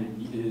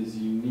is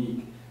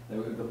unique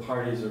that the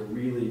parties are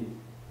really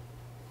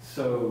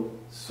so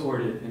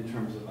sorted in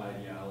terms of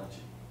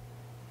ideology.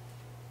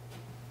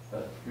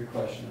 But good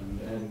question,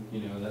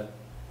 and that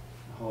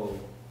whole.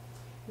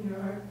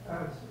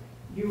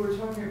 You were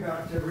talking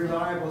about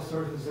reliable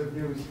sources of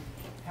news.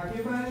 Have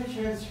you by any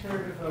chance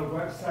heard of a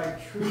website,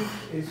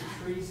 Truth is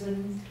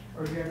Treason?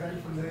 Or do you have any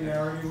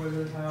familiarity with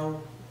it?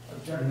 How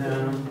objective?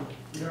 No.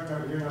 You don't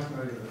know. You're not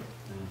familiar with it.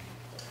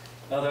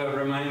 No. Although it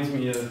reminds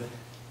me of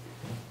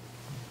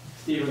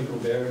Stephen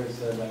Colbert, who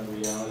said that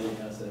reality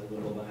has a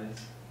little bias.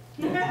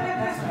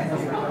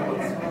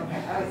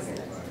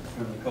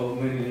 From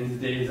his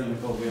days on the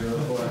Colbert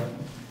Report.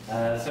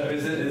 So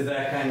is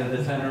that kind of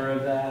the tenor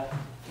of that?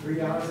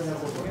 Reality has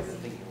a voice.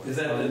 Is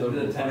that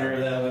the tenor of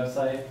that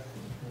website?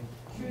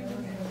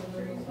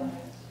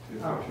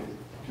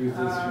 Truth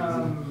is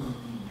Treason.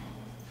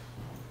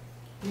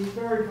 He's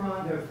very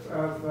fond of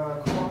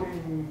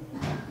quoting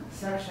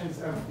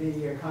sections of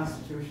the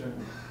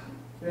Constitution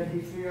that he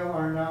feels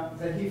are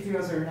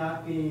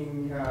not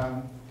being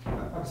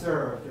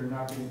observed or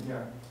not being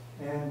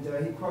and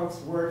he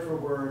quotes word for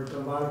word a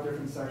lot of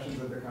different sections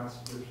of the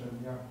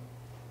Constitution.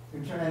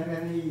 And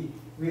then he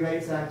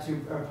relates that to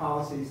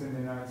policies in the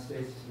United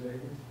States today.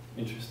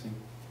 Interesting.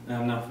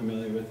 I'm not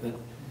familiar with it.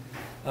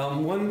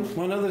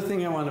 One other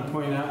thing I want to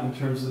point out in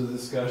terms of the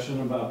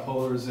discussion about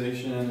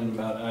polarization and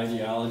about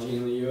ideology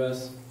in the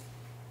U.S.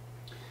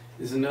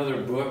 is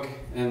another book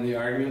and the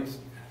arguments.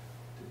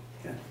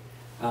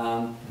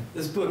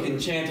 This book,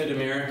 Enchanted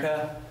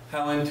America,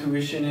 How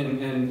Intuition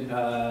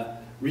and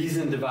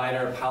Reason Divide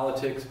Our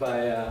Politics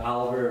by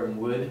Oliver and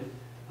Wood,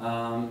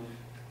 I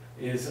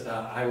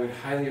would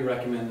highly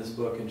recommend this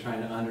book in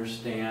trying to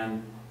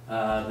understand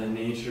the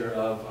nature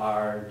of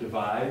our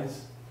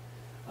divides.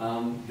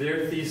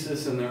 Their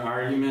thesis and their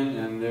argument,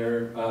 and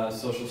they're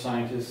social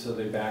scientists, so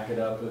they back it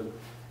up.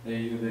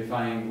 They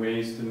find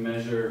ways to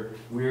measure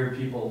where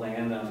people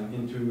land on an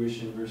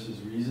intuition versus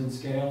reason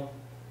scale.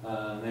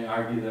 They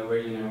argue that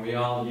we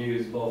all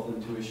use both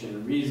intuition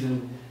and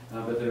reason,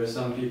 but there are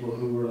some people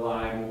who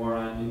rely more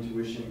on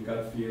intuition,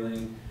 gut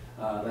feeling,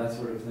 that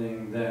sort of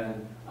thing,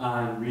 than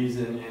on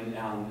reason and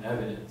on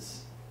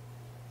evidence.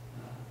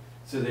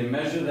 So they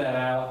measure that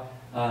out,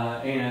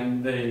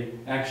 and they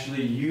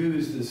actually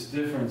use this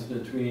difference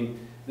between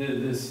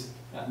this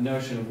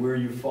notion of where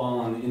you fall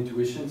on the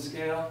intuition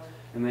scale,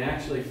 and they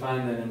actually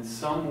find that in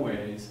some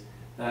ways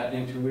that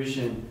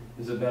intuition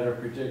is a better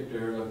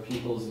predictor of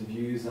people's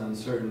views on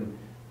certain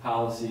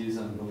policies,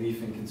 on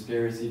belief in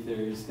conspiracy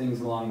theories,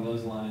 things along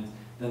those lines,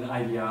 than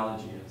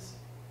ideology is.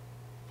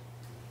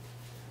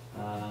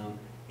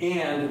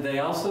 And they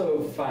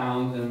also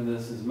found, and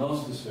this is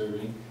most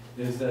disturbing,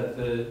 is that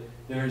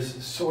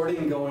there's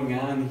sorting going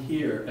on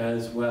here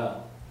as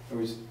well. Are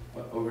we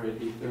over at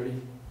 8:30?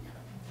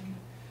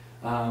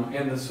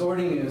 And the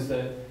sorting is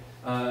that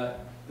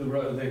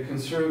the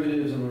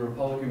conservatives and the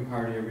Republican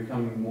Party are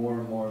becoming more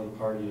and more the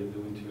party of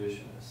the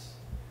intuitionists,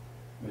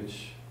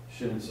 which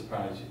shouldn't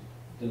surprise you.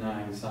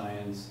 Denying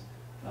science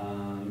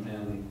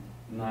and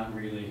not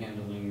really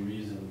handling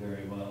reason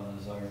very well,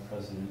 as our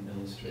president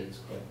illustrates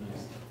quite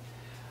nicely.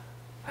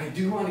 I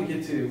do want to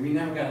get to, we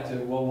never got to,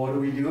 well, what do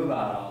we do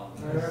about all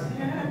of this?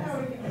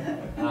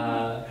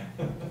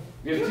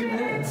 We have 2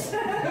 minutes. 2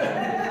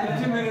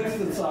 minutes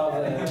to solve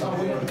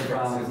the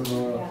problems in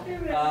the world.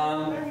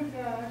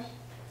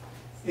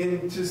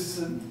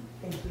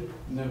 Thank you.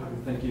 No,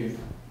 thank you.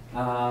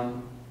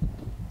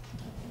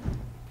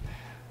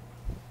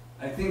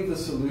 I think the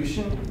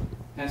solution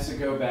has to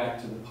go back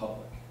to the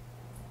public.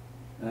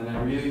 And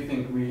I really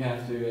think we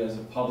have to, as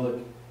a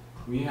public,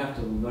 we have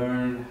to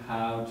learn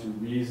how to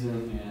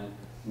reason and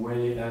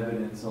weigh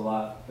evidence a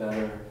lot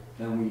better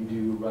than we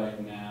do right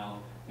now,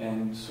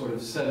 and sort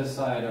of set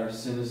aside our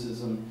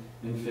cynicism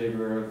in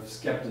favor of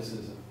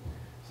skepticism.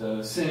 So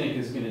a cynic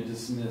is going to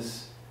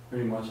dismiss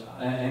pretty much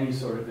any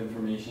sort of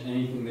information,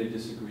 anything they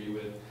disagree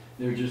with.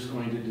 They're just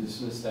going to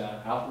dismiss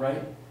that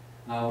outright,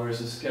 whereas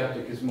a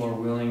skeptic is more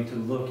willing to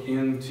look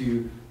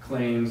into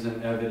claims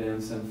and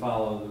evidence and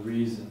follow the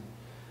reason.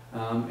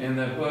 In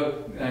that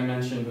book I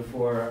mentioned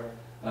before,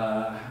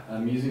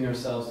 Amusing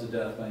Ourselves to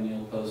Death by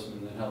Neil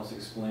Postman, that helps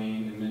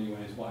explain in many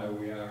ways why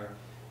we are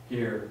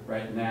here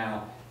right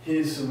now.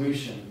 His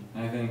solution,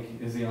 I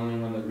think, is the only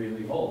one that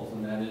really holds,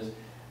 and that is,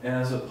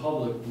 as a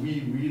public,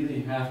 we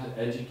really have to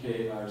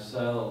educate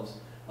ourselves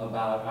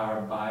about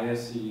our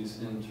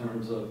biases in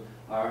terms of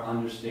our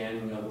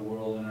understanding of the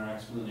world and our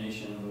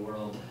explanation of the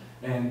world.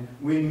 And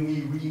when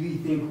we really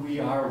think we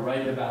are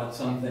right about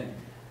something,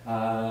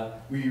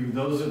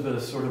 those are the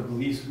sort of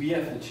beliefs we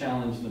have to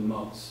challenge the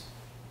most.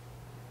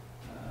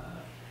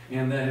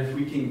 And that if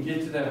we can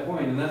get to that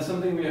point, and that's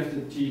something we have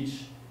to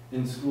teach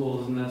in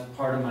schools, and that's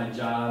part of my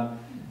job.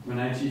 When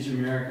I teach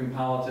American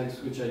politics,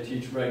 which I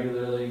teach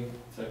regularly,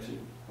 it's actually,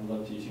 I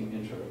love teaching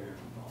Intro to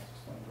American Politics.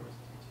 Fun course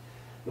to teach.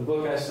 The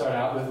book I start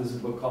out with is a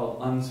book called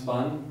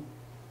Unspun,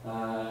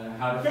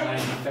 How to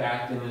Find the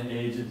Fact in an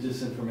Age of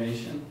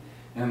Disinformation.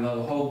 And the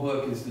whole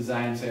book is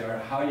designed to say, all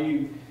right, how do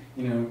you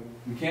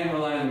we can't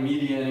rely on the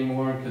media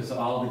anymore because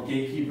all the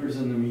gatekeepers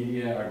in the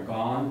media are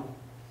gone.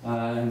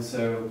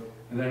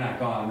 And they're not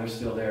gone, they're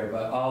still there,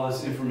 but all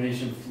this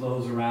information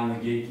flows around the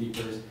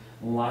gatekeepers,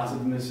 lots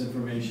of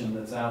misinformation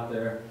that's out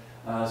there.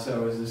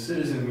 So as a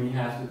citizen, we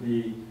have to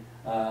be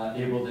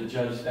able to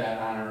judge that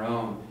on our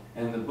own.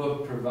 And the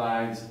book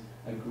provides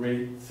a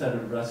great set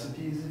of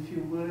recipes, if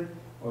you would,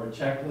 or a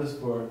checklist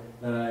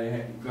that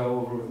I go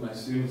over with my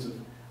students of,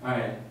 all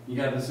right, you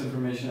got this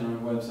information on a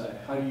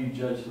website. How do you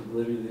judge the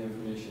validity of the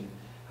information?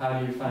 How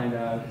do you find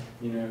out,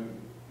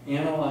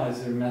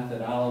 analyze their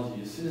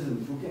methodology as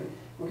citizens?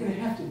 We're going to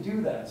have to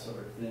do that sort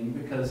of thing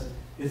because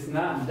it's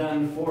not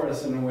done for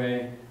us in a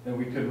way that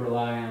we could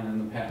rely on in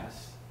the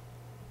past.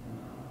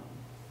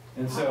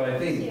 And so I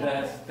think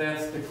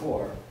that's the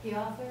core. The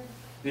author?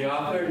 The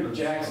author,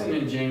 Jackson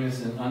and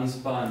Jameson,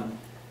 Unspun,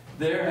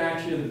 they're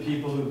actually the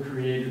people who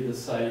created the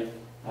site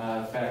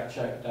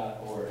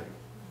factcheck.org,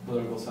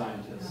 political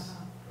scientists.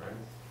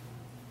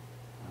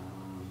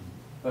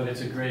 But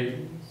it's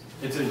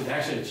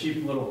actually a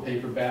cheap little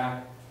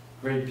paperback,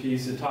 great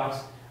piece. It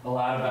talks a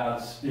lot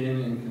about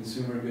spin in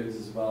consumer goods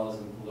as well as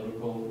in the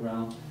political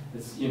realm.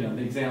 It's, the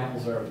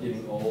examples are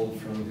getting old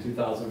from the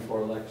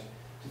 2004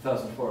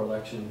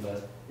 election,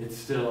 but it's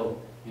still,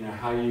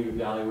 how you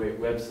evaluate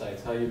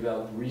websites, how you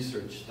evaluate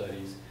research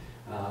studies,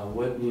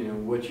 what you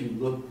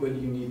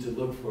need to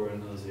look for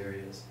in those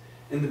areas.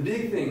 And the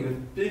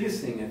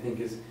biggest thing I think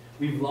is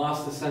we've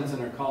lost the sense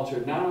in our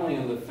culture, not only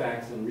on the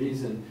facts and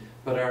reason,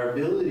 but our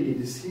ability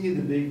to see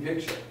the big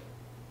picture.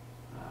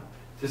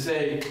 to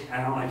say,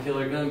 I don't want to kill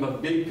or gun,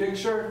 but big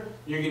picture,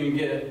 you're going to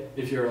get,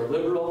 if you're a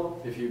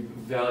liberal, if you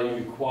value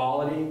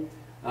equality,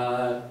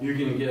 you're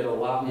going to get a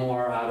lot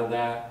more out of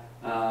that,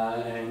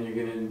 and you're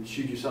going to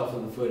shoot yourself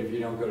in the foot if you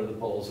don't go to the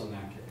polls in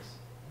that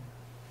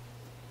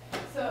case.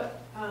 So,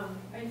 are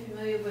you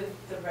familiar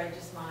with The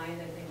Righteous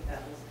Mind? I think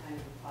that was kind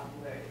of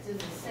popular. It's in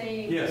the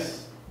same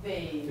Yes.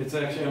 vein. It's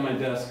actually on my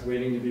desk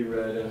waiting to be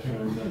read after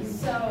I'm done.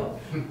 So,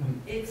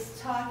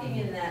 it's talking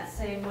in that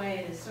same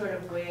way, and it's sort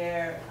of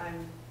where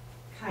I'm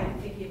kind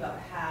of thinking about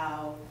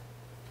how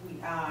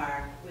we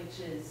are, which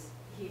is,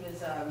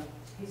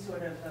 he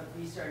sort of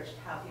researched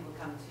how people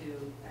come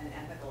to an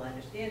ethical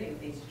understanding of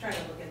things. He's trying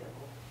to look at the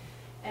whole.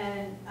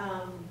 And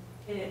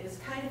it was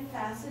kind of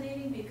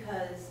fascinating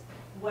because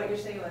what you're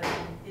saying about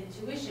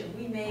intuition,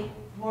 we make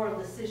moral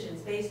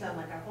decisions based on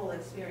like our whole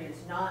experience,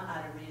 not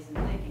out of reasoned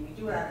thinking. We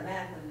do it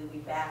automatically, then we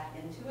back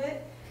into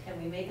it,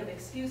 and we make up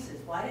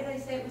excuses. Why did I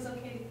say it was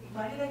okay?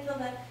 Why did I kill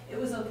that? It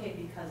was okay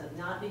because of,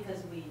 not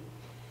because we.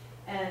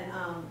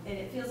 And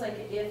it feels like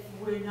if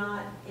we're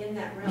not in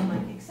that realm,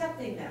 like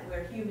accepting that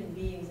we're human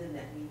beings and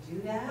that we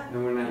do that.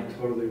 And we're not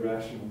totally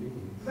rational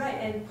beings. Right,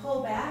 and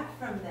pull back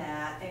from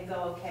that and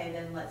go, okay,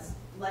 then let's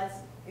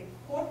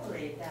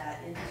incorporate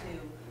that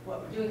into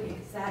what we're doing,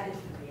 because that is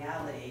the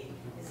reality.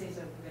 It seems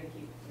like we're going to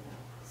keep,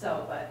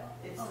 so, but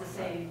it's the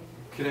same.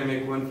 Can I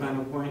make one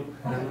final point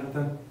on that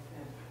then?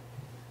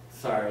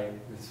 Sorry,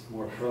 it's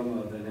more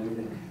promo than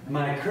anything.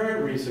 My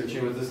current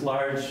researching with this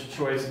large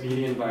choice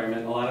media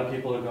environment, a lot of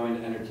people are going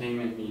to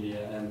entertainment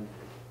media and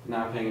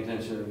not paying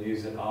attention to the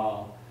news at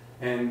all.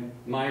 And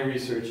my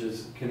research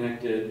has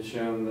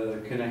shown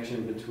the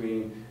connection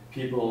between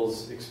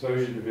people's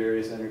exposure to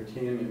various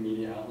entertainment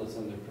media outlets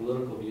and their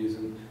political views.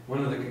 And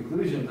one of the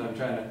conclusions I'm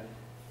trying to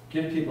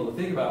get people to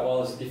think about,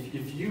 well, is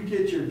if you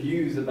get your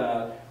views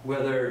about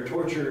whether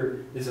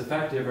torture is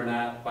effective or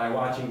not by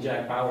watching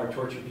Jack Bauer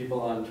torture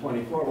people on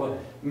 24, well,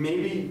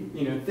 maybe,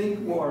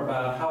 think more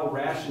about how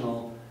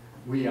rational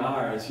we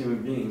are as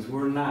human beings.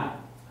 We're not.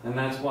 And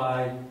that's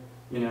why,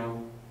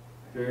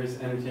 various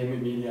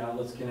entertainment media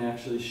outlets can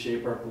actually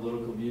shape our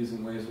political views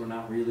in ways we're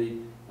not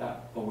really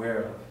that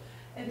aware of.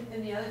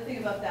 And the other thing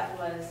about that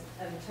was,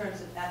 in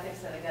terms of ethics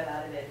that I got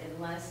out of it,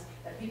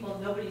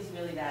 nobody's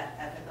really that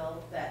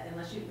ethical, that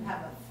unless you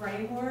have a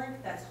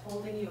framework that's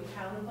holding you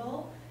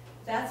accountable,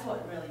 that's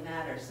what really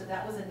matters. So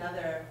that was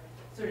another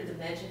sort of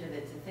dimension of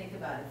it to think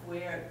about. If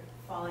we're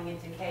falling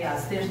into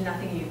chaos, there's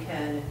nothing you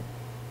can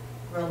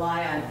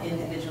rely on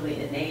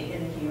individually, innate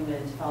in a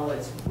human to follow.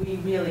 We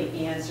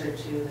really answer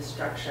to the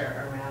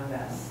structure around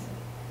us.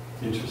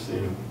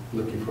 Interesting.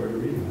 Looking forward to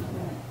reading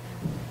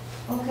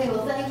that. Okay,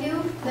 well, thank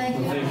you. Thank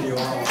you. Well, thank you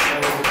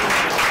all.